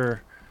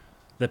after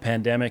the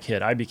pandemic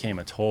hit, I became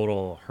a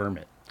total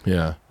hermit.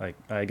 Yeah. Like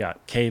I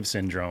got cave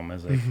syndrome,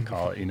 as they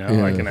call it, you know,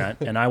 like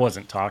and I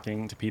wasn't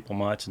talking to people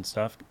much and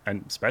stuff,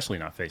 and especially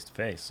not face to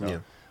face.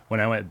 So when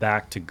I went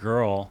back to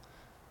Girl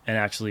and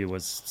actually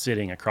was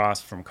sitting across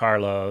from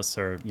Carlos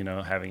or, you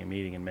know, having a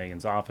meeting in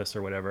Megan's office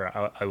or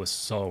whatever, I was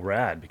so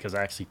rad because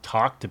I actually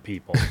talked to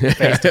people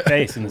face to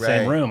face in the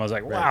same room. I was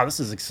like, wow, this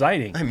is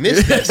exciting. I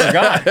missed this.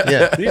 I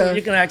forgot.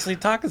 You can actually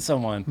talk to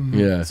someone.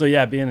 Yeah. So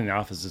yeah, being in the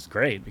office is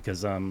great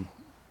because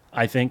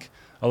I think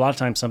a lot of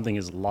times something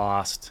is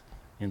lost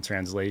in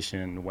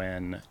translation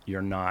when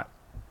you're not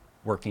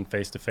working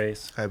face to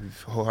face. I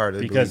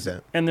wholeheartedly believe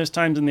that. And there's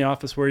times in the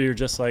office where you're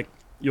just like,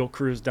 you'll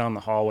cruise down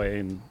the hallway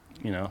and,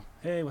 you know,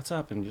 hey, what's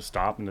up? And just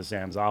stop into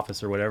Sam's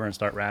office or whatever and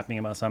start rapping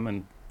about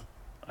something.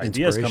 And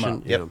ideas come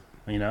up. Yep.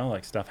 You know,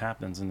 like stuff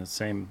happens in the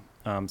same.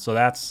 So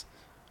that's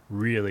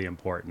really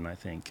important, I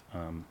think,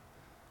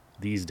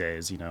 these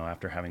days, you know,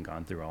 after having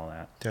gone through all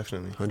that.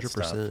 Definitely.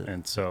 100%.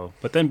 And so,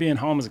 but then being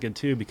home is good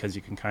too because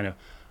you can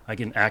I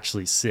can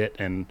actually sit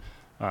and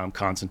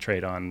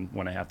concentrate on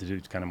when I have to do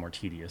kind of more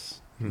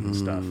tedious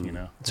stuff, you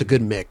know. It's a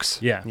good mix.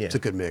 Yeah. It's a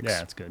good mix.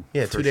 Yeah, it's good.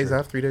 Yeah, 2 days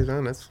off, 3 days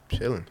on. That's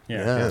chilling.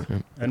 Yeah.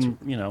 And,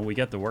 you know, we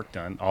get the work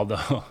done,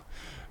 although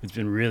it's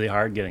been really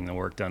hard getting the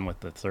work done with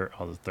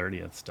all the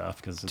 30th stuff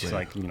because it's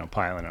like, you know,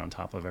 piling on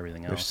top of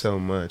everything else. There's so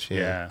much.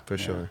 For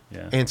sure.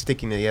 Yeah. And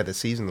sticking to, the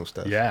seasonal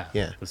stuff. Yeah.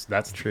 Yeah.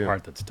 That's the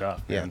part that's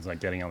tough. Yeah. It's like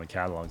getting all the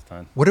catalogs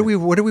done. What are we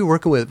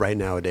working with right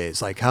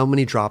nowadays? Like how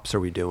many drops are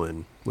we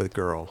doing with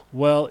Girl?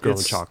 Well, Girl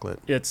and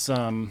Chocolate. It's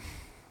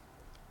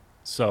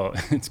so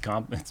it's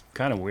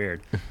kind of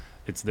weird.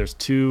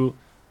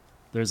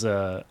 There's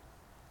a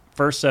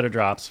first set of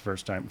drops,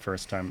 first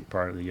time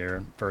part of the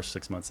year, first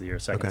 6 months of the year,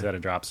 second set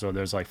of drops. So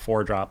there's like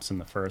 4 drops in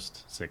the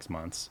first 6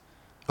 months.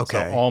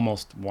 Okay. So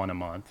almost one a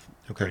month,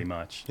 pretty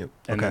much. Yep.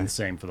 And then the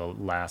same for the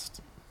last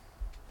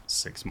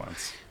 6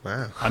 months.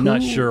 Wow. I'm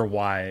not sure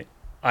why.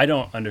 I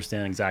don't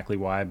understand exactly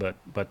why, but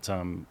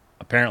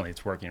apparently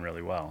it's working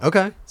really well.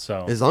 Okay.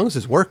 So as long as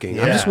it's working.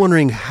 I'm just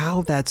wondering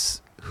how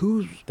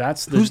who's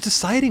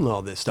deciding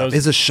all this stuff?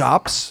 Is the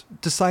shops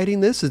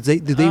deciding this? Do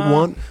they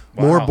want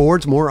more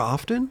boards more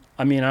often?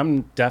 I mean,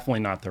 I'm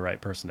definitely not the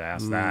right person to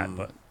ask that,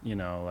 but you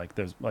know, like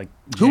there's like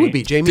who would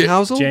be Jamie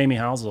Housel? Jamie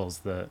Housel's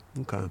the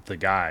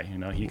guy. You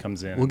know, he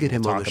comes in. We'll get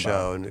him on the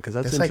show because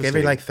that's like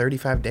every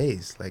 35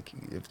 days. Like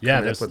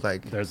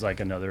there's like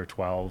another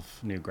 12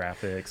 new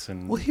graphics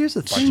and. Well, here's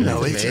the thing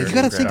though, you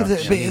got to think of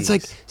it. It's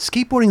like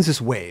skateboarding's this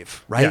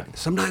wave, right? Yeah.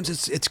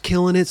 Sometimes it's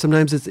killing it.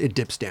 Sometimes it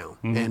dips down,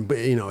 and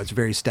you know it's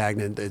very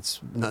stagnant.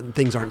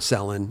 Things aren't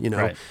selling. You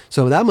know,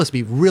 so that must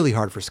be really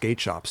hard for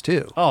skate shops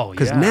too. Oh,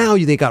 because now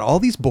they got all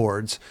these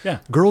boards. Yeah.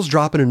 Girls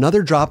dropping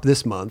another drop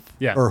this month.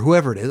 Yeah. Or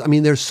whoever it is. I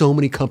mean, there's so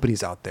many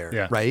companies out there,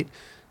 yeah. right?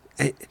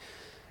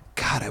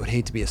 God, I would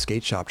hate to be a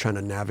skate shop trying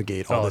to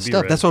navigate all this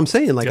stuff. That's what I'm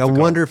saying. Like, difficult. I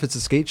wonder if it's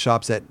the skate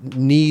shops that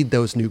need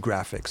those new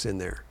graphics in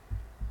there.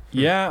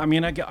 Yeah, I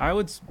mean, I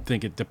would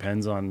think it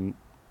depends on.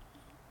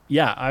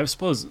 Yeah, I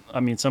suppose.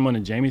 I mean, someone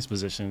in Jamie's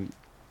position,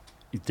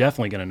 you're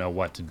definitely going to know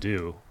what to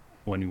do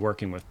when you're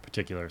working with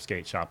particular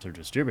skate shops or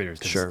distributors.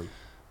 Sure.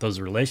 Those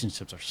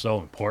relationships are so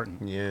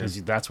important. Yeah. Because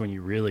that's when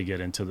you really get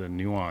into the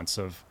nuance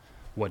of.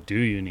 What do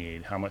you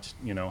need? How much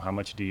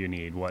do you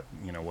need? What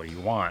do you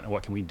want?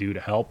 What can we do to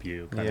help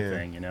you kind of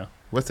thing, you know?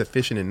 What's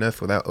efficient enough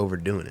without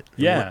overdoing it?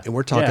 Yeah. And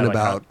we're talking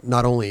about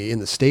not only in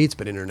the States,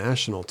 but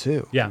international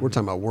too. Yeah. We're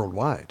talking about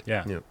worldwide.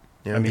 Yeah.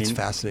 Yeah. I mean, it's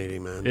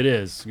fascinating, man. It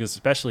is, because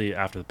especially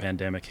after the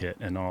pandemic hit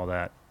and all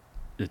that,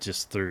 it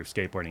just threw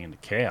skateboarding into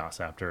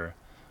chaos after,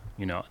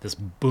 you know, this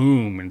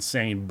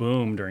insane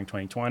boom during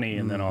 2020,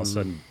 and then all of a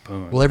sudden,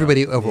 boom. Well,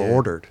 everybody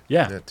over-ordered.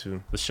 Yeah. That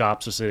too. The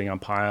shops are sitting on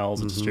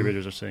piles, the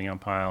distributors are sitting on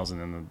piles, and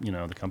then,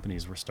 the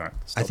companies were starting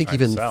I think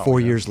even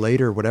 4 years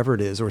later, whatever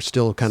it is, we're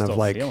still kind of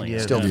like,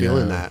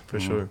 feeling that. For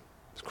sure.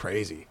 It's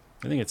crazy.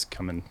 I think it's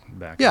coming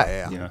back.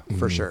 Yeah.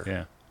 For sure.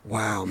 Yeah.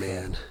 Wow,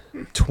 man.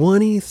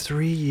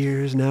 23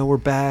 years, now we're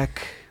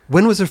back.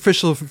 When was the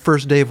official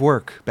first day of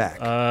work back?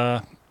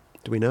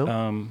 Do we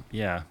know?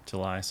 Yeah,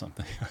 July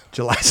something.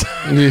 July.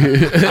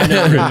 I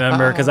don't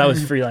remember because I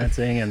was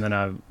freelancing, and then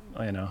I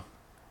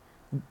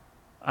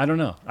don't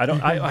know.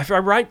 I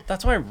write.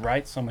 That's why I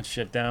write so much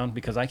shit down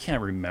because I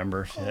can't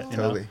remember shit. You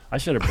know? I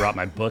should have brought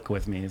my book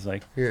with me. It's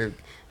like,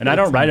 and I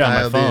don't write it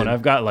on my phone.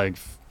 I've got like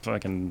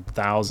fucking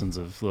thousands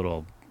of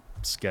little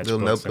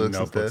sketchbooks and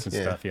notebooks and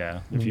stuff. Yeah.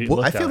 If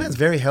you I feel that's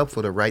very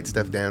helpful to write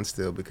stuff down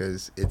still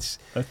because that's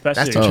the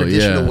Especially-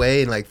 traditional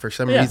way, and like for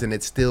some reason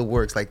it still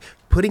works. Like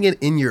putting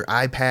it in your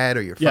iPad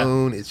or your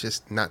phone, it's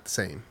just not the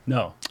same.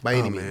 No, by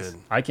any means.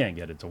 I can't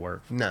get it to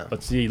work. No,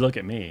 but see, look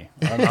at me.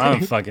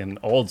 I'm fucking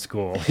old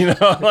school. You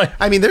know, like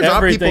I mean, there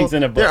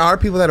are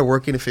people that are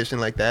working efficient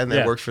like that, and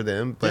that works for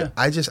them. But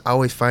I just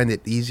always find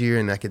it easier,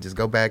 and I could just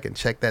go back and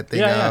check that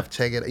thing off,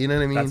 check it. You know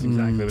what I mean? That's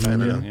exactly what I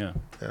do.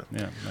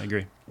 Yeah, I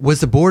agree. Was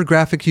the board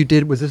graphic you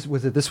did? Was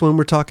it this one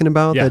we're talking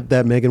about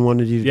that Megan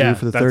wanted you to do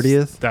for the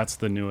 30th? That's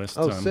the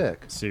newest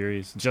sick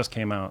series. Just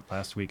came out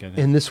last week, I think.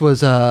 And this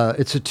was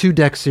it's a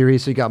 2-deck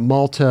series. So you got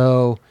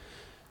Malto.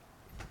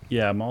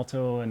 Yeah,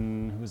 Malto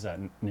and who's that?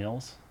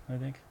 Niels, I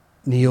think.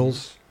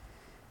 Niels.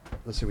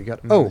 Let's see, we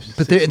got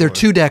but they're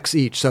 2 decks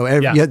each. So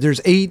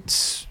there's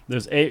 8.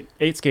 There's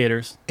eight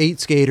skaters.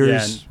 8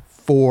 skaters.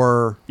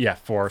 Four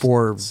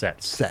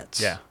sets.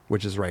 Yeah,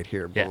 which is right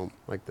here. Boom,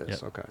 like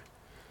this. Yep. Okay.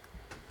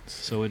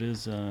 So it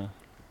is.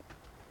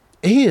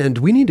 And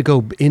we need to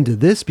go into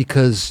this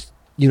because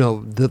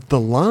the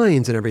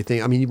lines and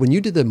everything. I mean, when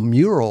you did the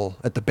mural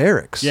at the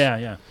barracks.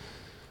 Yeah.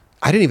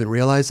 I didn't even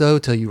realize though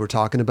till you were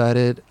talking about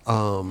it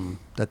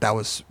that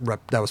was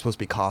supposed to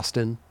be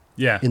Costin.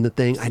 Yeah. In the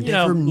thing, I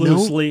never know.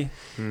 Loosely.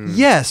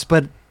 Yes,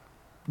 but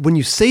when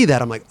you say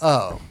that, I'm like,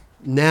 oh.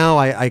 Now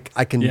I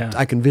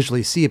can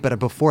visually see it, but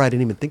before I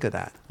didn't even think of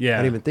that. Yeah. I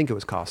didn't even think it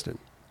was Costin.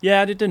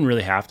 Yeah, it didn't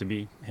really have to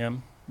be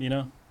him,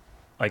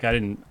 Like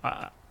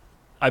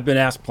I've been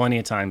asked plenty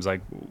of times,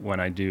 like when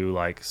I do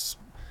like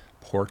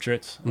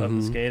portraits of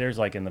the skaters,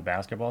 like in the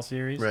basketball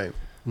series. Right.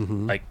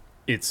 Mm-hmm. Like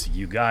it's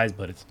you guys,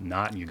 but it's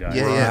not you guys.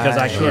 Yeah.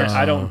 Because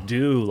I don't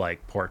do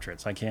like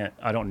portraits.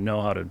 I don't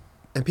know how to.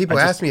 And people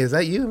ask me, "Is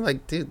that you?" I'm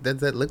like, dude,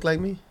 does that look like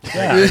me?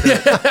 Yeah,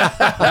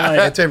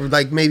 it's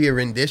like maybe a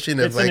rendition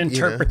of it's like an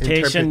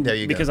interpretation there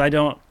you because go. I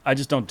don't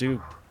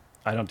do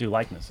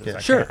likenesses. Yeah.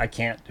 Sure, I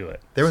can't do it.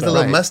 There was a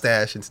little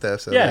mustache and stuff.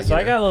 So so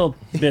I got little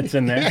bits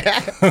in there.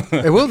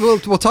 Hey,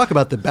 we'll talk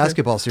about the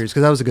basketball series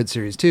because that was a good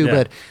series too. Yeah.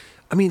 But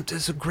I mean,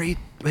 it's a great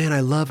man. I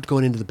loved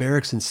going into the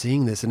barracks and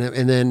seeing this,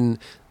 and then.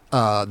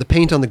 The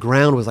paint on the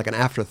ground was like an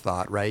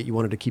afterthought, right? You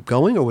wanted to keep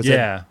going, or was it?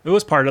 Yeah, it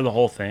was part of the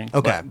whole thing.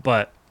 Okay,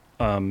 but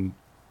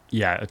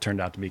it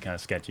turned out to be kind of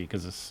sketchy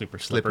because it's super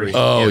slippery.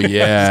 Oh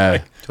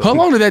yeah. How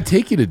long did that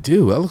take you to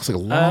do? That looks like a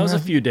long. It was a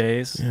few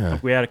days. Yeah.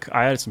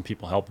 I had some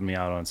people helping me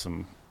out on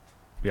some.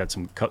 We had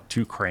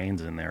 2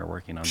 cranes in there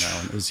working on that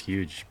one. It was a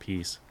huge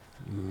piece.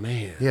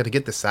 Man. Yeah, to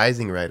get the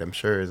sizing right, I'm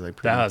sure is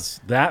like.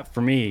 That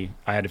for me.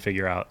 I had to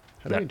figure out.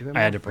 I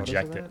had to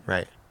project it.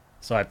 Right.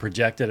 So I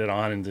projected it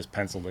on and just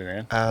penciled it in.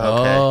 Okay.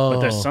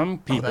 But there's some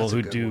people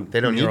who do. They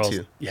don't murals.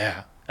 need to.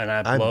 Yeah, and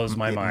that blows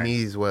my mind.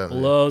 Me as well.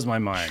 Blows my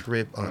mind.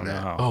 Trip on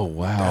that. Oh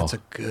wow.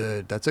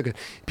 That's a good.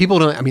 People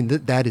don't. I mean,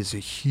 that is a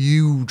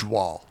huge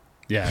wall.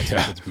 Yeah,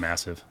 it's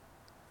massive.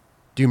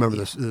 Do you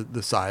remember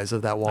the size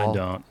of that wall? I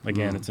don't.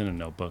 Again, it's in a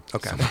notebook.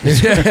 Okay.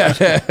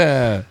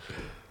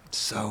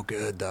 So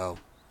good though.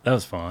 That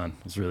was fun.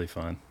 It was really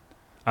fun.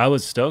 I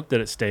was stoked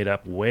that it stayed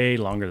up way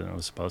longer than it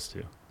was supposed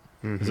to.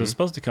 Because it was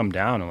supposed to come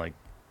down in like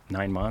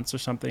 9 months or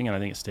something, and I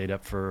think it stayed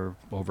up for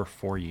over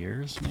 4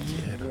 years.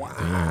 Maybe.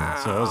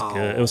 Wow! So it was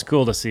good. It was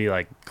cool to see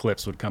like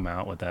clips would come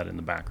out with that in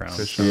the background.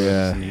 For sure.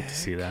 Yeah, it was neat to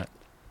see that.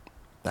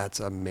 That's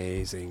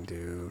amazing,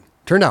 dude.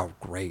 Turned out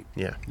great.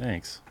 Yeah,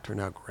 thanks.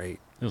 Turned out great.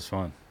 It was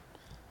fun.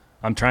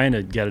 I'm trying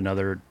to get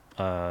another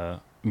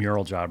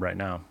mural job right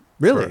now.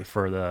 Really?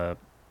 For the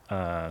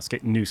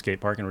new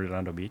skate park in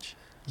Redondo Beach.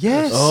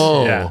 Yes.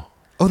 Oh. Yeah.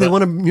 Oh, they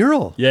want a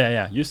mural.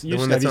 Yeah. The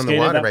one that's on the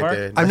water right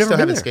there. I've never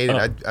haven't skated.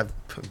 I've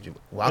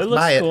walked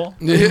by it. Cool.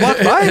 You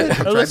walked by it.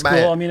 It looks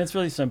cool. I mean, it's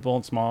really simple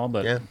and small,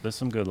 but there's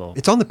some good little.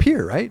 It's on the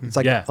pier, right? It's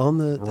like on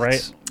the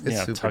right. It's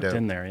super tucked dope.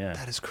 in there. Yeah,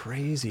 that is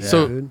crazy.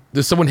 So, dude.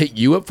 Does someone hit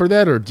you up for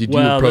that, or did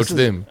you approach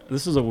them?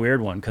 This is a weird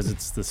one because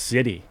it's the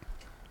city.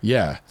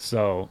 Yeah.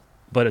 So,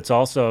 but it's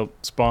also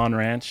Spawn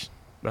Ranch.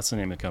 That's the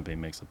name of the company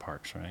that makes the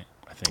parks, right?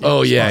 I think.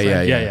 Oh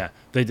yeah.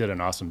 They did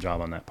an awesome job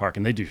on that park,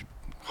 and they do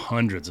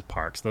hundreds of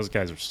parks. Those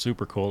guys are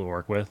super cool to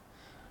work with,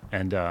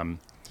 and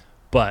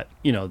but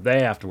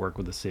they have to work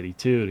with the city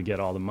too to get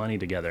all the money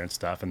together and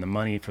stuff. And the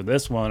money for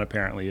this one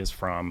apparently is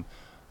from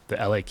the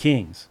LA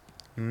Kings.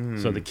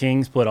 So the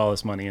Kings put all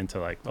this money into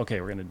like,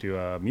 okay, we're gonna do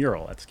a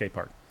mural at the skate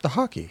park. The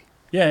hockey.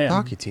 Yeah. The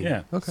hockey team.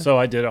 Yeah. Okay. So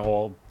I did a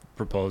whole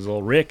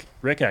proposal. Rick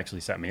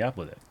actually set me up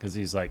with it because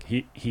he's like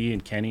he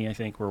and Kenny I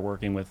think were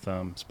working with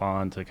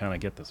Spawn to kind of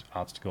get the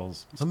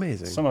obstacles.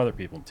 Amazing. Some other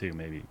people too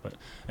maybe, but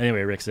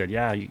anyway, Rick said,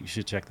 yeah, you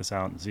should check this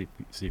out and see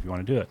if you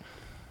want to do it.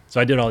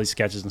 So I did all these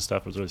sketches and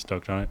stuff. I was really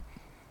stoked on it,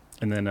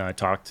 and then I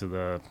talked to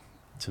the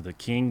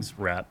Kings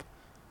rep,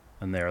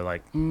 and they're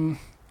like,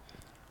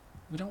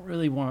 we don't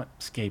really want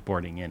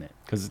skateboarding in it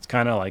because it's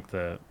kind of like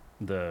the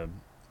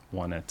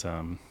one at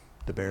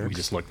the barracks we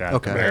just looked at.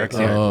 Okay. The barracks.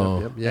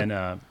 Oh. Yep.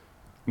 And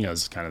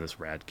it's kind of this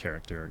rad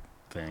character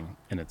thing,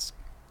 and it's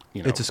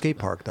it's a skate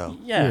park though.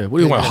 Yeah. What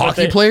do you want?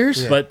 Hockey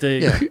players? Yeah. But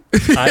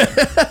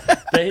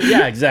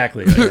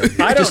exactly.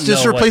 I don't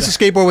just replace a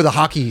skateboard with a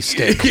hockey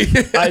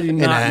stick. I do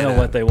not know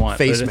what they want.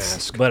 Face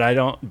mask. But I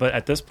don't. But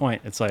at this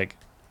point, it's like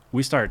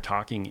we started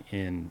talking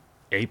in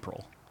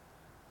April,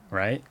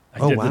 right?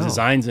 I did the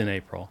designs in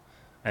April,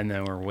 and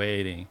then we're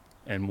waiting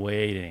and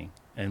waiting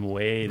and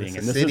waiting,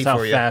 and this is how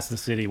fast the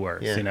city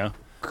works, you know.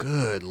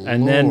 Good Lord.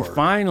 And then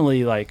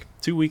finally, like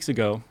 2 weeks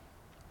ago.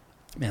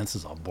 Man, this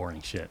is all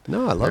boring shit.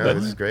 No, I love it.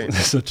 This is great.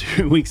 So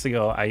 2 weeks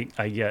ago, I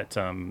get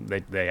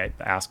they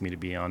asked me to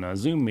be on a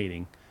Zoom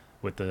meeting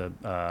with the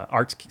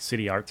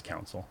City Arts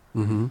Council.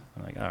 Mm-hmm.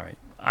 I'm like, all right,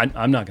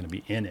 I'm not going to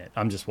be in it.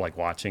 I'm just like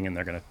watching, and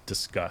they're going to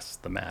discuss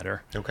the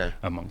matter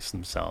amongst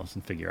themselves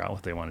and figure out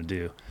what they want to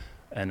do.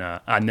 And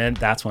then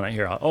that's when I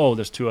hear,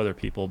 there's 2 other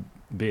people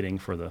bidding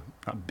for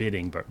not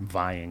bidding, but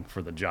vying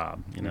for the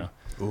job. You know.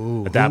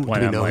 Ooh, at that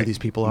point, do we I'm know like, who these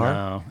people are?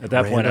 No. At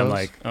that point, I'm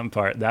like,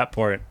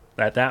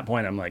 At that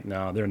point, I'm like,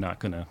 no, they're not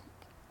gonna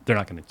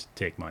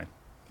take mine.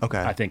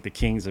 Okay. I think the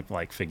Kings have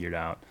like figured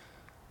out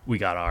we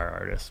got our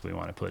artists we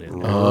want to put in.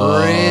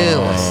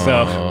 Really?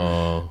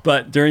 So,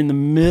 but during the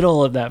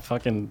middle of that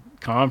fucking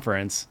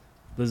conference,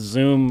 the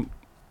Zoom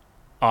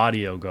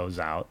audio goes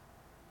out,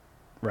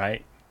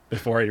 right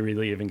before it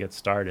really even gets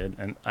started,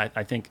 and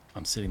I think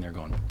I'm sitting there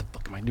going, what the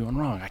fuck am I doing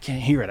wrong? I can't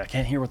hear it. I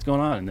can't hear what's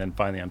going on. And then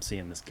finally, I'm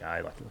seeing this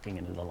guy like looking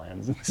into the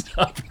lens and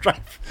stuff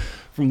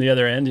from the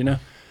other end, you know.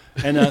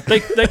 And they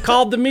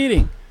called the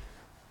meeting.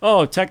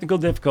 Oh, technical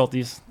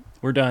difficulties.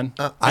 We're done.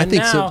 I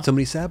think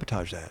somebody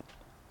sabotaged that.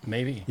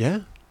 Maybe.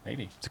 Yeah.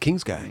 Maybe. It's a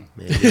Kings guy.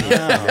 Maybe.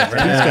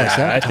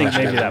 I think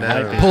maybe that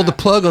might be. Pulled the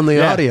plug on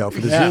the audio for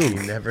the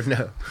Zoom. You never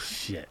know.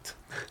 Shit.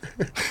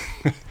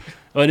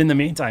 But in the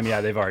meantime,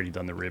 they've already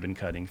done the ribbon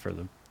cutting for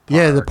the park.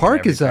 Yeah, the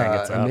park is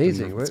It's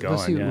amazing. Let's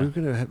see, yeah. we're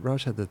gonna have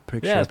Raj had the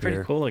picture. Yeah, it's up pretty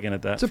here. cool looking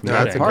at that. It's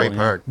a It's a great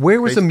park. Where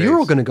was Great the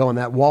mural space. going to go on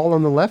that wall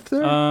on the left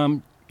there?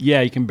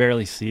 Yeah, you can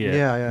barely see it.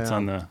 Yeah. It's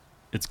on the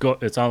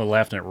it's on the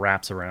left and it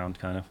wraps around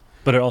kind of,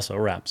 but it also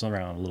wraps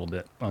around a little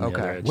bit on the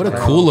other edge. What a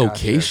cool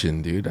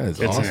location, dude! That is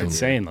It's awesome. an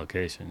insane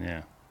location.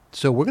 Yeah.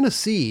 So we're gonna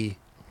see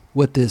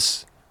what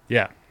this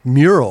Yeah.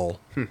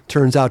 mural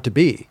turns out to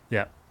be.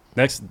 Yeah.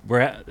 Next,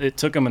 it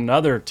took them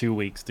another 2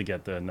 weeks to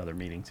get another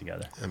meeting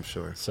together. I'm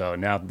sure. So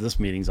now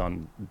this meeting's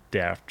on day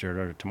after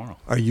or tomorrow.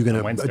 Are you going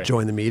to Wednesday.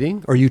 join the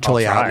meeting? Or are you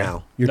totally I'll out try.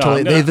 now? You're No,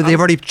 totally. They've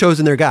already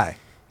chosen their guy.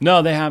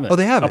 No, they haven't. Oh,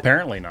 they haven't.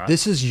 Apparently not.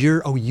 This is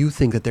your. Oh, you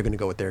think that they're going to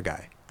go with their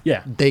guy?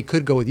 Yeah. They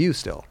could go with you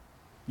still.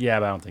 Yeah,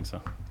 but I don't think so.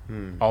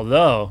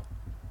 Although,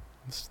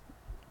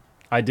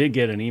 I did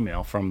get an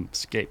email from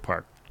skate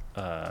park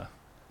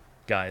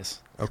guys.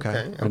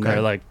 Okay. And they're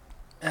like,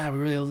 we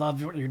really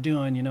love what you're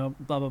doing, you know,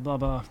 blah, blah, blah,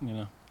 blah, you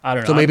know. I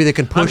don't know. So maybe they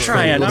can push. I'm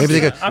trying, for you. Maybe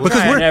they could. I'm because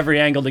trying we're every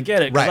angle to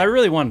get it because Right. I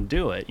really want to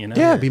do it, you know.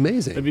 Yeah, it'd be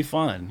amazing. It'd be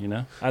fun, you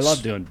know. I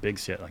love doing big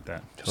shit like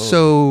that.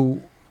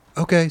 So,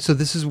 okay. So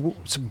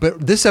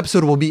but this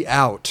episode will be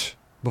out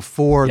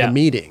before the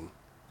meeting.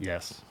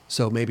 Yes.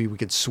 So maybe we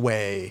could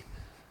sway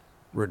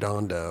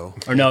Redondo.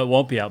 Or no, it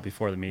won't be out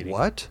before the meeting.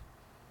 What?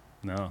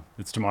 No,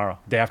 it's tomorrow.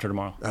 Day after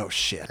tomorrow. Oh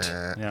shit!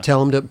 Yeah.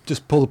 Tell him to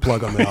just pull the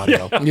plug on the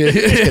audio. Let's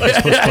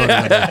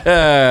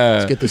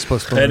get this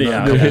postponed.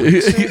 Anyhow,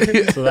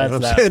 so that's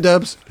that. Saying,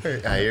 Dubs.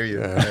 I hear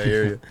you. I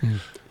hear you.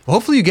 Well,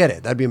 hopefully you get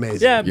it. That'd be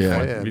amazing. Yeah, it'd be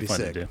fun. it'd It'd be be fun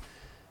sick. to do.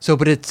 So,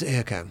 but it's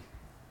okay.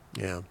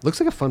 Yeah,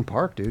 looks like a fun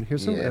park, dude.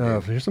 Here's some. Yeah,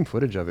 dude. Here's some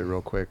footage of it,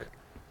 real quick.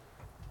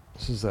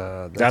 This is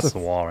That's the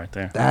wall right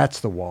there.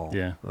 That's the wall.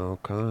 Yeah.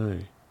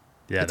 Okay.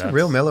 Yeah, It's a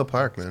real mellow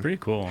park, man. pretty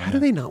cool. How do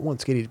they not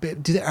want skating?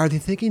 Are they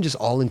thinking just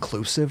all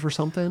inclusive or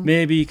something?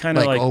 Maybe kind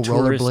of like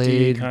touristy,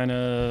 rollerblade, kind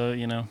of,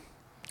 you know.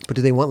 But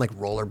do they want like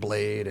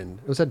rollerblade and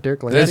was that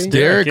Derek Lansing? That's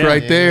Derek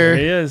right there.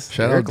 He is.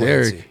 Shout out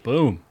Derek. Lansing.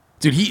 Boom.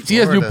 Dude, he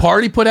has a new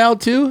party put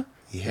out too?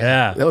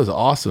 Yeah. That was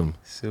awesome.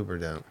 Super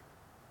dope.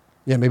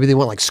 Yeah, maybe they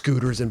want like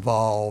scooters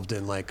involved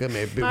and like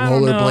maybe I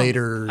don't know.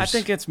 rollerbladers. I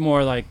think it's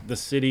more like the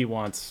city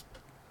wants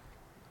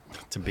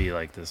to be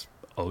like this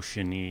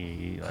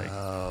oceany,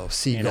 like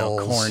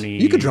seagulls.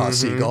 corny. You could draw a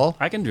seagull.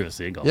 I can do a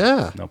seagull.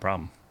 Yeah. No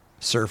problem.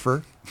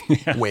 Surfer.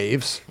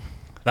 Waves.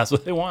 That's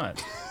what they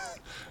want.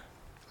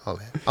 All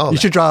that. You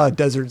should draw a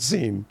desert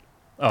scene.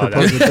 Oh,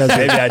 Propose a desert.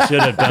 maybe I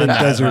should have done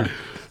that. Desert.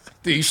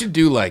 Dude, you should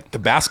do like the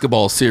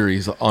basketball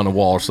series on a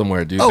wall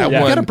somewhere, dude. Oh, that we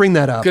gotta bring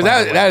that up. because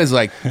by the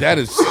way. that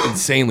is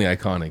insanely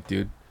iconic,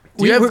 dude.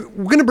 Do you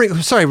We're going to bring.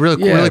 Sorry,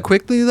 really Yeah.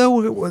 quickly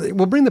though.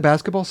 We'll bring the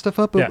basketball stuff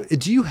up. But Yeah.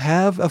 do you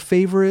have a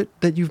favorite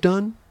that you've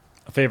done?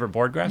 A favorite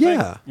board graphic?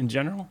 Yeah. In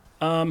general?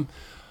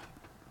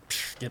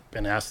 Get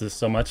been asked this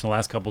so much in the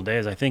last couple of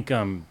days. I think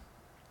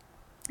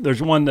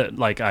there's one that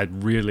like I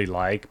really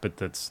like, but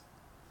that's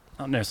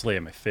not necessarily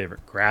my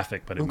favorite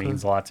graphic, but it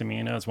means a lot to me.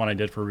 You know, it's one I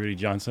did for Rudy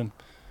Johnson.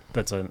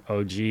 That's an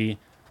OG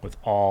with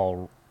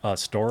all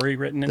story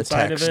written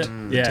inside text. of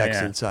it. The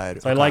text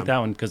inside. So I like that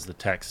one because the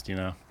text. You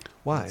know,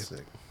 Why?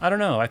 I don't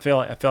know. I feel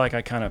like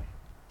I kind of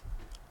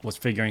was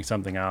figuring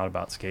something out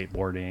about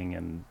skateboarding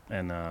and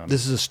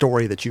this is a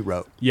story that you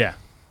wrote. Yeah.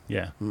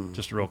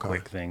 Just a real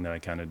quick thing that I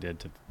kind of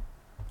did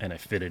and I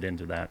fit it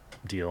into that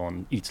deal.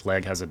 And each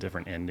leg has a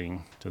different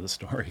ending to the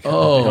story.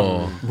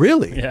 Oh,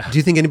 really? Yeah. Do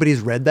you think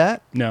anybody's read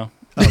that? No.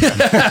 No.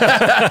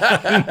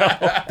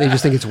 They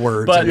just think it's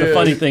words. But the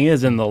funny thing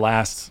is, in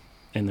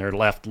their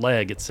left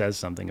leg, it says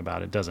something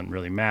about it. Doesn't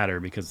really matter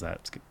because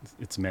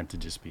it's meant to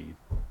just be,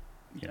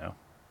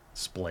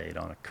 splayed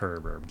on a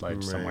curb or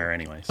ledge somewhere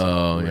anyway.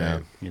 So,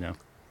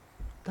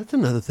 That's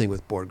another thing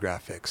with board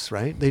graphics,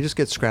 right? They just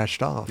get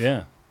scratched off.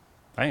 Yeah.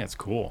 I think it's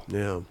cool.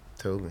 Yeah.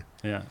 Totally.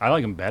 Yeah. I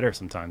like them better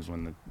sometimes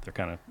when they're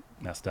kind of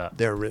messed up.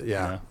 It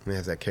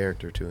has that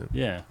character to it.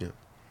 Yeah.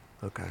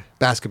 Okay.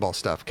 Basketball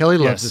stuff. Kelly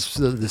loves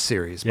this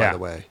series, by the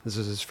way. This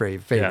is his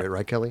favorite,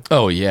 right, Kelly?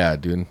 Oh, yeah,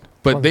 dude.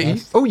 But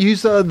you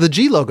use the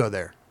G logo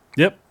there.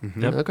 Yep.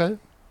 Mm-hmm. Yep. Okay.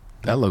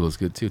 That logo's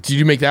good, too. Did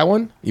you make that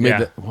one? You made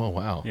that? Oh,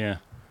 wow. Yeah.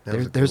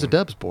 There's a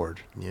Dubs board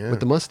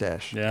with the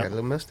mustache. Yeah. Got a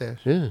little mustache.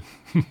 Yeah.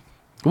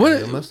 What?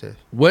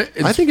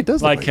 I think it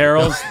does like look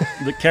Carol's.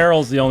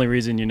 Carol's the only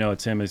reason you know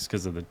it's him is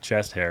because of the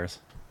chest hairs.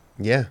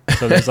 Yeah.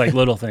 So there's like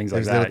little things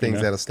like that. There's little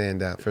things that'll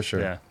stand out for sure.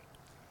 Yeah.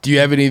 Do you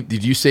have any?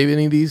 Did you save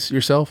any of these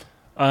yourself?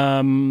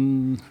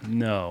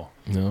 No.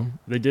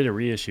 They did a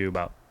reissue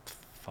about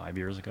 5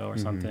 years ago or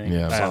something.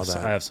 Yeah,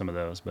 I have some of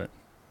those, but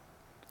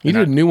you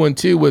did a new one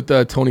too with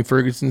Tony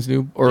Ferguson's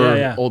new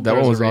old. That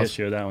one was a awesome.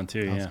 reissue of that one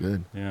too. That was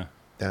good. Yeah.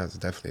 That was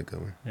definitely a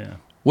good one. Yeah.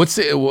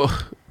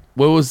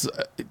 What was?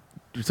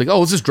 It's like,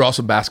 let's just draw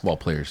some basketball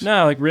players.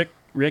 No, like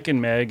Rick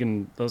and Meg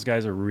and those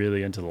guys are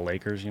really into the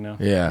Lakers,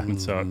 Yeah.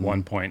 And so at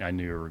one point I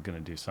knew we were going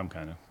to do some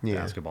kind of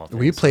basketball thing.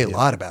 We played a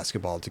lot of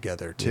basketball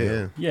together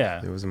too. Yeah.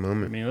 There was a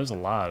moment. I mean, there's a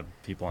lot of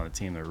people on the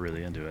team that are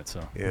really into it.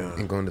 So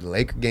and going to the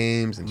Laker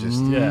games and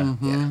just yeah.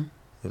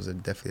 It was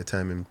definitely a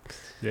time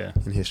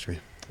in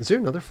history. Is there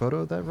another photo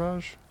of that,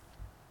 Raj?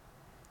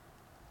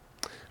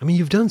 I mean,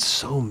 you've done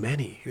so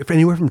many,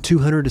 anywhere from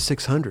 200 to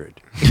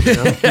 600.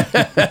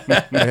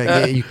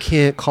 You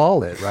can't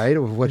call it, right?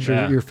 What's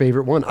your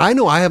favorite one? I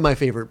know I have my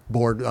favorite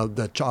board,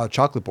 the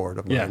chocolate board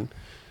of mine.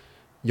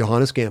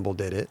 Johannes Gamble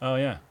did it. Oh,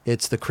 yeah.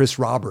 It's the Chris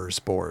Robbers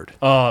board.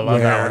 Oh, I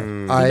love that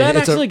one. Did that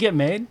actually get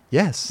made?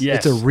 Yes.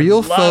 It's a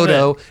real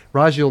photo.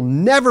 Raj, you'll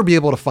never be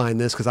able to find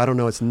this because I don't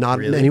know. It's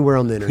not anywhere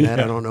on the internet.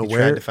 I don't know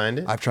where. Tried to find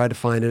it? I've tried to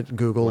find it,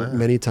 Google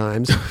many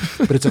times.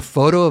 But it's a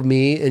photo of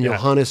me and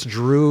Johannes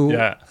drew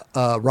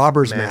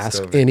Robbers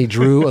mask and he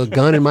drew a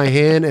gun in my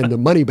hand and the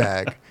money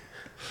bag.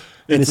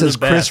 And it says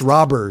Chris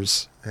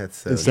Robbers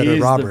instead of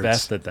Roberts. He's the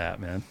best at that,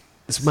 man.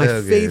 It's my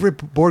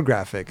favorite board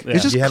graphic. Yeah.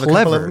 It's just have clever.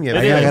 A couple of them?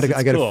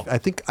 Yeah, cool. I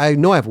think I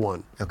know I have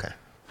one. Okay.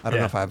 I don't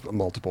know if I have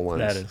multiple ones.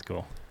 That is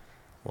cool.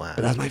 Wow.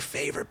 But that's my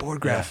favorite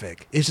board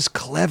graphic. It's just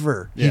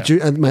clever.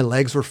 Yeah. My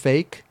legs were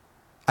fake.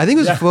 I think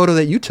it was a photo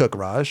that you took,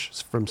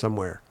 Raj, from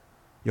somewhere.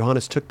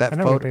 Johannes took that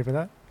photo. I never paid for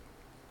that.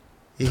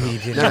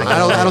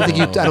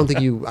 I don't think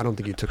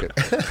you took it.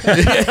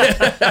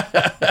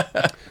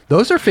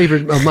 Those are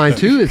favorite of mine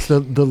too. It's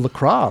the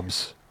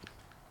Lacrobes.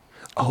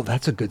 Oh,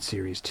 that's a good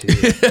series too.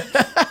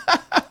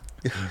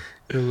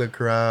 The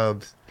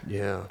Lacrobes.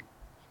 Yeah.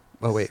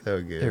 Oh wait,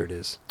 so good. There it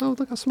is. Oh,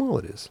 look how small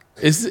it is.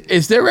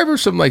 Is there ever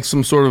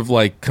some sort of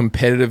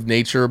competitive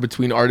nature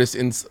between artists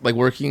in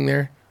working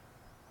there?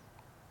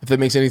 If that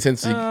makes any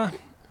sense.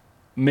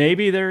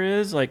 Maybe there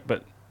is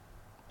but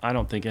I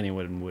don't think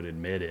anyone would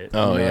admit it.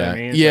 Oh, you know yeah. what I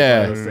mean? It's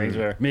Yeah. one of those things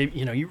where maybe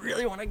you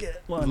really want to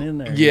get one in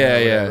there.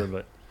 Yeah, whatever,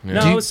 But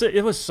no,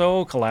 it was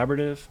so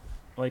collaborative.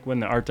 Like when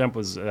the Art Temp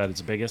was at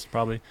its biggest,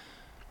 probably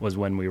was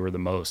when we were the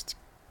most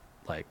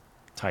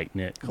tight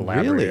knit,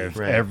 collaborative. Really?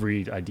 Right.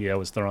 Every idea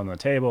was thrown on the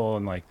table,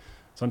 and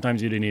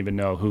sometimes you didn't even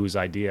know whose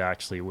idea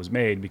actually was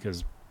made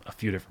because a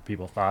few different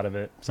people thought of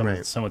it.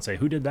 Some would say,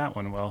 "Who did that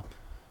one?" Well,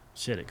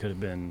 shit, it could have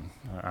been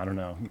I don't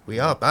know. We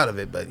all thought of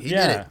it, but he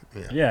did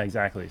it. Yeah,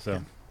 exactly.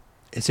 So.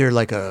 Is there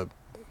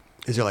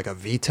a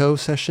veto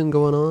session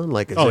going on?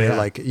 You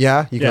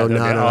go,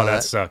 no,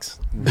 that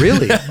sucks.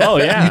 Really? Oh,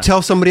 yeah. You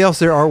tell somebody else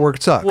their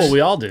artwork sucks. Well, we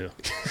all do.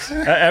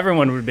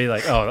 Everyone would be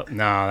like, oh,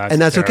 no, that's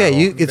and that's terrible. okay.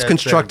 It's That's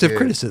constructive so good.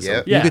 criticism.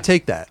 Yep. You could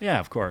take that. Yeah,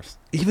 of course.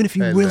 Even if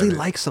you I really love it.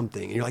 like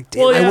something. And you're like,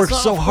 damn, I worked so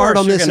so of hard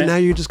course on this you're and now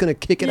you're just going to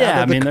kick it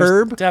Yeah, out of the there's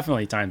curb.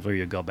 definitely times where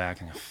you go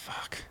back and go,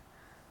 fuck,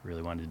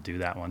 really wanted to do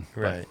that one.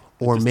 But Right.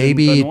 Or just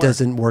maybe didn't it work.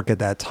 doesn't work at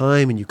that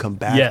time and you come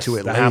back Yes, to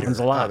it that later. happens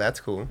a lot. Oh, that's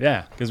cool.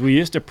 Yeah, because we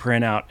used to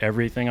print out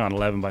everything on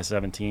 11 by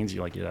 17s.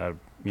 You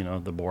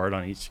had the board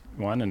on each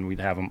one, and we'd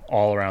have them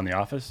all around the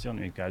office.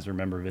 Don't you guys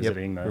remember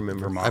visiting the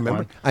Vermont I remember.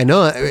 one? I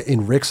know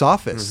in Rick's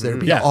office,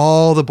 there'd be Yeah.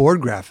 all the board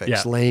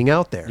graphics laying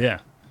out there. Yeah.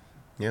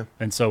 Yeah.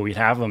 And so we'd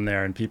have them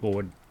there, and people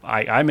would.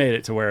 I made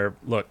it to where,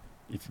 look,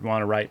 if you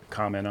want to write a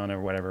comment on it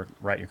or whatever,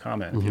 write your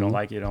comment. If you don't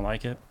like it, you don't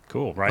like it.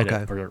 Cool, write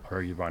it.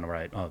 Or you want to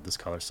write, oh, this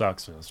color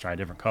sucks, or let's try a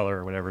different color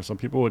or whatever. So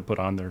people would put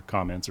on their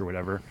comments or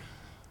whatever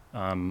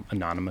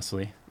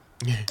anonymously.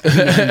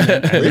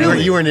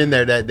 Really? You weren't in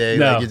there that day.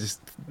 No. You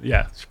just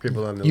Yeah.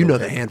 scribble on the You know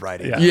little the thing.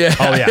 handwriting. Yeah. Yeah.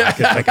 Oh, yeah. I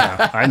could pick it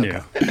out. I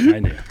knew.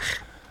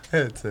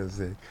 That's so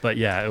sick. But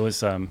yeah, it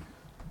was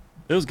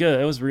It was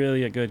good. It was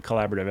really a good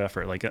collaborative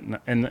effort. Like,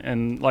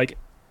 and like,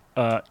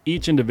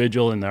 each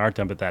individual in the art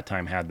temp at that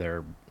time had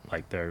their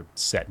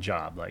set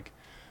job. Like,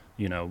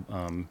 you know,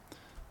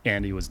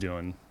 Andy was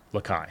doing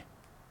Lakai.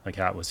 Like,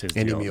 that was his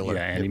Andy deal. Mueller.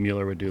 Yeah, Andy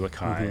Mueller would do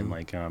Lakai, and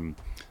like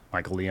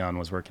Michael Leon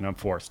was working on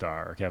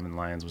 4-Star, or Kevin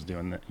Lyons was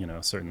doing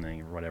a certain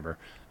thing or whatever.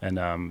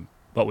 And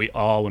but we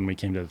all, when we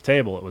came to the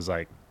table, it was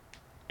like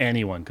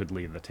anyone could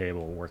leave the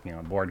table working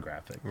on board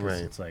graphic.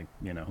 Right. It's like,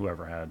 you know,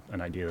 whoever had an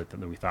idea that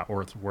we thought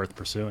worth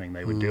pursuing,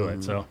 they would do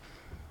it. So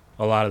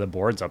a lot of the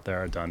boards up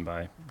there are done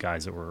by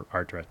guys that were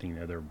art directing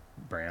the other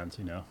brands,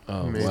 you know.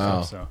 Oh,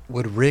 wow. So.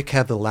 Would Rick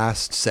have the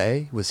last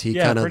say? Was he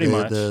Yeah, kind of pretty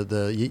much.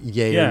 the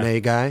yay or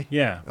nay guy?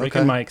 Yeah, Rick Okay.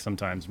 and Mike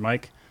sometimes.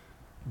 Mike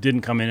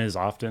didn't come in as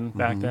often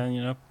back then,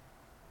 you know.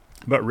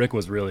 But Rick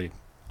was really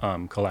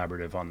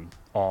collaborative on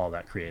all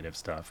that creative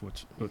stuff,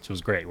 which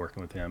was great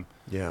working with him.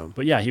 Yeah.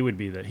 But yeah, he would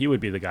be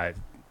the guy,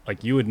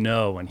 like, you would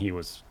know when he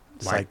was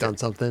Psyched on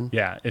something?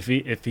 Yeah, if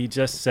he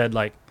just said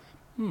like,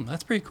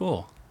 that's pretty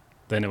cool,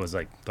 then it was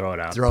like, throw it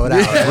out. Throw it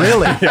out.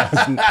 Really?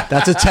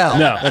 That's a tell.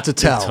 No, That's a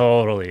tell.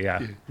 Totally, yeah.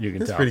 You can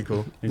That's tell. pretty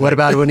cool. He's What like-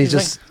 about when he's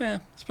like, just, yeah,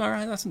 it's all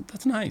right.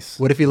 That's nice.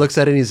 what if he looks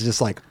at it and he's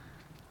just like,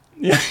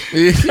 Yeah.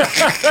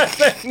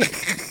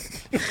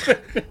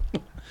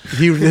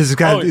 this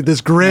guy, Oh,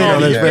 this grin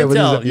on his yeah. face. You with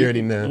can his- tell. you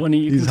already know. When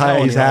you He's can tell high-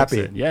 when he's he likes happy.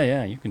 it.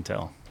 Yeah, you can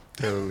tell.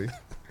 Totally.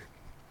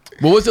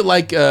 What was it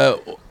like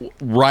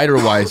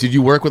writer-wise? Did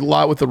you work with a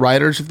lot with the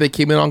writers if they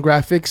came in on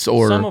graphics?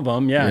 Or Some of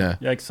them, yeah.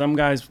 Yeah. Like some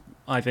guys,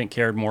 I think,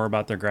 cared more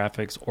about their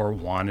graphics or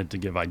wanted to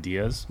give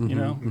ideas, you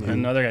know,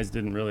 and other guys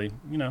didn't really,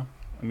 you know.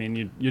 I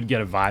mean, you'd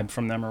get a vibe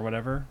from them or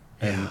whatever.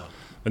 And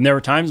there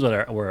were times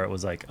where it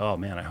was like, oh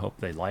man, I hope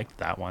they liked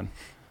that one,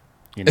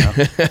 you know.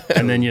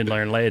 And then you'd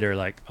learn later,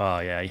 like, oh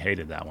yeah, he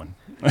hated that one.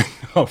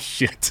 Oh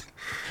shit.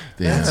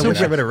 Yeah. I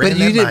wish I would have written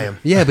But you that by didn't, him.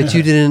 yeah, but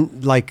you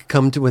didn't like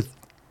come to with,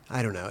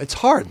 I don't know. It's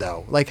hard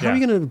though. Like, how are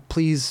you Yeah. going to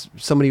please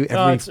somebody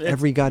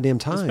every goddamn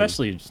time?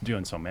 Especially just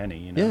doing so many,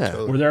 you know.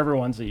 Yeah. Were there ever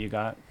ones that you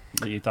got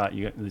that you thought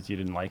that you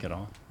didn't like at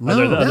all? No.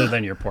 Other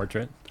than your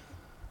portrait?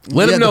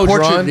 Let Yeah, him the know,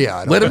 portrait- John. yeah, I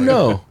don't Let him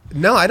know.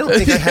 No, I don't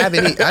think I have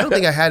any. I don't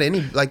think I had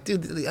any. Like,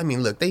 dude, I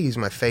mean, look, they use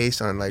my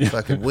face on like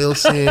fucking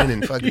Wilson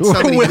and fucking so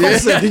many.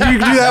 Wilson, did you do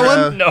that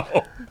one?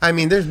 No. I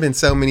mean, there's been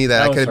so many that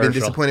That I was could have been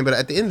Herschel. disappointed. But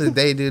at the end of the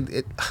day,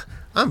 dude,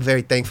 I'm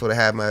very thankful to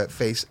have my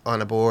face on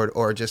a board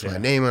or just my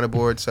name on a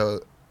board.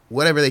 So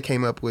whatever they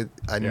came up with,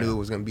 I knew it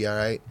was going to be all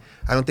right.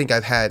 I don't think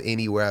I've had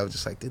any where I was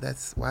just like, dude,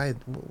 that's why.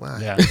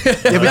 Yeah.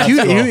 Yeah, but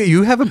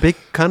you have a big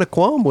kind of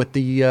qualm with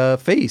the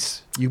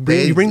face. You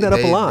bring that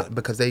up a lot.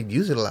 because they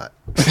use it a lot.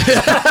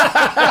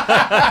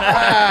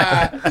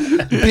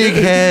 Big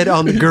head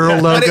on the girl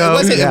logo.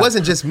 But it Yeah.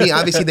 wasn't just me.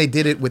 Obviously, they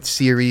did it with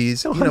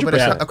series, but it's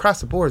 100%. across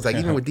the boards. Like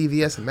even with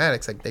DVS and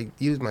Maddox, like they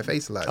use my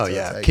face a lot. Oh so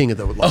yeah, it's like, king of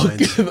the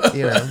lines.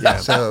 you know.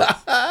 So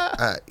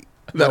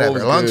whatever.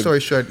 was Long good. story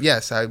short,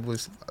 yes, I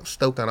was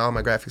stoked on all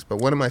my graphics, but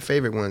one of my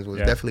favorite ones was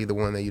definitely the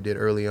one that you did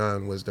early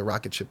on. Was the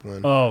rocket ship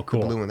one? Oh,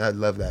 cool. The blue one. I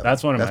love that.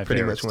 That's one of my That's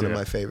pretty much favorites, one of too.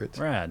 my favorites.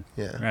 Rad.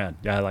 Yeah. Rad.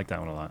 Yeah, I like that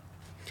one a lot.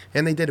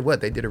 And they did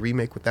what? They did a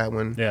remake with that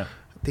one. Yeah.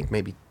 I think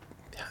maybe.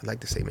 I'd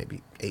like to say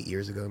maybe 8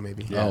 years ago,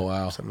 maybe. Yeah. Oh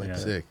wow, Something like Yeah.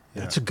 that. sick.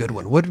 That's a good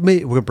one. We're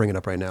bringing it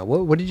up right now.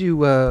 What did you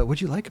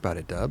like about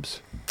it, Dubs?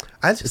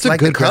 I It's just a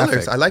like the good colors.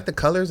 graphic. I like the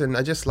colors, and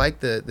I just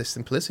like the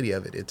simplicity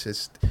of it. It's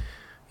just,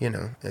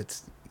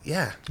 it's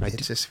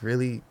just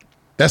really.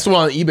 That's the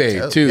one on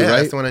eBay too, yeah, right?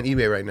 that's the one on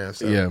eBay right now.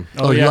 So. Yeah.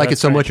 Oh, you yeah, like it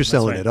that's so right. much you're That's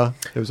selling right. it, huh?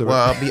 It was a,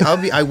 Well,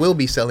 I will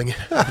be selling it.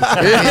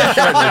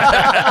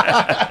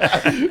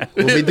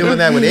 We'll be doing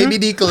that with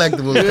ABD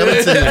Collectibles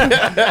coming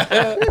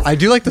soon. I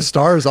do like the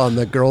stars on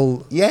the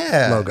girl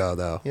Yeah. logo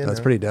though. You That's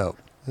know. pretty dope.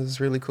 This is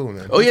really cool,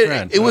 man. Oh yeah,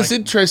 Rad. it was I like-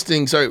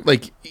 interesting. Sorry,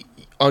 like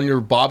on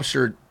your Bob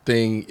shirt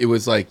thing, it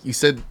was like you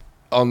said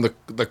on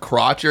the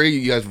crotch area.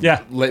 You guys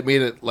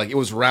made it like it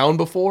was round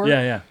before.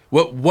 Yeah, yeah.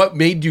 What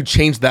made you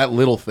change that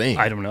little thing?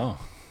 I don't know.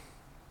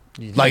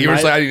 like you were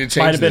saying, I need to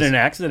change Might have been this. an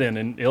accident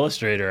in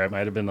Illustrator. I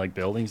might have been like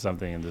building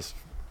something and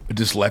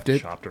Just left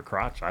it. chopped her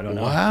crotch. I don't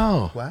know.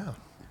 Wow. Wow.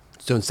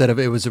 So instead of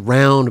it was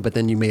round, but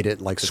then you made it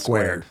like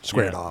squared.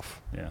 squared Yeah.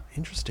 off. Yeah.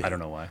 Interesting. I don't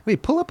know why.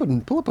 Wait, pull up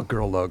a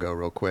girl logo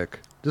real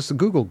quick. Just a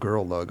Google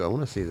girl logo. I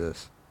want to see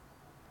this.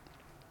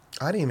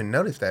 I didn't even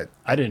notice that.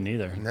 I didn't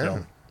either.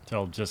 No.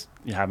 Till just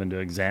having to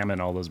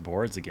examine all those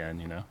boards again,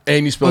 you know.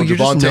 And you spelled you're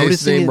just Javonte's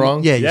noticing name it?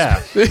 wrong. Yeah.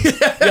 Yeah.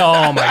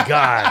 Oh my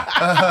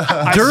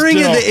god. During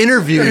the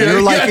interview,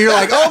 you're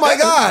like, oh my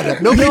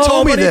god, nobody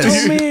told me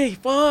this. Told me.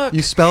 Fuck.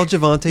 You spelled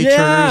Javonte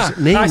Yeah. Turner's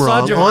name I saw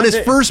wrong on his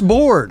Javonte- first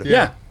board.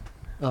 Yeah.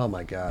 Oh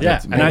my god. Yeah.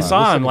 That's And I amazing. saw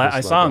Let's him. look at I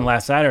this saw him logo.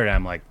 last Saturday.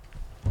 I'm like,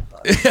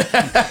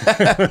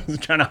 I was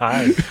trying to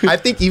hide. I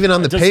think even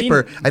on the Just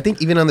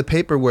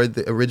paper, where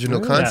the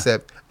original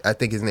concept, I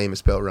think his name is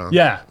spelled wrong.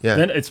 Yeah. Yeah.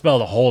 Then it's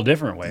spelled a whole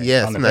different way.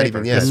 Yeah, on it's the not paper.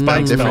 even- yeah, The it's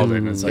Spike different. spelled it.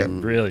 And it's like Yeah.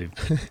 really,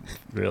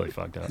 really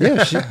fucked up.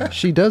 Yeah,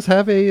 she does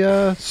have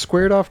a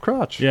squared off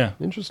crotch. Yeah.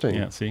 Interesting.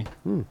 Yeah. See.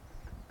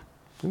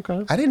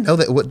 Okay. I didn't know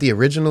that. What the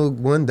original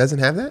one doesn't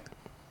have that?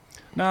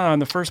 No, on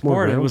the first More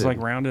board it was rounded.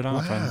 like rounded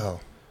off. Wow.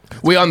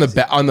 Wait, on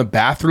the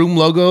bathroom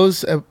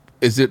logos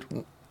Is it?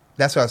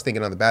 That's what I was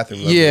thinking on the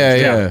bathroom.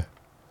 Yeah.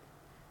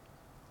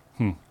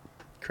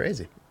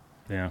 Crazy.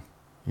 Yeah.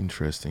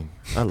 Interesting.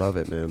 I love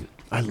it, man.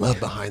 I love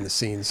behind the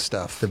scenes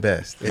stuff. The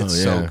best.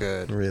 It's so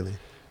good. Really.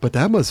 But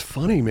that was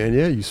funny, man.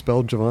 Yeah, you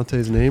spelled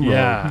Javante's name wrong.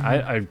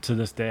 Yeah, I to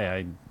this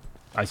day,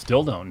 I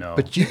still don't know.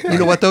 But you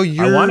know what, though?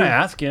 I want to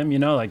ask him,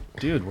 like,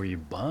 dude, were you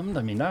bummed?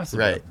 I mean, that's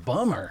a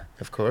bummer.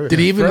 Of course. Did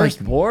he even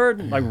First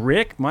board? Like,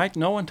 Rick, Mike,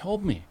 no one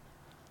told me.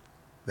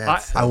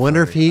 That's I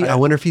wonder if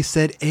he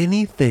said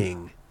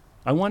anything.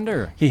 I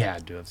wonder. He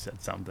had to have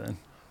said something,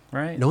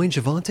 right? Knowing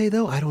Javante,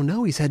 though, I don't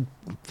know. He's had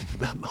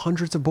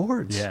hundreds of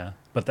boards. Yeah.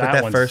 But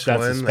that one's, first that's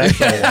one, a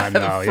special one,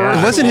 though. Yeah.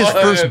 It wasn't his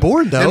first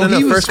board, though. No,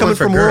 He was first coming one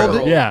for from girl.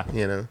 World. Yeah.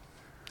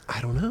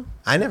 I don't know.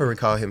 I never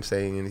recall him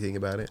saying anything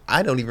about it.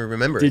 I don't even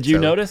remember it. Did you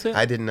notice it?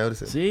 I didn't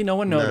notice it. See, no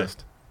one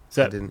noticed.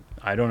 I didn't.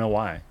 I don't know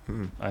why.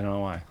 I don't know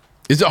why.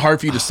 Is it hard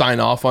for you to sign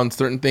off on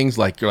certain things?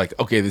 Like, you're like,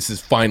 okay, this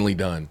is finally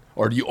done.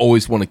 Or do you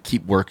always want to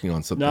keep working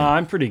on something? No,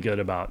 I'm pretty good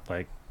about,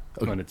 like,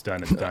 when it's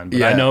done, it's done.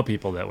 But I know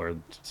people that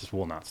just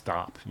will not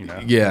stop,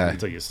 Yeah.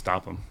 until you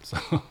stop them. So.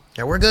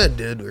 Yeah, we're good,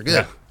 dude. We're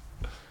good.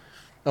 Yeah.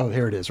 Oh,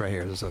 here it is right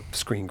here. There's a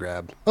screen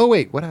grab. Oh,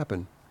 wait. What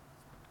happened?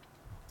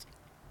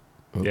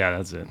 Yeah,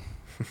 that's it.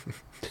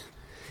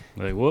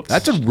 Like, whoops.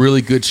 That's a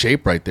really good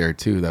shape right there,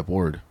 too, that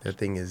board. That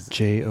thing is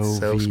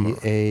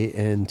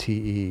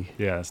Jovante.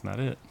 Yeah, that's not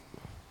it.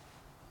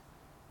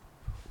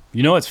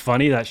 You know what's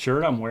funny? That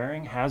shirt I'm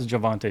wearing has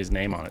Javante's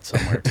name on it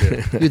somewhere,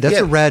 too. Dude, that's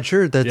a rad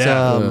shirt. That's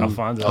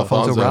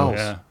Alfonso Rouse.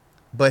 Yeah.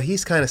 But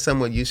he's kind of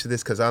somewhat used to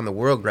this because on the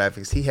World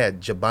Graphics, he had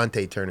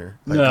Javante Turner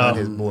on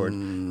his board.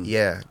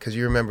 Yeah, because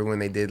you remember when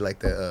they did like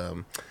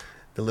the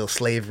little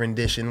slave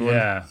rendition one?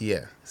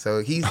 Yeah.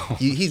 So he's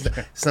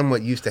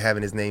somewhat used to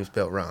having his name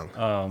spelled wrong.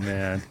 Oh,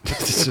 man. They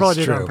probably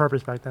did it on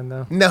purpose back then,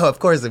 though. No, of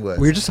course it was.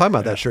 We were just talking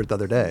about that shirt the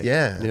other day.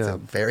 Yeah,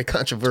 it's very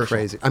controversial.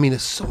 Crazy. I mean,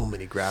 there's so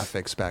many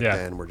graphics back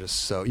then were just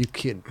so you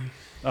could.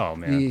 Oh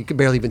man, you could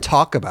barely even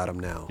talk about them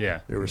now.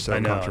 Yeah, they were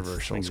so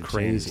controversial. It's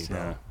crazy,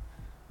 bro.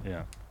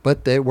 Yeah.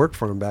 But they worked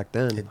for them back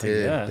then. It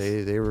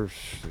did. They were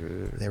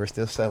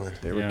still selling.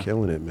 They were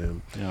killing it,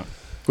 man. Yeah.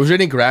 Was there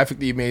any graphic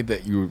that you made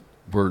that you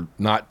were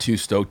not too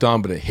stoked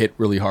on, but it hit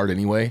really hard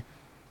anyway?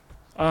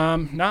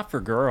 Not for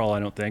girl, I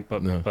don't think,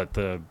 but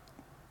the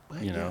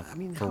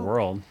for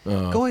world.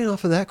 Going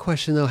off of that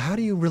question though, how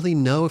do you really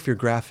know if your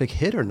graphic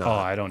hit or not? Oh,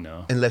 I don't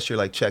know. Unless you're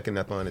like checking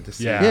up on it to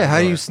see. Yeah. How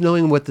are you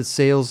knowing what the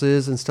sales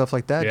is and stuff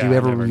like that? Yeah, do you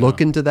ever look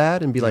know. into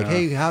that and be like,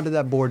 hey, how did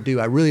that board do?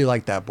 I really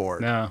like that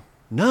board. No,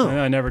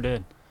 I never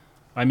did.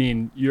 I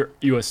mean,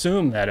 you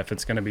assume that if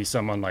it's going to be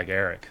someone like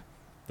Eric,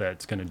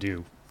 that's going to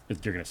you're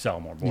going to sell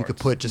more boards. You could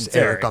put just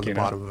Eric on the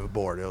bottom of a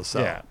board; it'll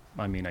sell. Yeah,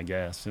 I mean, I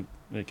guess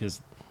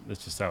because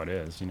that's just how it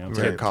is,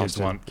 Right. Kids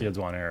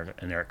want an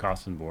Eric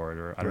Costin board,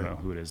 or I don't know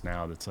who it is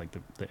now. That's like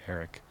the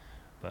Eric,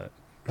 but.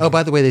 Oh,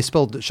 by the way, they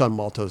spelled Sean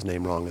Malto's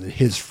name wrong in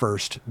his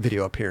first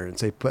video appearance.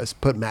 They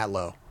put Matt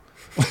Lowe.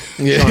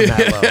 Sean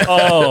Matt Lowe.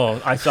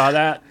 Oh, I saw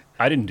that.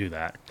 I didn't do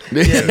that.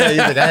 Yeah, he's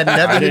like, I had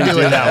nothing to do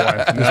with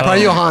that one. It was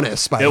probably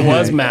Johannes. It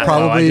was Matt Lowe.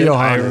 Probably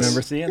Johannes. I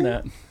remember seeing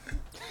that.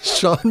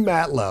 Sean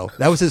Matlow.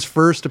 That was his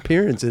first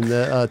appearance in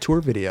the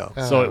tour video.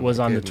 So it was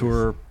on the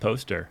tour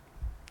poster.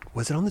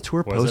 Was it on the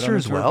tour poster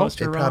as well? It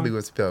probably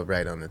was spelled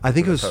right on the. I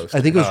think it was. poster.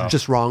 I think it was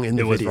just wrong in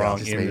the It was video. wrong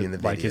Just maybe in the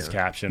like his video.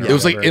 caption. It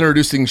was like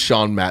introducing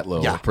Sean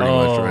Matlow, pretty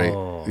much,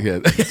 right?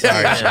 Yeah.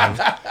 Sorry, Sean.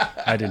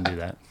 I didn't do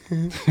that.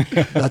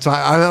 That's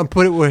why I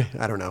put it where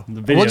I don't know.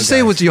 We'll just say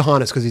it was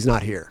Johannes because he's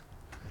not here.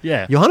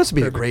 Yeah. Johannes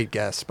would be a great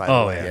guest, by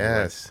the way.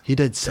 Yes. He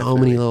did so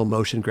many little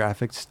motion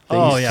graphics things.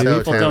 Oh yeah, So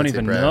people don't talented,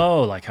 even Brad.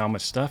 know like how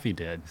much stuff he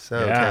did.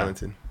 So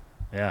talented.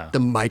 Yeah. The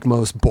Mike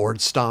Most board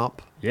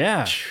stomp,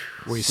 Yeah.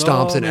 where he So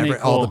stomps and many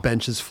all the cool-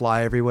 benches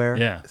fly everywhere.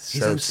 Yeah.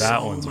 He's done that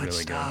so one's much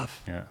really stuff.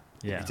 good.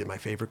 Yeah. He did my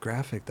favorite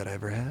graphic that I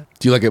ever had.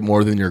 Do you like it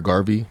more than your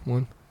Garvey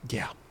one?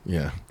 Yeah.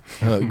 Yeah.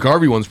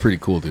 Garvey one's pretty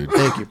cool, dude.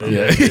 Thank you, bro.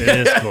 It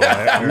is cool.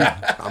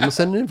 I'm gonna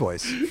send an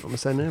invoice.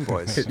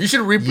 You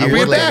should bring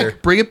Years it later.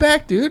 back. Bring it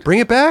back, dude. Bring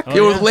it back.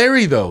 Get with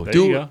Larry though. There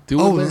you go. Do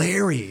it Oh, with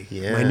Larry,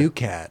 Yeah. my new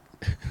cat.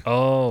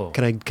 Oh.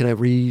 Can I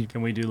read?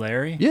 Can we do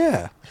Larry?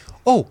 Yeah.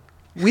 Oh,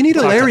 we need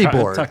a Talk to Larry Car-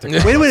 board. talk to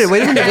Wait a minute.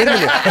 Wait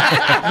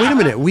a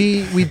minute.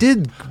 We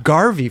did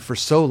Garvey for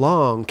so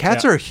long.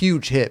 Cats are a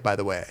huge hit, by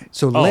the way.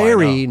 So I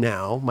Larry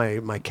now,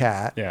 my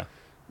cat. Yeah.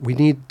 We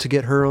need to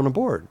get her on a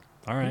board.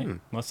 All right.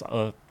 Let's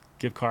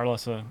give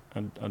Carlos a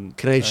Can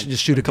I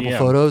just shoot a couple DM.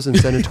 photos and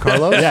send it to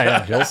Carlos?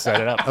 Yeah. He'll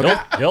set it up. Okay.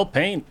 He'll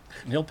paint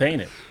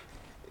it.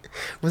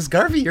 Was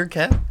Garvey your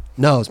cat?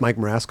 No, it's Mike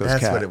Marasco's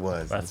That's cat. what it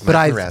was. But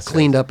I've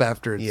cleaned up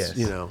after it's, Yes.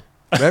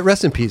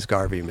 Rest in peace,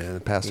 Garvey, man.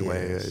 It passed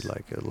away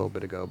like a little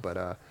bit ago.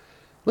 But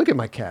look at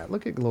my cat.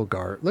 Look at little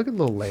Look at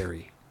little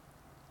Larry.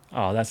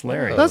 Oh, that's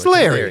Larry. That's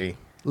Larry.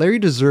 Larry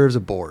deserves a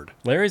board.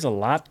 Larry's a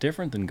lot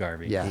different than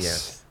Garvey.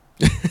 Yes.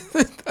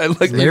 I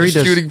like Larry Larry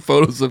does- shooting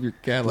photos of your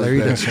cat like Larry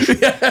that. does.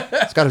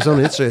 It's got his own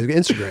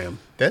Instagram.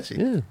 Does she?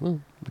 Yeah. Well,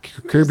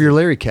 Curb Your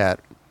Larry cat.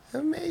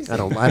 Amazing. I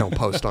don't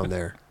post on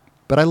there,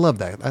 but I love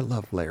that. I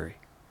love Larry.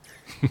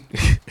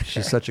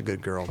 She's such a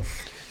good girl.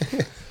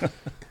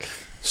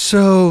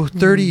 So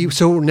 30.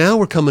 So now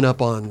we're coming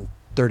up on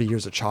 30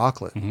 years of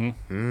chocolate.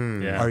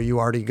 Yeah. Are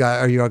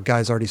you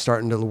guys already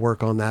starting to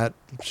work on that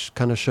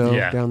kind of show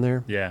down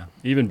there? Yeah.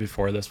 Even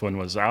before this one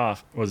was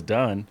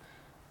done,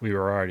 we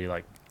were already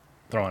like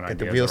throwing ideas.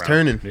 The wheels around.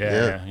 turning.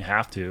 Yeah, you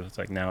have to. It's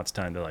like now it's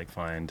time to like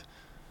find,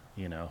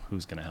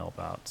 who's going to help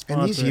out.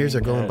 And these years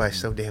are going by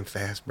so damn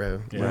fast,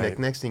 bro. Yeah. Like,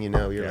 next thing you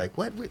know, you're like,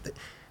 what?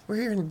 We're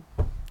here in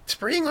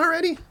spring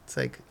already? It's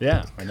like,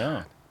 yeah, I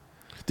know.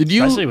 Did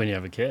you? Especially when you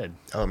have a kid.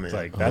 oh man, It's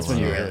like that's when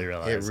you really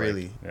realize. It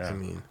really. Like, I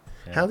mean,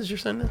 Yeah. how old is your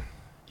son now?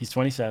 He's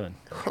 27.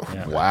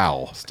 Yeah.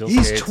 Wow. Still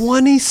He's skates.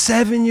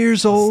 27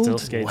 years old. Still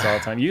skates all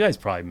the time. You guys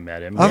probably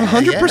met him.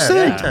 100%.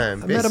 Big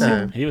time. I Big met him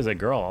time. He was a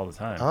girl all the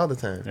time. All the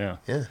time. Yeah.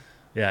 Yeah.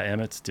 Yeah,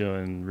 Emmett's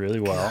doing really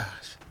well.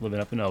 Living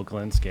up in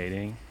Oakland,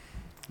 skating,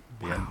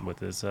 being with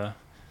his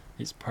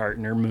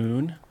partner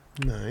Moon.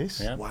 Nice.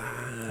 Yeah, Wow.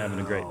 having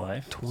a great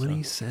life.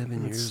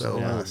 27 years so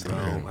old. awesome,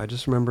 man. I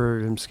just remember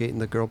him skating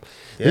the girl.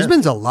 Yeah. There's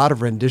been a lot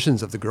of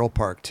renditions of the girl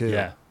park too.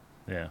 Yeah,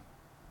 yeah.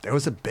 There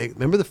was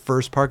remember the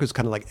first park was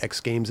kind of like X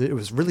Games. It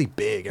was really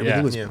big.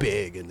 Everything was Yeah.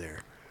 big in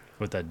there.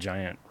 With that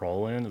giant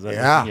roll in. Is that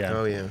Yeah. yeah.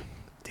 Oh yeah.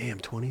 Damn,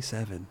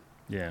 27.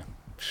 Yeah.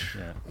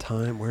 Yeah.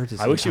 Time, where does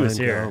I wish he was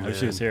time here. go, I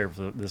wish he was man? here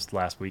for this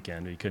last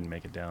weekend. He couldn't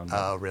make it down.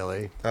 Oh,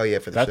 really? Oh yeah,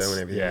 for the that's show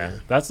and everything. yeah. Yeah.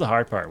 That's the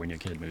hard part when your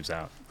kid moves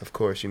out. Of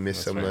course, you miss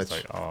That's so when much. It's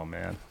like, oh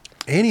man.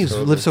 And he's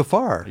Totally. lived so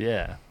far.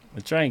 Yeah. I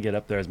try and get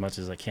up there as much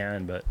as I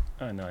can, but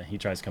I know he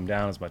tries to come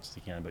down as much as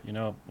he can. But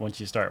once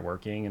you start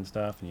working and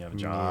stuff, and you have a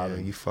job, Yeah,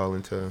 and you fall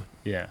into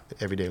yeah,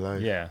 everyday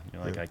life. yeah,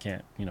 you're like, Yeah. I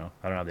can't, I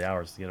don't have the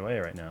hours to get away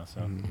right now.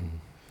 So,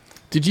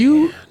 Did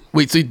you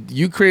wait? So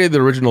you created the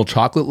original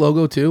chocolate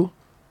logo too?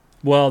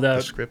 well, The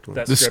script one.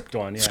 that The script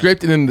one, yeah.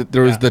 Script, and then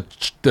there was Yeah.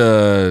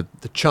 the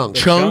The chunk.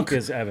 The chunk?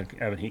 is Evan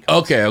Heacock.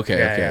 Okay,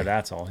 Yeah,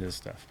 that's all his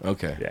stuff.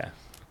 okay. Yeah.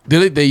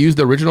 Did they use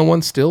the original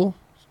one still?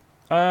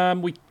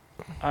 We,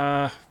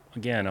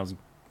 again, I was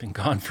been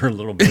gone for a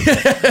little bit.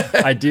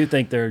 But I do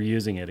think they're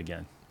using it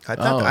again. I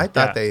thought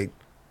Yeah. they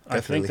I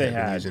think definitely they have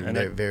been had, using and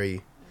it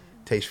very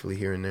tastefully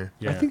here and there.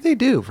 Yeah. I think they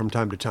do from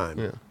time to time.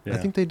 Yeah. Yeah. I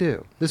think they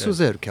do. This Yeah. was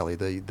it, Kelly,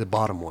 the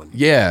bottom one.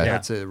 Yeah. Yeah.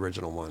 That's the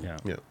original one. Yeah.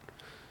 Yeah.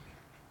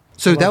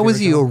 So love that the was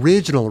the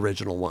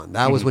original one.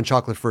 That was when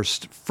chocolate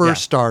first Yeah.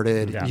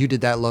 started. Yeah. You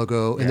did that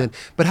logo, and Yeah. then.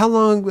 But how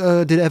long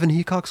did Evan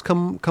Heacock's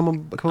come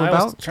I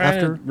about was trying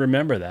after? to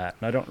remember that.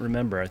 And I don't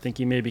remember. I think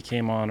he maybe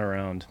came on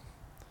around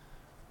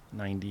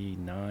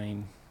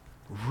 99,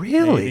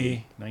 Really?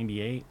 maybe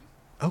 98.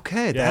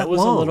 Okay, Yeah, that it was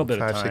long. a little bit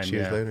of 5, time. 6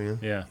 years yeah. later,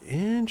 yeah. Yeah.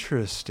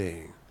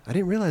 Interesting. I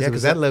didn't realize Yeah, it because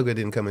was that logo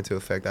didn't come into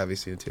effect,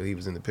 obviously, until he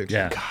was in the picture.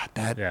 Yeah. God,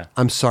 that. Yeah.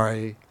 I'm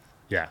sorry.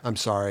 Yeah. I'm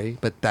sorry,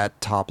 but that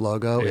top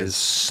logo It is is.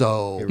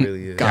 so It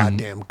really is.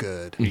 goddamn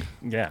good.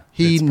 Yeah.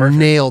 He it's perfect.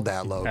 nailed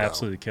that logo.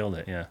 Absolutely killed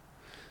it. Yeah.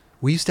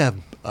 We used to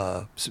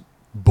have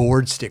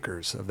board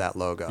stickers of that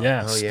logo.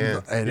 Yeah. Oh,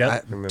 yeah. And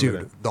Yep. Remember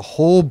dude, that. the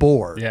whole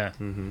board. Yeah.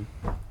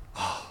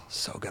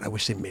 So good. I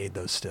wish they made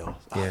those still.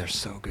 Oh, Yeah. they're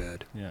so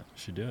good. Yeah.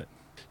 Should do it.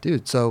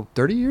 Dude, so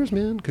 30 years,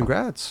 man.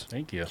 Congrats.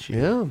 Thank you.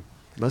 Yeah.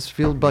 Must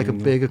feel like a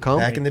big Back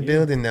accomplishment. in the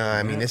building now.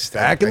 I mean, it's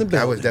Back in the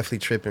I was building. definitely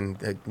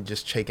tripping,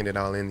 just taking it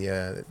all in.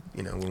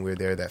 When we were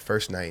there that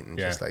first night, and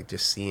Yeah.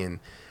 just seeing.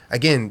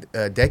 Again,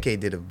 Decade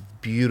did a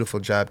beautiful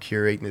job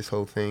curating this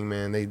whole thing,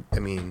 man.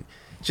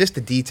 Just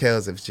the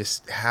details of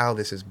just how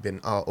this has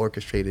been all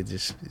orchestrated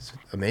just is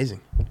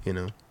amazing.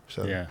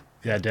 So Yeah.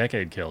 Yeah.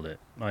 Decade killed it.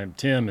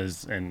 Tim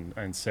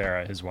and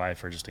Sarah, his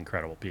wife, are just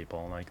incredible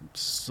people. Like,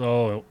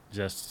 so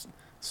just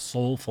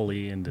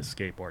soulfully into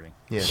skateboarding.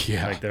 yeah.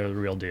 Yeah. Like, they're the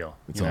real deal.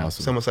 It's you know?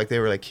 awesome. It's almost like they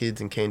were like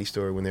kids in candy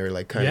store when they were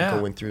like kind of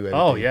going through everything.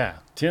 Oh, yeah.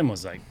 Tim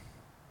was like,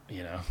 Do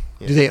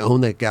they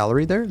own that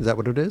gallery there? Is that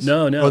what it is?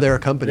 No. Oh, they're a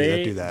company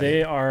that do that.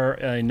 They are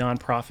a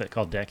nonprofit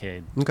called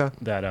Decade. Okay.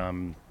 That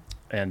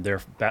and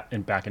they're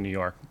back in New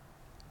York,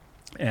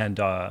 and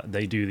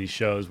they do these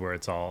shows where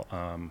it's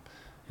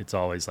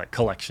always like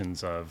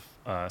collections of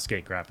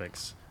skate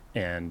graphics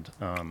and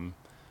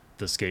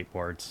the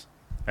skateboards,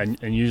 and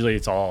usually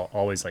it's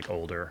always like the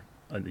older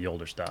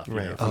stuff, you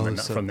know, Right.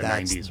 from the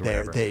 90s or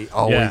whatever. They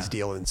always Yeah.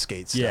 deal in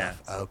skate stuff. Yeah.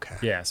 Okay.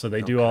 Yeah, so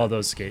they do all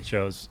those skate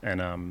shows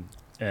and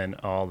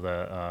all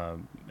the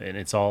and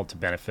it's all to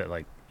benefit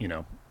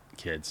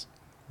kids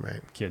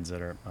Right.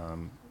 that are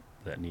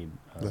that need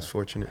Less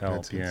fortunate. in that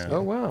help. sense. Yeah.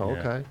 Oh, wow. Yeah.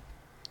 Okay. It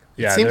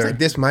Yeah, seems they're- like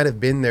this might have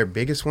been their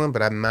biggest one,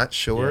 but I'm not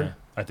sure. Yeah,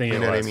 I think You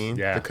it know was. what I mean?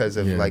 Yeah, Because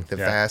of Yeah. like the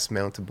Yeah. vast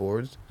amount of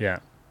boards. yeah,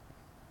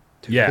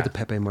 Dude, Yeah. look at the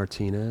Pepe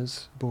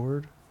Martinez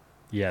board.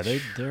 yeah.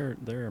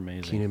 They're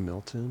amazing. Keenan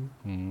Milton.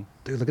 Mhm.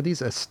 Dude, look at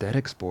these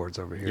aesthetics boards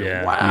over here.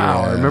 Yeah. Wow.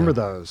 Yeah. I remember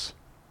those.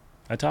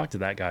 I talked to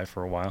that guy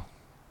for a while,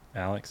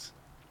 Alex.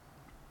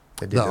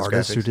 That did The those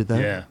artist who graphics. did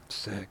that? Yeah.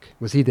 Sick.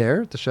 Was he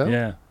there at the show?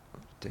 Yeah,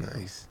 Damn.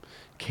 Nice.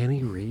 Can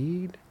he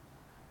read?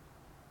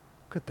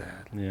 Look at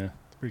that. yeah.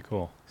 It's pretty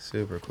cool.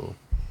 Super cool.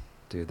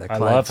 Dude, that I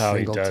Clyde love how he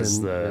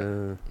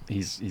Singleton,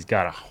 does He's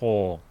got a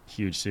whole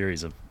huge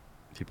series of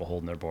people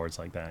holding their boards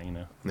like that. You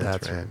know.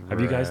 That's, That's right. Have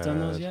you guys done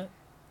those rad.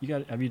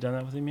 yet? Have you done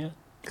that with him yet?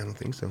 I don't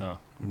think so. No.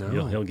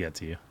 No. He'll get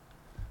to you.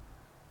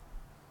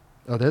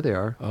 Oh, there they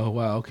are. Oh,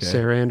 wow. Okay.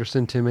 Sarah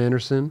Anderson, Tim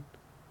Anderson.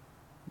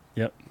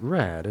 Yep.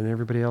 Rad, and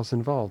everybody else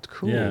involved.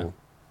 Cool. Yeah.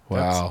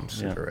 Wow. That's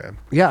super rad.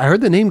 Yeah, I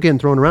heard the name getting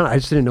thrown around. I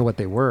just didn't know what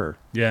they were.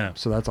 Yeah.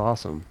 So that's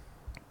awesome.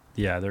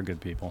 Yeah, they're good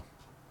people.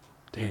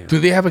 Damn. Do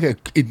they have like an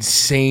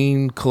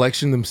insane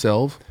collection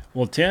themselves?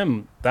 Well,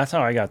 Tim, that's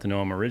how I got to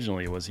know him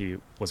originally. He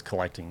was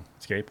collecting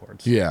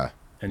skateboards. Yeah.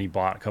 And he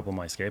bought a couple of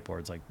my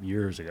skateboards like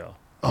years ago.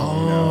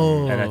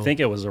 Oh. And I think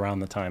it was around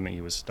the time that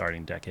he was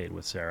starting Decade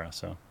with Sarah.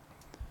 So.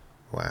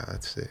 Wow,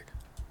 that's sick.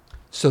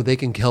 So they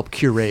can help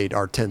curate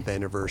our 10th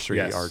anniversary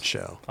Yes. art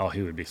show. Oh,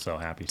 he would be so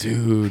happy.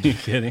 Dude. Are you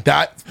kidding?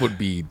 That would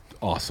be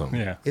awesome.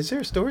 Yeah. Is there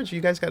a storage?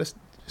 You guys got a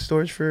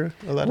storage for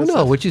a lot Well, of no,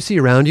 stuff? what you see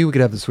around you, we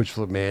could have the Switch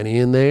Flip Manny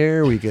in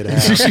there. We could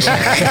have,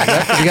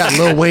 we got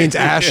Lil Wayne's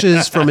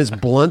ashes from his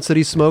blunts that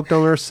he smoked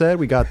on our set.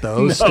 We got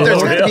those. No, still.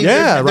 There's gotta be,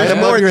 Yeah, right there's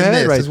above more your than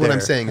head this, right is what I'm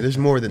there. saying. There's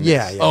more than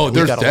Yeah, this. yeah. Oh, we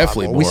there's got a lot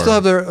definitely more. We more.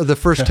 still have the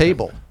first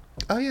table.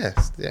 Oh,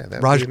 yes. Yeah. That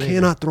would Raj be amazing.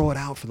 cannot throw it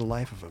out for the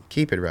life of him.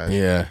 Keep it, Raj.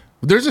 Yeah.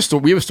 There's a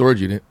we have a storage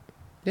unit.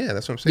 Yeah,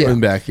 that's what I'm saying. In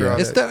back, yeah.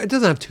 It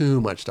doesn't have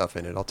too much stuff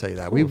in it, I'll tell you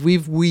that.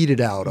 We've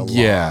weeded out a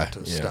lot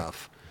of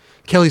stuff.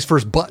 Kelly's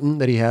first button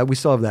that he had, we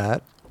still have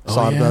that.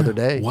 Saw it the other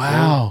day.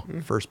 Wow. Yeah.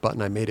 First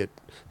button, I made it.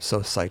 So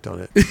psyched on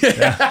it.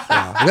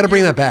 Yeah. We got to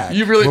bring that back.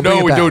 You really?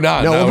 We'll We do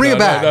not. No, we'll bring it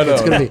back. No.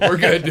 It's gonna be. We're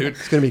good, dude.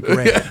 It's gonna be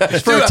great.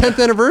 It's for our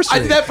 10th anniversary.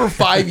 I did that for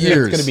 5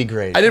 years. It's gonna be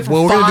great. I did it for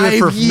Well, we're 5 gonna do it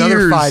for years.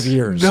 another 5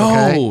 years.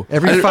 No. Okay?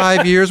 Every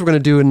 5 years, we're gonna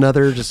do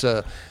another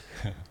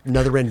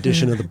another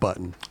rendition of the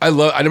button. I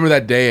remember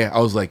that day. I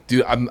was like,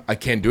 dude, I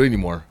can't do it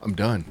anymore. I'm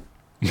done.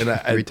 And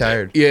I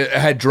Retired. I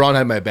had drawn,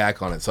 had my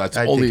back on it. So that's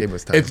I only. think it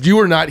was time. If you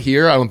were not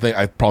here, I don't think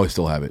I probably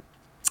still have it.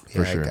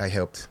 For Yeah, sure. I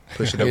helped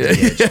push it over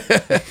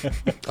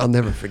the edge. I'll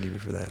never forgive you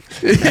for that.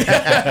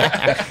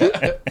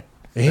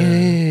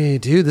 Hey,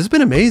 dude, this has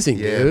been amazing,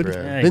 Yeah, dude. bro.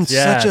 Been Thanks.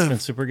 Yeah, such it's a been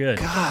super good.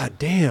 God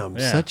damn,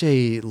 Yeah. such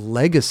a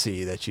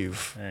legacy that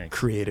you've Thanks.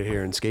 created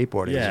here in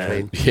skateboarding. Yeah.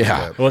 It's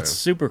Yeah. Well, it's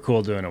super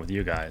cool doing it with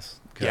you guys.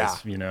 Yeah.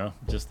 You know,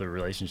 just the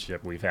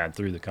relationship we've had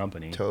through the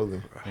company. Totally.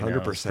 You know, it's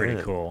 100%.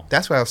 pretty cool.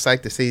 That's why I was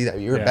psyched to see that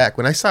you were Yeah. back.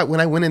 When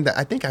I went in,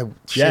 I think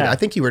Yeah. I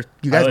think you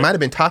guys might have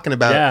been talking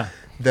about Yeah.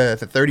 the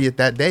 30th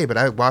that day, but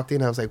I walked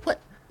in, I was like, what?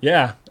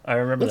 Yeah, I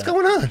remember What's that.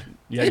 going on?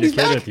 Yeah, Baby's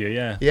your kid back. with you.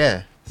 Yeah.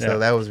 Yeah. Yeah. So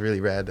that was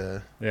really rad.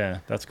 Yeah,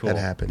 that's cool. That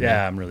happened,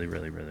 Yeah, yeah. I'm really,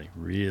 really, really,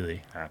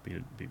 really happy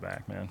to be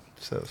back, man.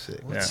 So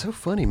sick. Well, it's so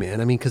funny,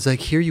 man. I mean, because like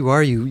here you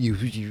are,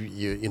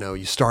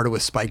 you started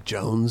with Spike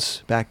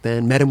Jonze back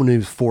then. Met him when he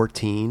was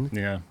 14.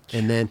 Yeah.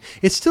 And then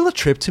it's still a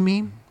trip to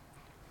me.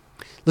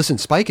 Listen,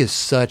 Spike is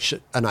such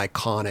an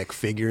iconic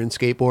figure in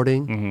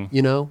skateboarding. Mm-hmm.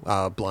 You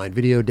know, Blind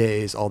Video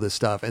Days, all this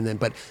stuff, and then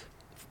but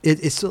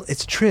it's a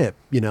trip.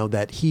 You know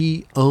that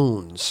he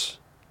owns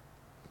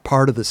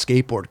part of the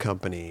skateboard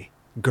company,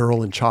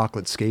 Girl and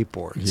Chocolate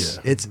Skateboards.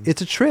 Yeah.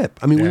 It's a trip.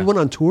 I mean, we Yeah. went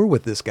on tour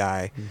with this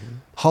guy,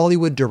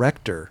 Hollywood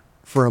director,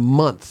 for a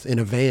month in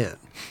a van.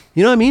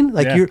 You know what I mean?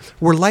 Like Yeah.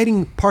 we're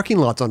lighting parking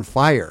lots on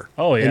fire.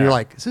 Oh, yeah. And you're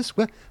like, is this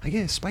what? I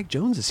guess Spike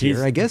Jonze is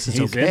here. I guess it's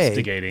he's okay.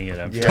 instigating it.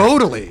 I'm sure.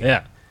 Totally.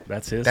 Yeah,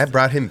 that's his. That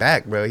brought him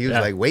back, bro. He was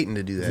Yeah. like waiting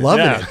to do that.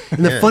 Loving Yeah. it.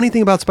 And the Yeah. funny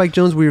thing about Spike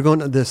Jonze, we were going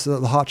to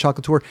the hot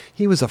chocolate tour.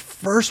 He was the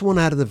first one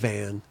out of the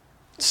van,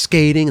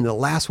 skating, and the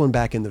last one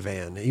back in the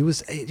van. He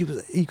was.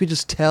 You could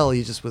just tell.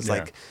 He just was Yeah.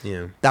 like.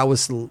 Yeah. That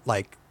was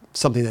like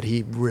something that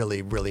he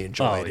really, really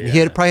enjoyed. Oh, And he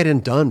yeah. had probably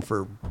hadn't done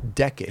for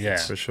decades. Yeah.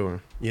 For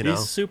sure. You know.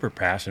 He's super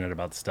passionate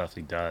about the stuff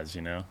he does.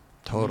 You know.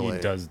 Totally.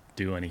 He does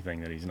do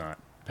anything that he's not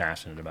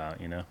passionate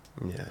about. You know.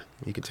 Yeah.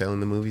 You could tell in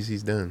the movies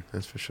he's done.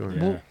 That's for sure.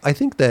 Yeah. Well, I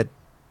think that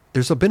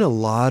there's been a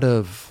lot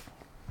of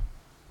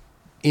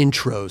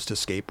intros to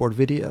skateboard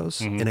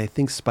videos, and I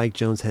think Spike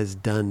Jonze has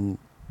done,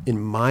 in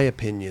my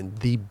opinion,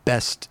 the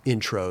best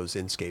intros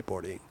in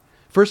skateboarding.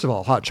 First of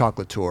all, Hot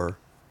Chocolate Tour,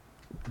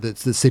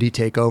 that's the city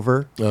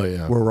takeover. Oh,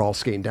 yeah. Where we're all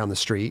skating down the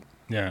street.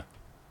 Yeah.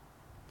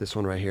 This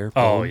one right here.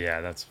 Oh boom.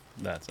 yeah, that's.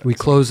 We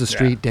closed the yeah.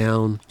 street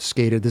down,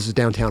 skated. This is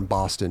downtown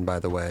Boston, by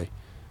the way.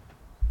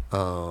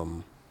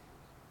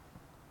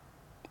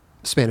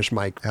 Spanish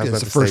Mike I was is about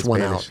the to first say one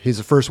Spanish. out. He's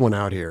the first one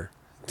out here.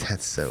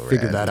 That's so rad.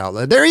 Figured that out.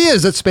 There he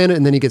is. That's Spanish,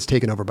 and then he gets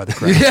taken over by the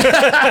crowd.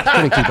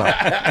 Couldn't keep up.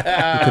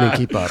 He couldn't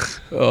keep up.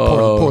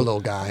 Poor little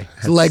guy.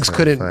 His legs so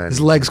couldn't. funny.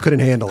 His legs couldn't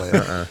handle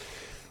it.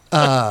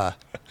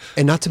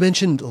 And not to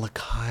mention the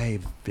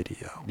Lakai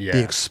video, Yeah.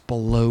 the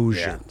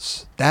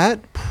explosions.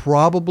 That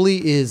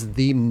probably is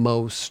the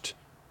most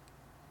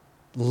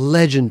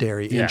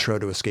legendary Yeah. intro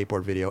to a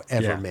skateboard video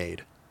ever Yeah.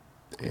 made.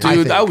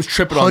 Dude, I was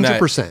tripping on that.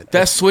 100%.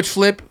 That switch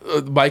flip,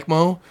 Bike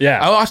Mo. Yeah.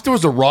 I watched there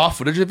was a raw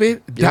footage of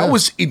it. Yeah. That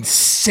was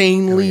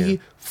insanely Oh, yeah.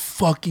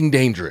 fucking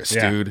dangerous,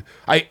 Yeah. dude.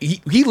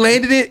 He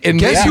landed it and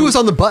Guess yeah, who was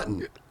on the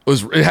button?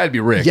 it had to be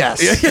Rick.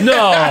 Yes.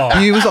 No,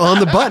 He was on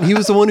the button. He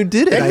was the one who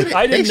did it.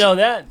 I didn't know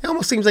that. It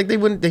almost seems like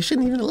they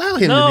shouldn't even allow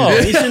him No, to do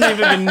that. he shouldn't even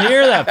been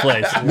near that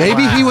place.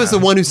 Maybe he was the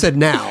one who said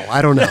now.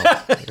 I don't know.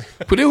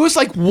 But it was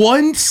like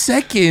 1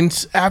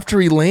 second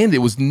after he landed. It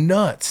was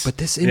nuts. But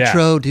this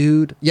intro,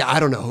 dude. Yeah, I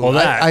don't know. Well,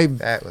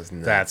 that was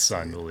nuts. That's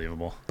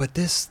unbelievable. But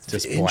this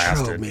just intro,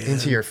 blasted man.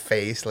 Into your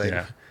face. Like,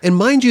 And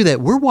mind you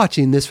that we're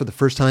watching this for the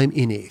first time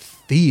in a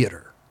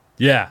theater.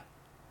 Yeah.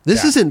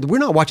 This isn't, we're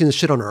not watching this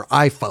shit on our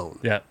iPhone.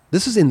 Yeah.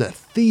 This is in the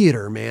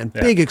theater, man.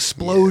 Yeah. Big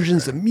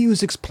explosions. The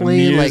music's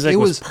playing. The music like it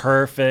was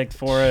perfect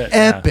for it.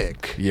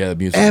 epic. Yeah, the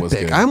music was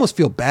good. I almost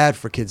feel bad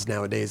for kids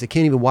nowadays. They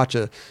can't even watch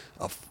a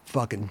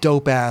fucking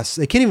dope ass.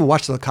 They can't even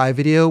watch the Lakai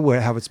video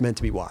how it's meant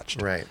to be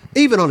watched. Right.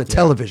 Even on a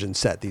television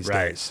set these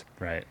days.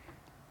 Right.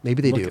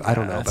 Maybe they do. at I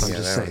don't that. know, but I'm Yeah,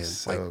 just that saying. was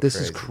so Like this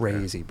is crazy,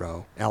 crazy,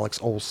 bro. Alex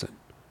Olsen.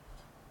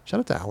 Shout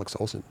out to Alex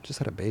Olsen. Just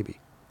had a baby.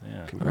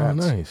 Yeah. Oh, Congrats.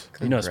 nice.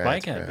 You know, Congrats,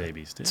 Spike had bro.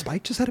 babies too.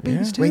 Spike just had a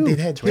baby too. Wait,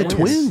 they had They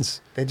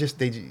twins. She just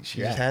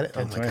had it?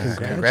 Oh, my twins.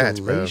 God. Congrats,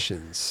 bro.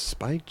 Congratulations.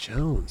 Spike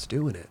Jones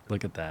doing it.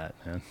 Look at that,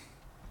 man.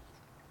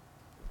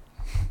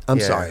 I'm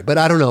Yeah. sorry, but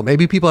I don't know.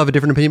 Maybe people have a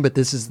different opinion, but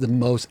this is the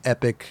most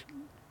epic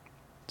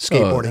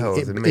skateboarding that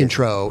was amazing.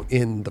 intro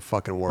in the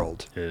fucking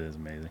world. It is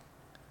amazing.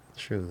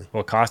 Truly.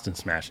 Well, Costin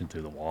smashing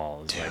through the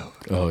wall is like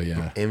Oh,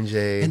 yeah.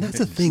 MJ. And that's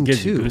the it thing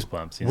gives you too.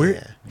 goosebumps. You know?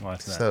 We're- You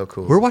watch that. so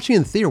cool. We're watching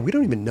in the theater. We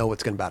don't even know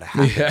what's going to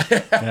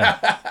happen.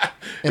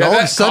 And Yeah, all of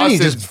a that sudden, he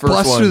Costin's just first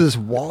busts one. through this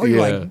wall.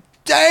 You're Yeah. like,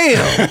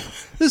 damn,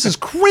 this is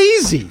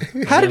crazy.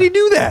 How did he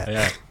do that?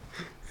 Yeah.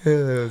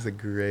 that was a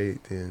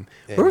great thing.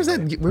 Where was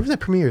that? Where was that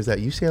premiere? Is that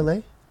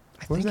UCLA?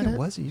 I think it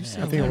was. You I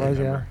said think it was,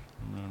 yeah.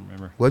 I don't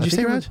remember. What did I you think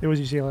say, it Raj? was- It was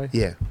UCLA.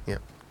 Yeah, yeah.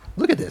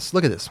 Look at this.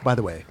 Look at this. By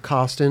the way,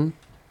 Costin,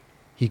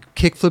 he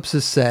kickflips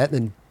his set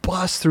and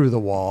busts through the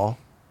wall.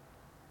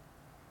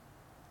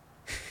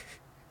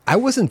 I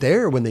wasn't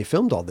there when they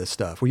filmed all this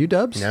stuff. Were you,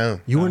 Dubs? No.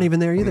 You weren't even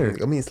there either.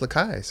 I mean, it's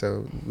Lakai,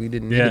 so we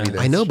didn't need Yeah. to be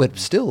there. I know, but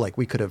still, like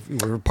we could have. We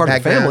were part of the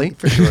Background, family.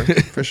 for sure,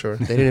 for sure.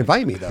 They didn't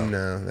invite me though.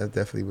 No, that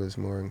definitely was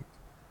more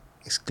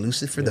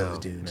exclusive for those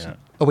dudes. Yeah.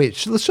 Oh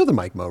wait, let's show the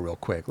mic mo real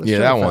quick. Let's Yeah,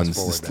 show that fast one's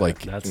forward just that.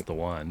 like, That's the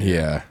one.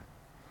 yeah.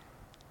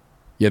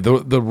 Yeah,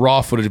 the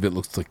raw footage of it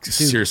looks like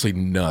seriously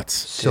nuts.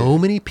 So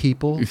many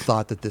people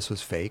thought that this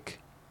was fake.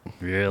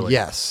 Really?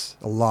 Yes,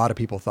 a lot of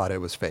people thought it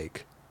was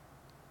fake.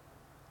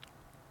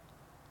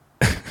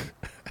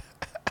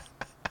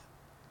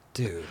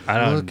 Dude, I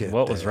don't look know at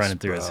what was this, running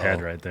through his bro.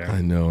 head right there.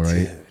 I know, right?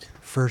 Dude,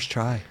 first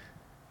try,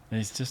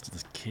 He's just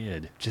this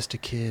kid. just a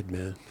kid,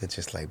 man. It's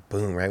just like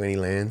boom, right when he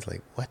lands,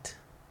 like what?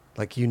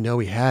 Like you know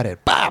he had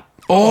it. Bop.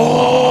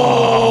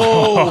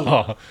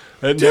 Oh,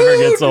 it never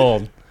gets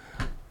old.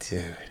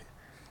 Dude.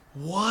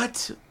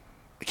 What?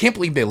 I can't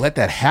believe they let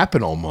that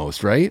happen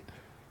almost, right?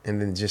 And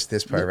then just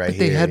this part right But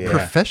they here. had yeah.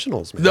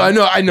 professionals, man. No,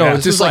 I know. Yeah. It's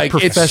This just was like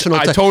professional.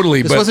 I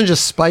totally, This but wasn't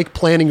just Spike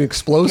planning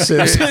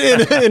explosives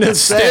in a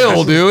set.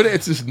 still, dude,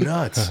 it's just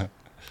nuts.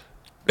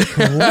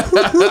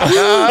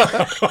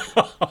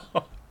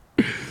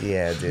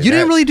 Yeah, dude. You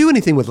didn't really do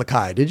anything with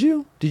Lakai, did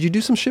you? Did you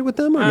do some shit with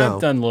them or no?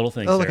 I've done little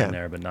things Oh, here okay. and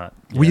there, but not.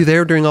 Were you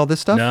there during all this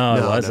stuff? No,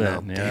 I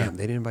wasn't, yeah. Damn,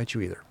 they didn't invite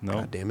you either. No.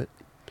 God damn it.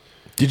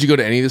 Did you go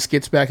to any of the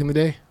skits back in the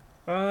day?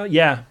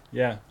 Yeah.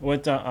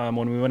 Went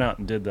when we went out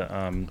and did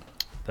the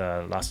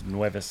Las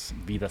Nuevas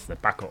Vidas de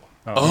Paco.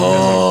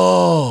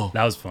 Oh,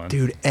 that was fun,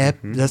 Dude,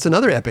 that's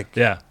another epic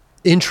Yeah.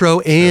 intro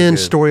and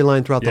good.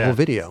 storyline throughout the Yeah. whole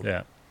video.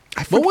 Yeah.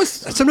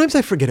 Sometimes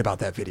I forget about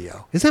that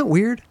video. Isn't that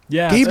weird?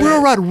 Yeah.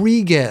 Gabriel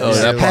Rodriguez Oh,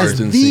 that has part's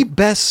the insane.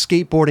 best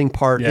skateboarding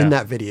part Yeah. in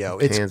that video.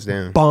 It's Hands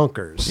down.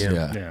 bonkers.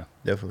 yeah. Yeah.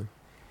 Definitely.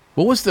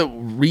 What was the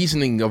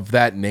reasoning of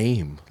that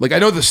name? Like, I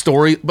know the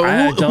story, but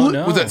I don't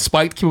know. was that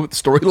Spike came up with the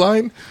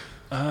storyline?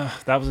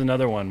 That was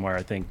another one where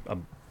I think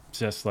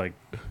just like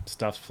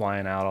stuff's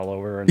flying out all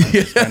over and I'm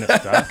just kind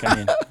of stuck. I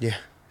mean, Yeah.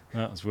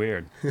 that was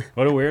weird.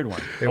 What a weird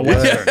one. A was.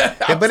 Western.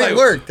 Yeah, but it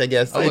worked, I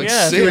guess. like,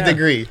 to a yeah.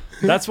 degree.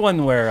 That's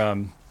one where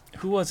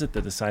who was it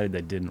that decided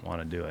they didn't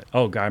want to do it?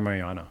 Oh, Guy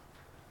Mariano.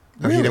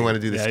 Oh, he didn't want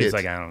to do the Yeah, skits. he's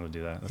like, I don't want to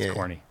do that. That's Yeah.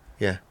 corny.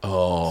 Yeah.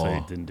 Oh, So he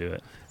didn't do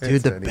it.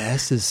 Dude, the That's funny.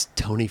 best is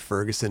Tony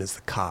Ferguson as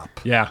the cop.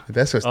 Yeah. The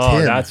best was Oh,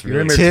 Tim. that's You really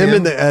remember Tim Tim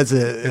in the, as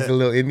as a a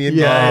little Indian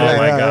yeah, guy, Oh,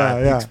 like, my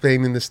God. yeah.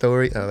 explaining the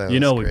story. Oh, that You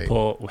know, was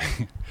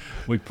great.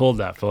 we pulled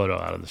that photo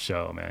out of the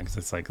show, man, because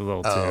it's like a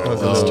little too. Oh, it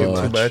was too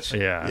too much.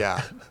 Yeah.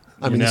 Yeah.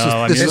 I You mean,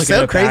 know, this is It's looking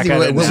so back crazy at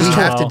what it we now.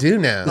 have to do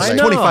now. This is Like,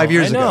 25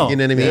 years I know. ago. You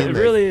know what I mean? It Like,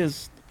 really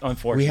is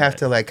unfortunate. we have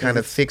to like kind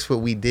of fix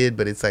what we did,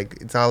 but it's like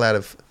it's all out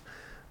of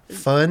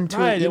fun to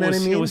Right, it. You know it was,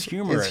 what I mean? it was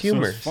humorous. It's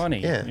humorous. It was funny.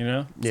 Yeah. You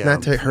know? It's Yeah.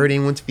 not to hurt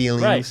anyone's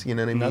feelings. Right. You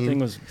know what I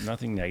mean?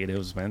 Nothing negative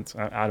was meant.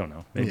 I don't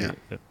know. Maybe Yeah.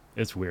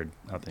 it's weird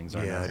how things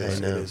are. Yeah, nowadays. it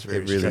is. know. It is very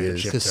It really strange.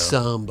 is. Because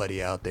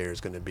somebody out there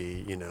is going to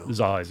be, you know. There's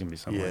always gonna be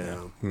someone. Yeah.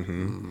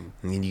 And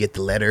then you get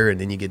the letter, and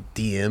then you get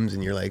DMs,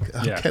 and you're like,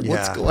 okay, Yeah.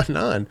 what's Yeah. going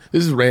on?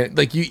 this is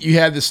like you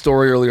had this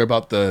story earlier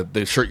about the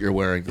shirt you're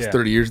wearing. It's Yeah.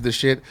 30 years of this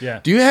shit. Yeah.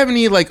 Do you have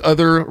any like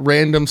other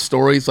random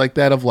stories like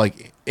that of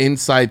like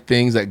inside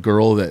things, that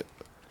girl that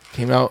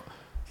came out?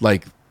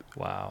 Like,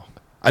 Wow.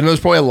 I know there's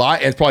probably a lot,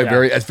 and it's probably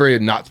Yeah. it's very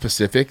not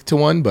specific to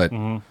one, but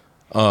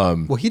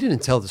Well, he didn't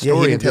tell the Yeah, he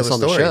story didn't of this tell on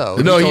the the story. show.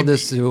 No, he he- told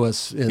this to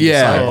us in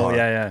Yeah. the Oh sidebar.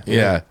 yeah.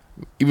 yeah,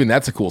 even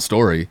that's a cool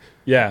story.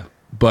 Yeah.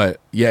 But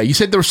yeah, you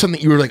said there was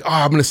something you were like,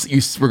 oh,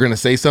 you were gonna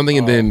say something,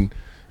 and then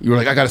you were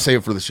like, I gotta say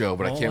it for the show,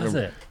 but I can't remember.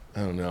 It?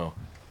 I don't know.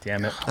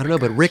 Damn it. I don't know,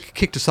 but Rick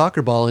kicked a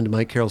soccer ball into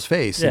Mike Carroll's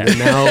face, and then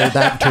now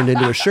that turned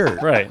into a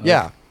shirt. Right.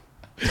 Yeah.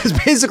 It's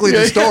basically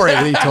the story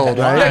that he told,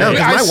 right? No,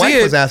 I my wife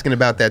see was asking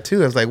about that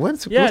too. I was like,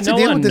 what's the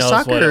deal with the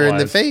soccer in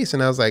the face?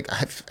 And I was like,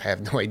 I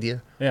have no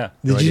idea. Yeah.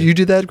 Did you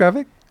do that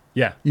graphic?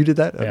 Yeah. You did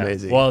that? Yeah.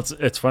 Amazing. Well,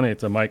 it's funny.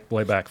 It's a Mike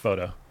playback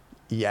photo.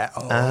 Yeah.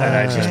 Oh, and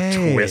I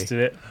just twisted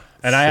it.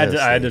 And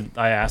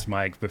I asked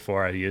Mike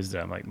before I used it.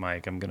 I'm like,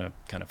 Mike, I'm gonna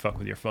kind of fuck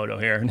with your photo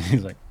here, and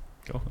he's like,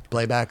 go.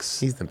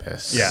 Playbacks. He's the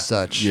best. Yeah.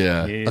 Such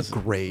a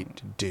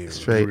great dude.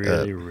 Straight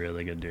really, up.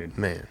 really good dude.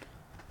 Man.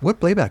 What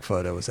playback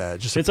photo was that?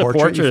 Just it's a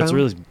portrait. It's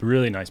really,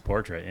 really nice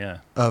portrait. Yeah.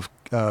 Of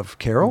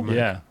Carroll.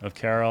 Yeah, of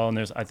Carroll, and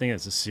I think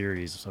it's a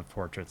series of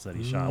portraits that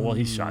he shot. Well,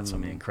 he shot so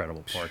many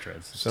incredible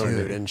portraits.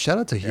 Dude, and shout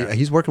out to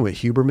he's working with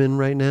Huberman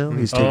right now.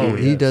 He's taking yes.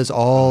 he does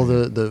all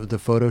the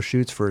photo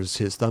shoots for his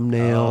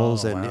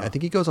thumbnails, and wow. I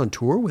think he goes on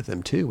tour with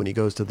them too when he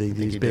goes to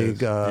these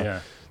big.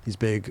 These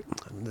big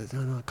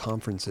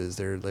conferences,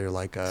 they're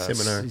like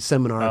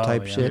seminar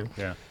type shit.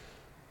 Yeah.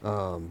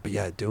 But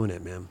yeah, doing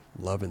it, man.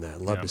 Loving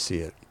that. Love to see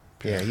it.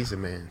 Yeah, he's a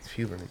man.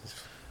 Huberman.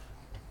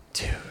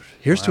 Dude,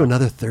 here's to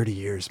another 30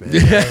 years, man.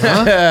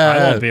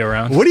 I won't be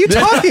around. What are you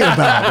talking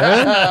about,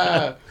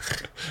 man?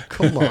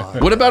 Come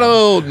on. What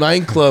about a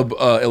 9 Club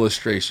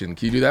illustration?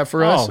 Can you do that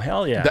for us? Oh,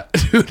 hell yeah.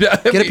 Get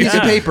a piece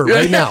of paper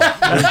right now.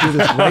 Let's do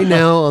this right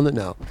now on the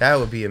no. That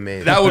would be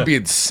amazing. That would be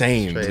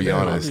insane, to be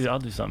honest. I'll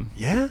do something.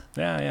 Yeah?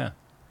 Yeah.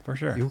 For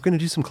sure. You're going to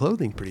do some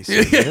clothing pretty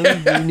soon.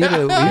 Man. We need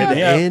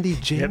Andy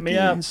Jenkins. Hit me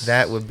up.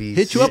 That would be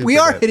hit you up. We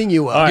are hitting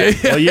you up. All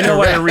right. Well, you know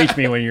where to reach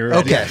me when you're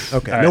ready. Okay.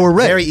 Right. No, we're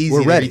ready. Very easy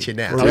we're ready. to reach it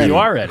now. Oh, you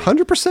are ready.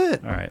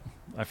 100%. All right.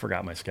 I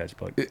forgot my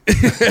sketchbook.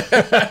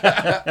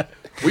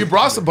 We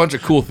brought a bunch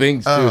of cool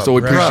things too, so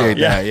we appreciate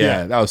that.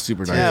 Yeah, that was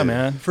super nice. Yeah,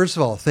 man. First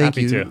of all, thank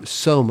Happy you to.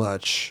 so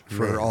much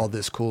for all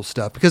this cool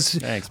stuff. Because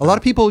Thanks, a lot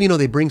of people,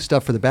 they bring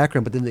stuff for the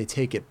background, but then they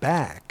take it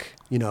back.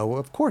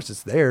 Of course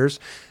it's theirs.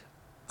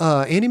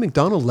 Andy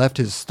McDonald left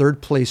his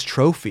third place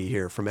trophy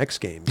here from X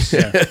Games.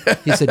 Yeah.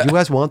 He said, "You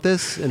guys want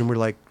this?" And we're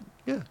like,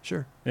 "Yeah,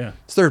 sure." Yeah.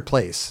 It's third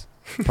place.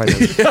 Probably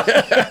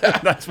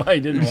That's why I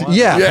didn't want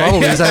yeah, it. probably.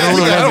 Because I don't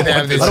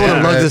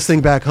want to lug this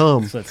thing back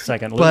home. It's that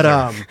second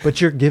loser.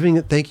 But you're giving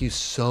it. Thank you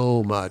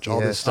so much. All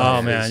this stuff.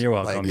 Oh man, you're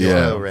welcome.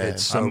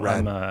 It's so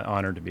rad. I'm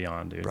honored to be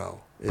on, dude.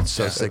 Bro. It's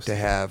so sick to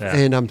have. Yeah.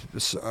 And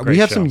we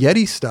have some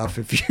Yeti stuff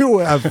if you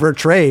have for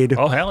trade.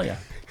 Oh hell yeah.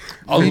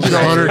 Legion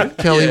of Honor,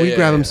 Kelly. We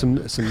grab him some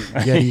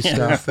Yeti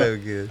stuff. So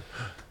good.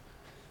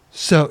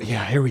 So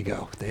yeah, here we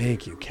go.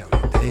 Thank you, Kelly.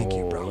 Thank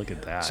you, bro. Look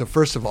at that. So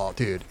first of all,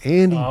 dude,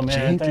 Andy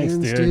Jenkins,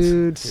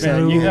 thanks, dude.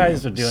 Man, you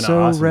guys are doing an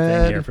awesome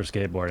rad. thing here for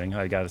skateboarding.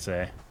 I gotta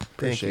say,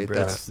 Appreciate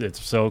that.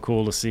 It's so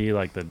cool to see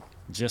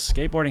just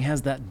skateboarding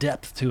has that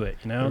depth to it.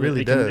 It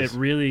really does. It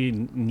really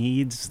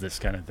needs this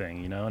kind of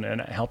thing, and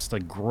it helps to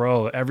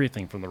grow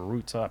everything from the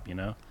roots up.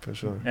 For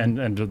sure.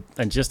 And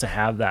just to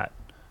have that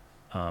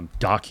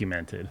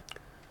documented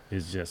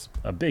is just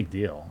a big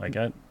deal.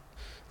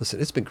 Listen,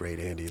 it's been great,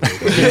 Andy.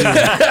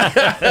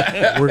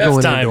 We're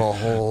going into a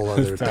whole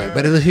other thing.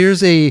 But here's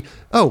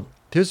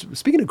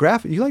speaking of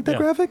graphic, you like that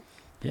graphic?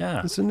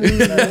 Yeah. It's a new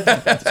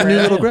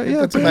little graphic.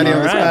 Yeah, somebody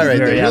on the spot right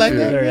there. You like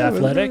that? Very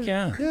athletic,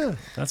 yeah. Yeah.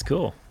 That's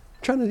cool.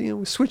 Trying to,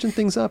 we're switching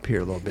things up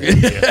here a little bit.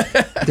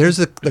 There's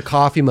the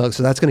coffee mug,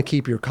 so that's going to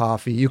keep your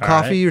coffee. You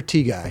coffee or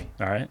tea guy?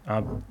 All right.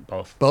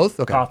 Both.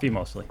 Both? Okay. Coffee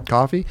mostly.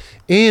 Coffee.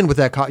 And with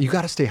that coffee, you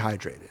got to stay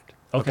hydrated.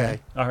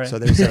 Okay. All right. So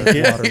there's a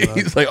water mug.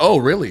 He's like, oh,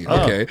 really?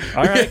 Okay.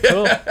 All right.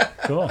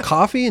 Cool.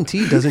 Coffee and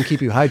tea doesn't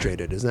keep you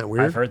hydrated. Isn't that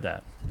weird? I've heard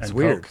that. It's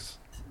weird.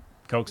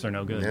 Cokes are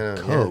no good.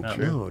 Coke,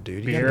 no,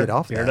 dude. You Beer, gotta get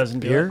off beer that. doesn't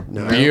do beer? it?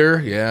 No. Beer,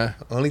 yeah.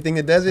 Only thing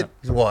that does it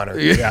is water.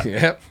 Yeah.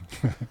 Yep.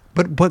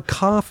 But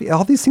coffee,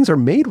 all these things are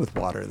made with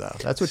water, though.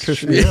 That's what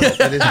Tristan knows.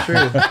 That is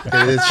true.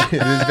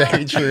 It is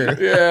very true.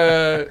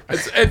 Yeah.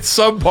 It's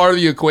some part of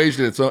the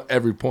equation. It's not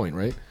every point,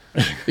 right?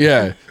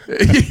 Yeah.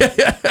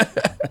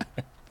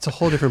 It's a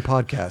whole different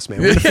podcast, man.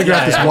 We're going to figure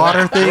out this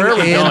water thing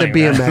and the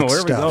BMX Where are we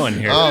stuff. going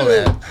here?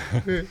 Oh,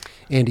 man.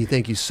 Andy,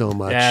 thank you so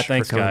much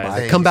thanks, for coming guys. by.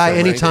 Thank Come you by so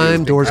much. anytime.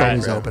 Thank Doors you.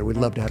 always Right, open. We'd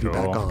love to have you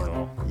back on.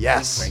 Cool.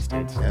 Yes. Thanks,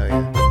 dudes. Hell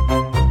yeah.